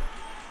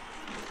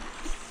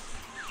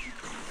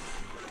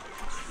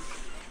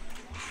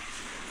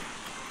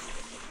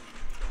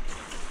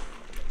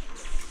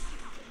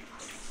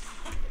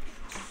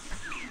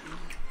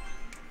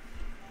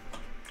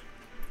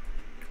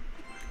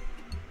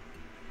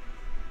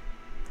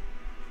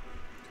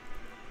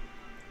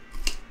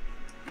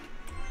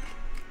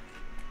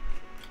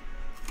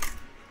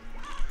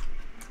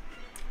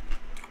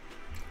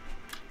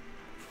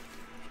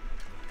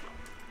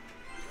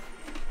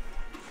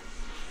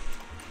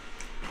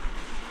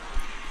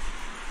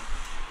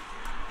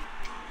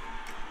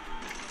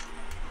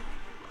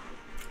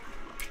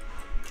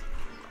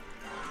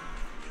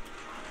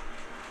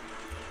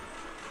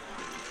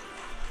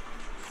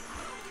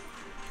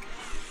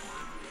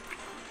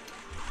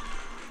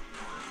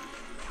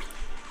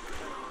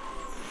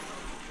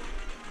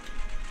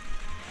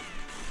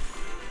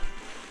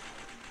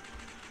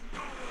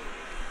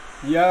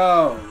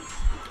 Yo,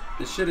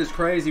 this shit is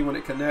crazy when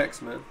it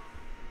connects, man.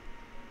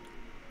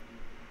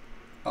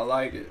 I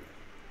like it.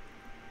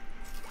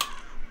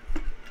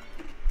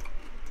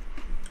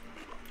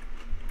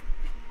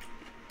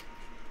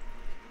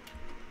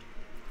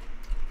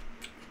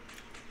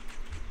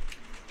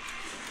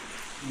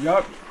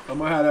 Yup, I'm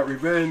gonna have that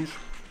revenge.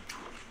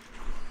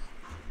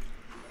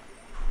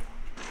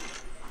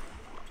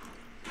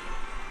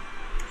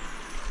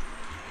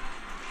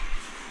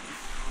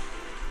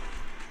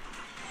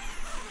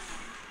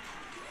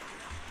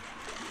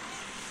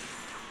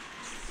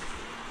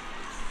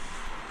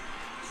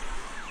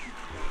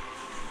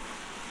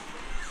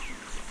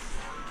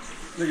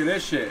 Look at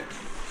this shit.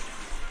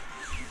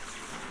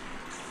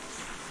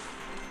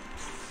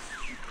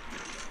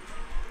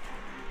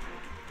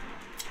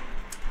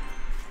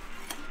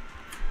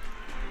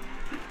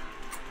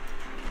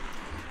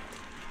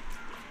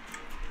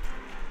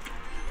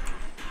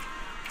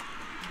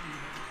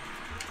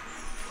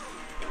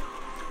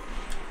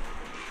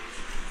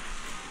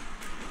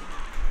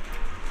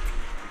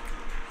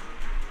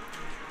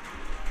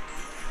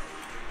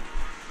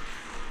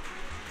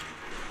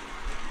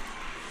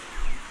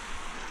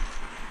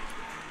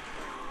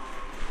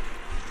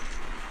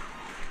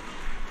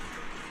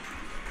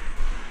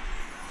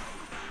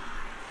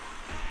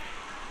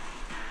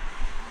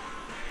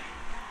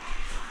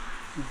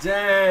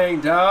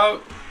 Dang,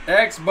 dog.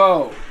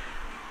 Expo.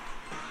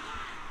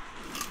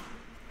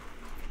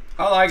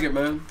 I like it,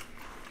 man.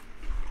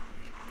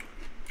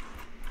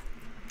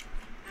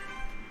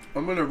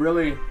 I'm gonna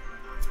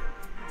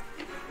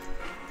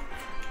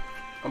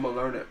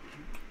learn it.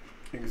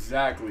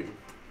 Exactly.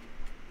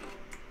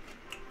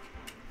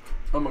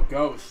 I'm a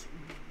ghost.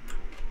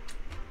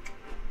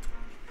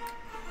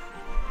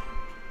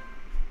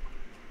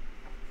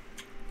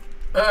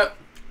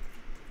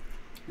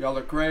 Y'all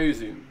are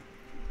crazy.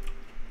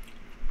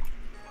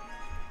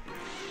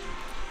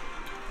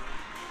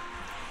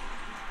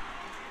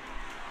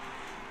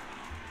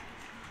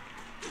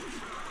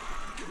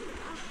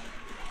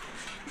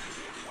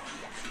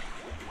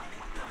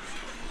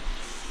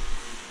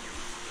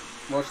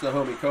 Watch the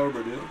homie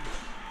Cobra, dude.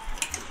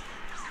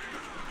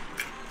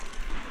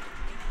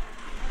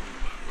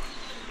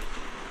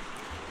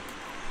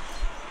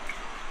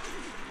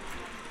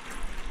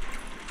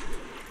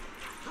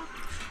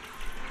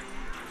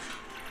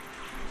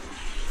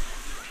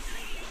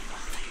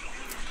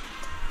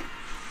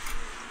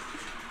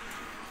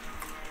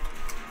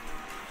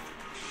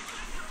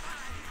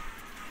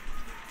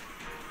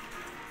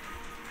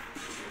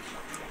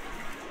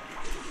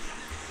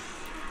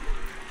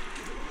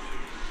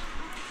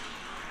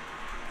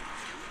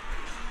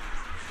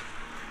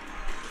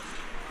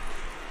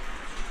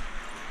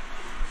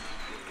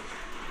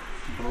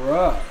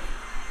 Bruh.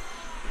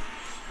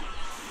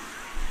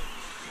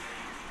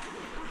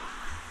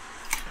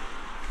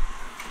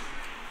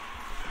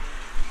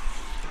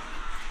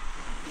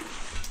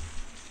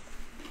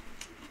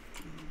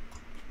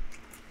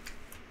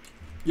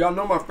 Y'all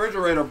know my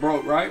refrigerator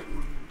broke, right?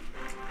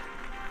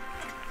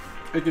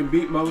 It can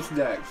beat most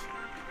decks.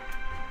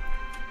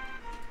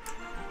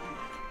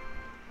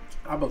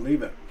 I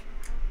believe it.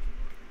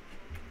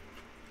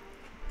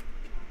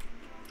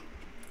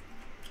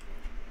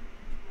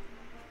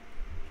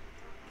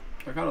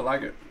 I kind of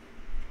like it.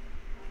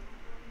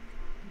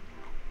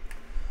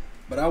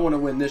 But I want to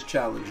win this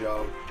challenge,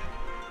 y'all.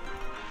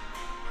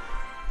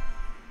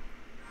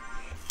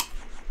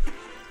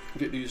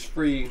 Get these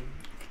free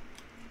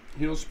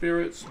heal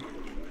spirits.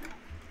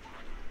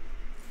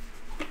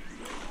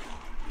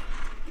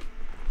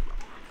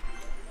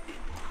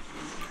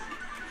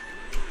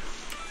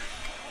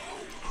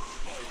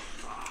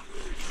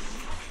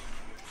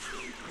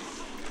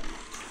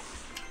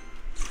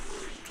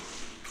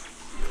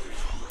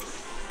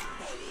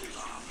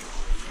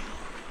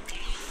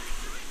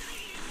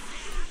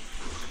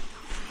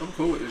 I'm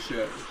cool with this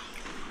shit.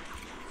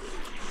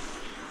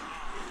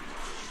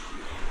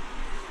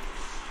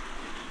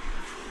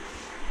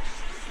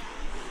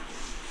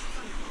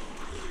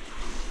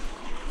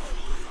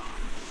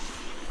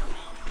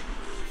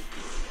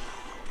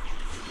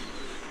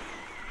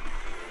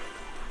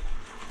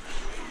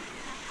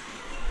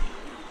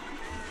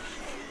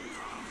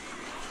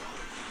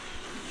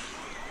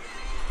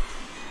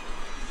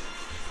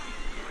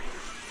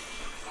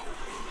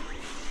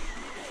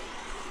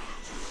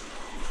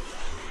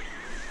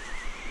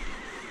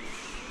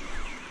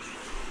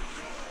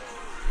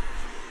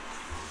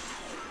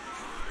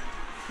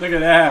 Look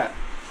at that.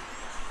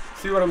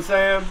 See what I'm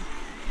saying?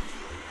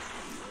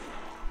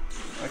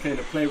 I came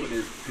to play with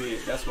this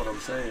bit. That's what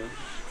I'm saying.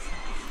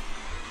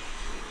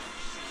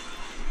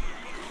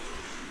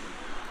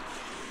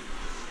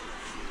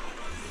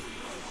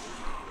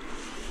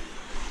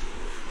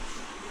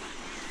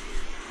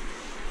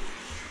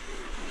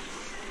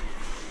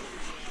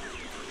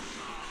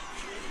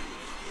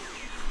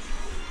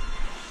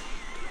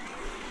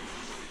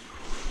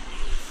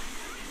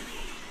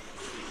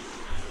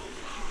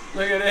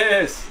 Look at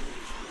this.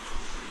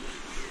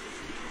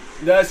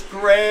 That's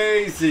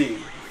crazy.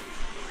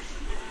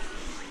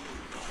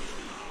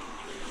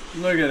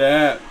 Look at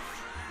that.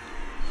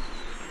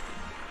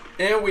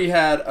 And we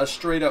had a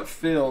straight up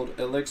filled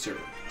elixir.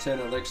 10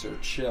 elixir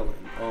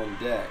chilling on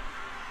deck.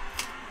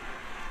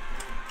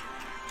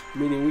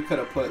 Meaning we could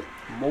have put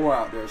more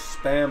out there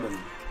spamming.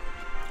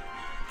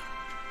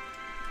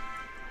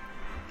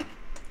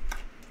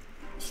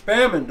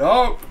 Spamming,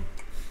 dog.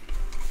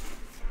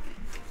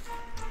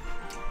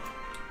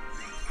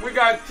 We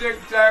got Tic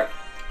Tac.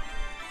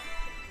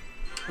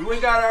 We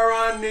got our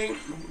Andy.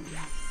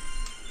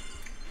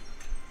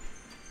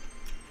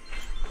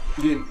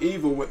 Getting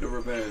evil with the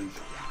revenge.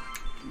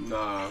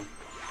 Nah.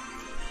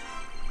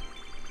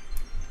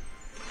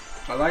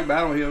 I like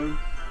battle healing.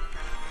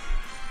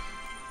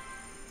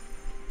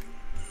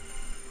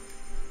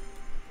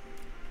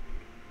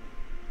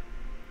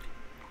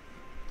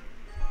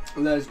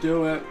 Let's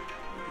do it.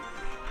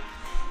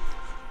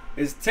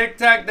 Is Tic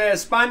Tac de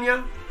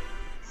España?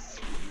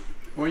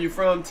 Where you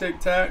from, Tic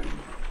Tac?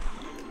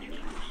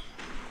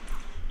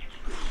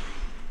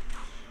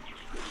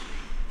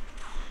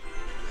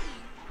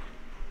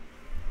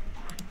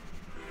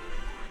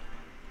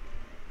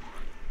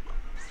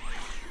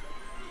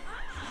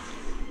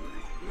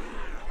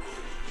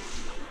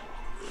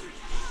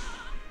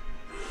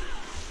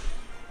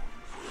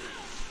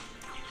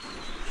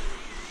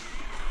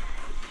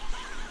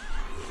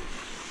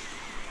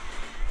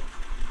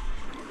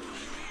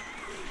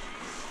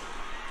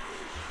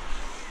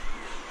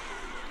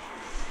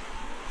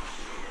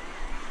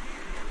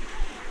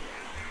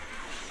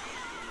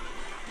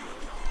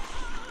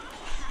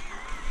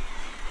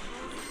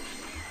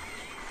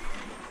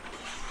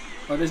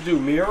 Oh, this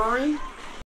dude mirroring?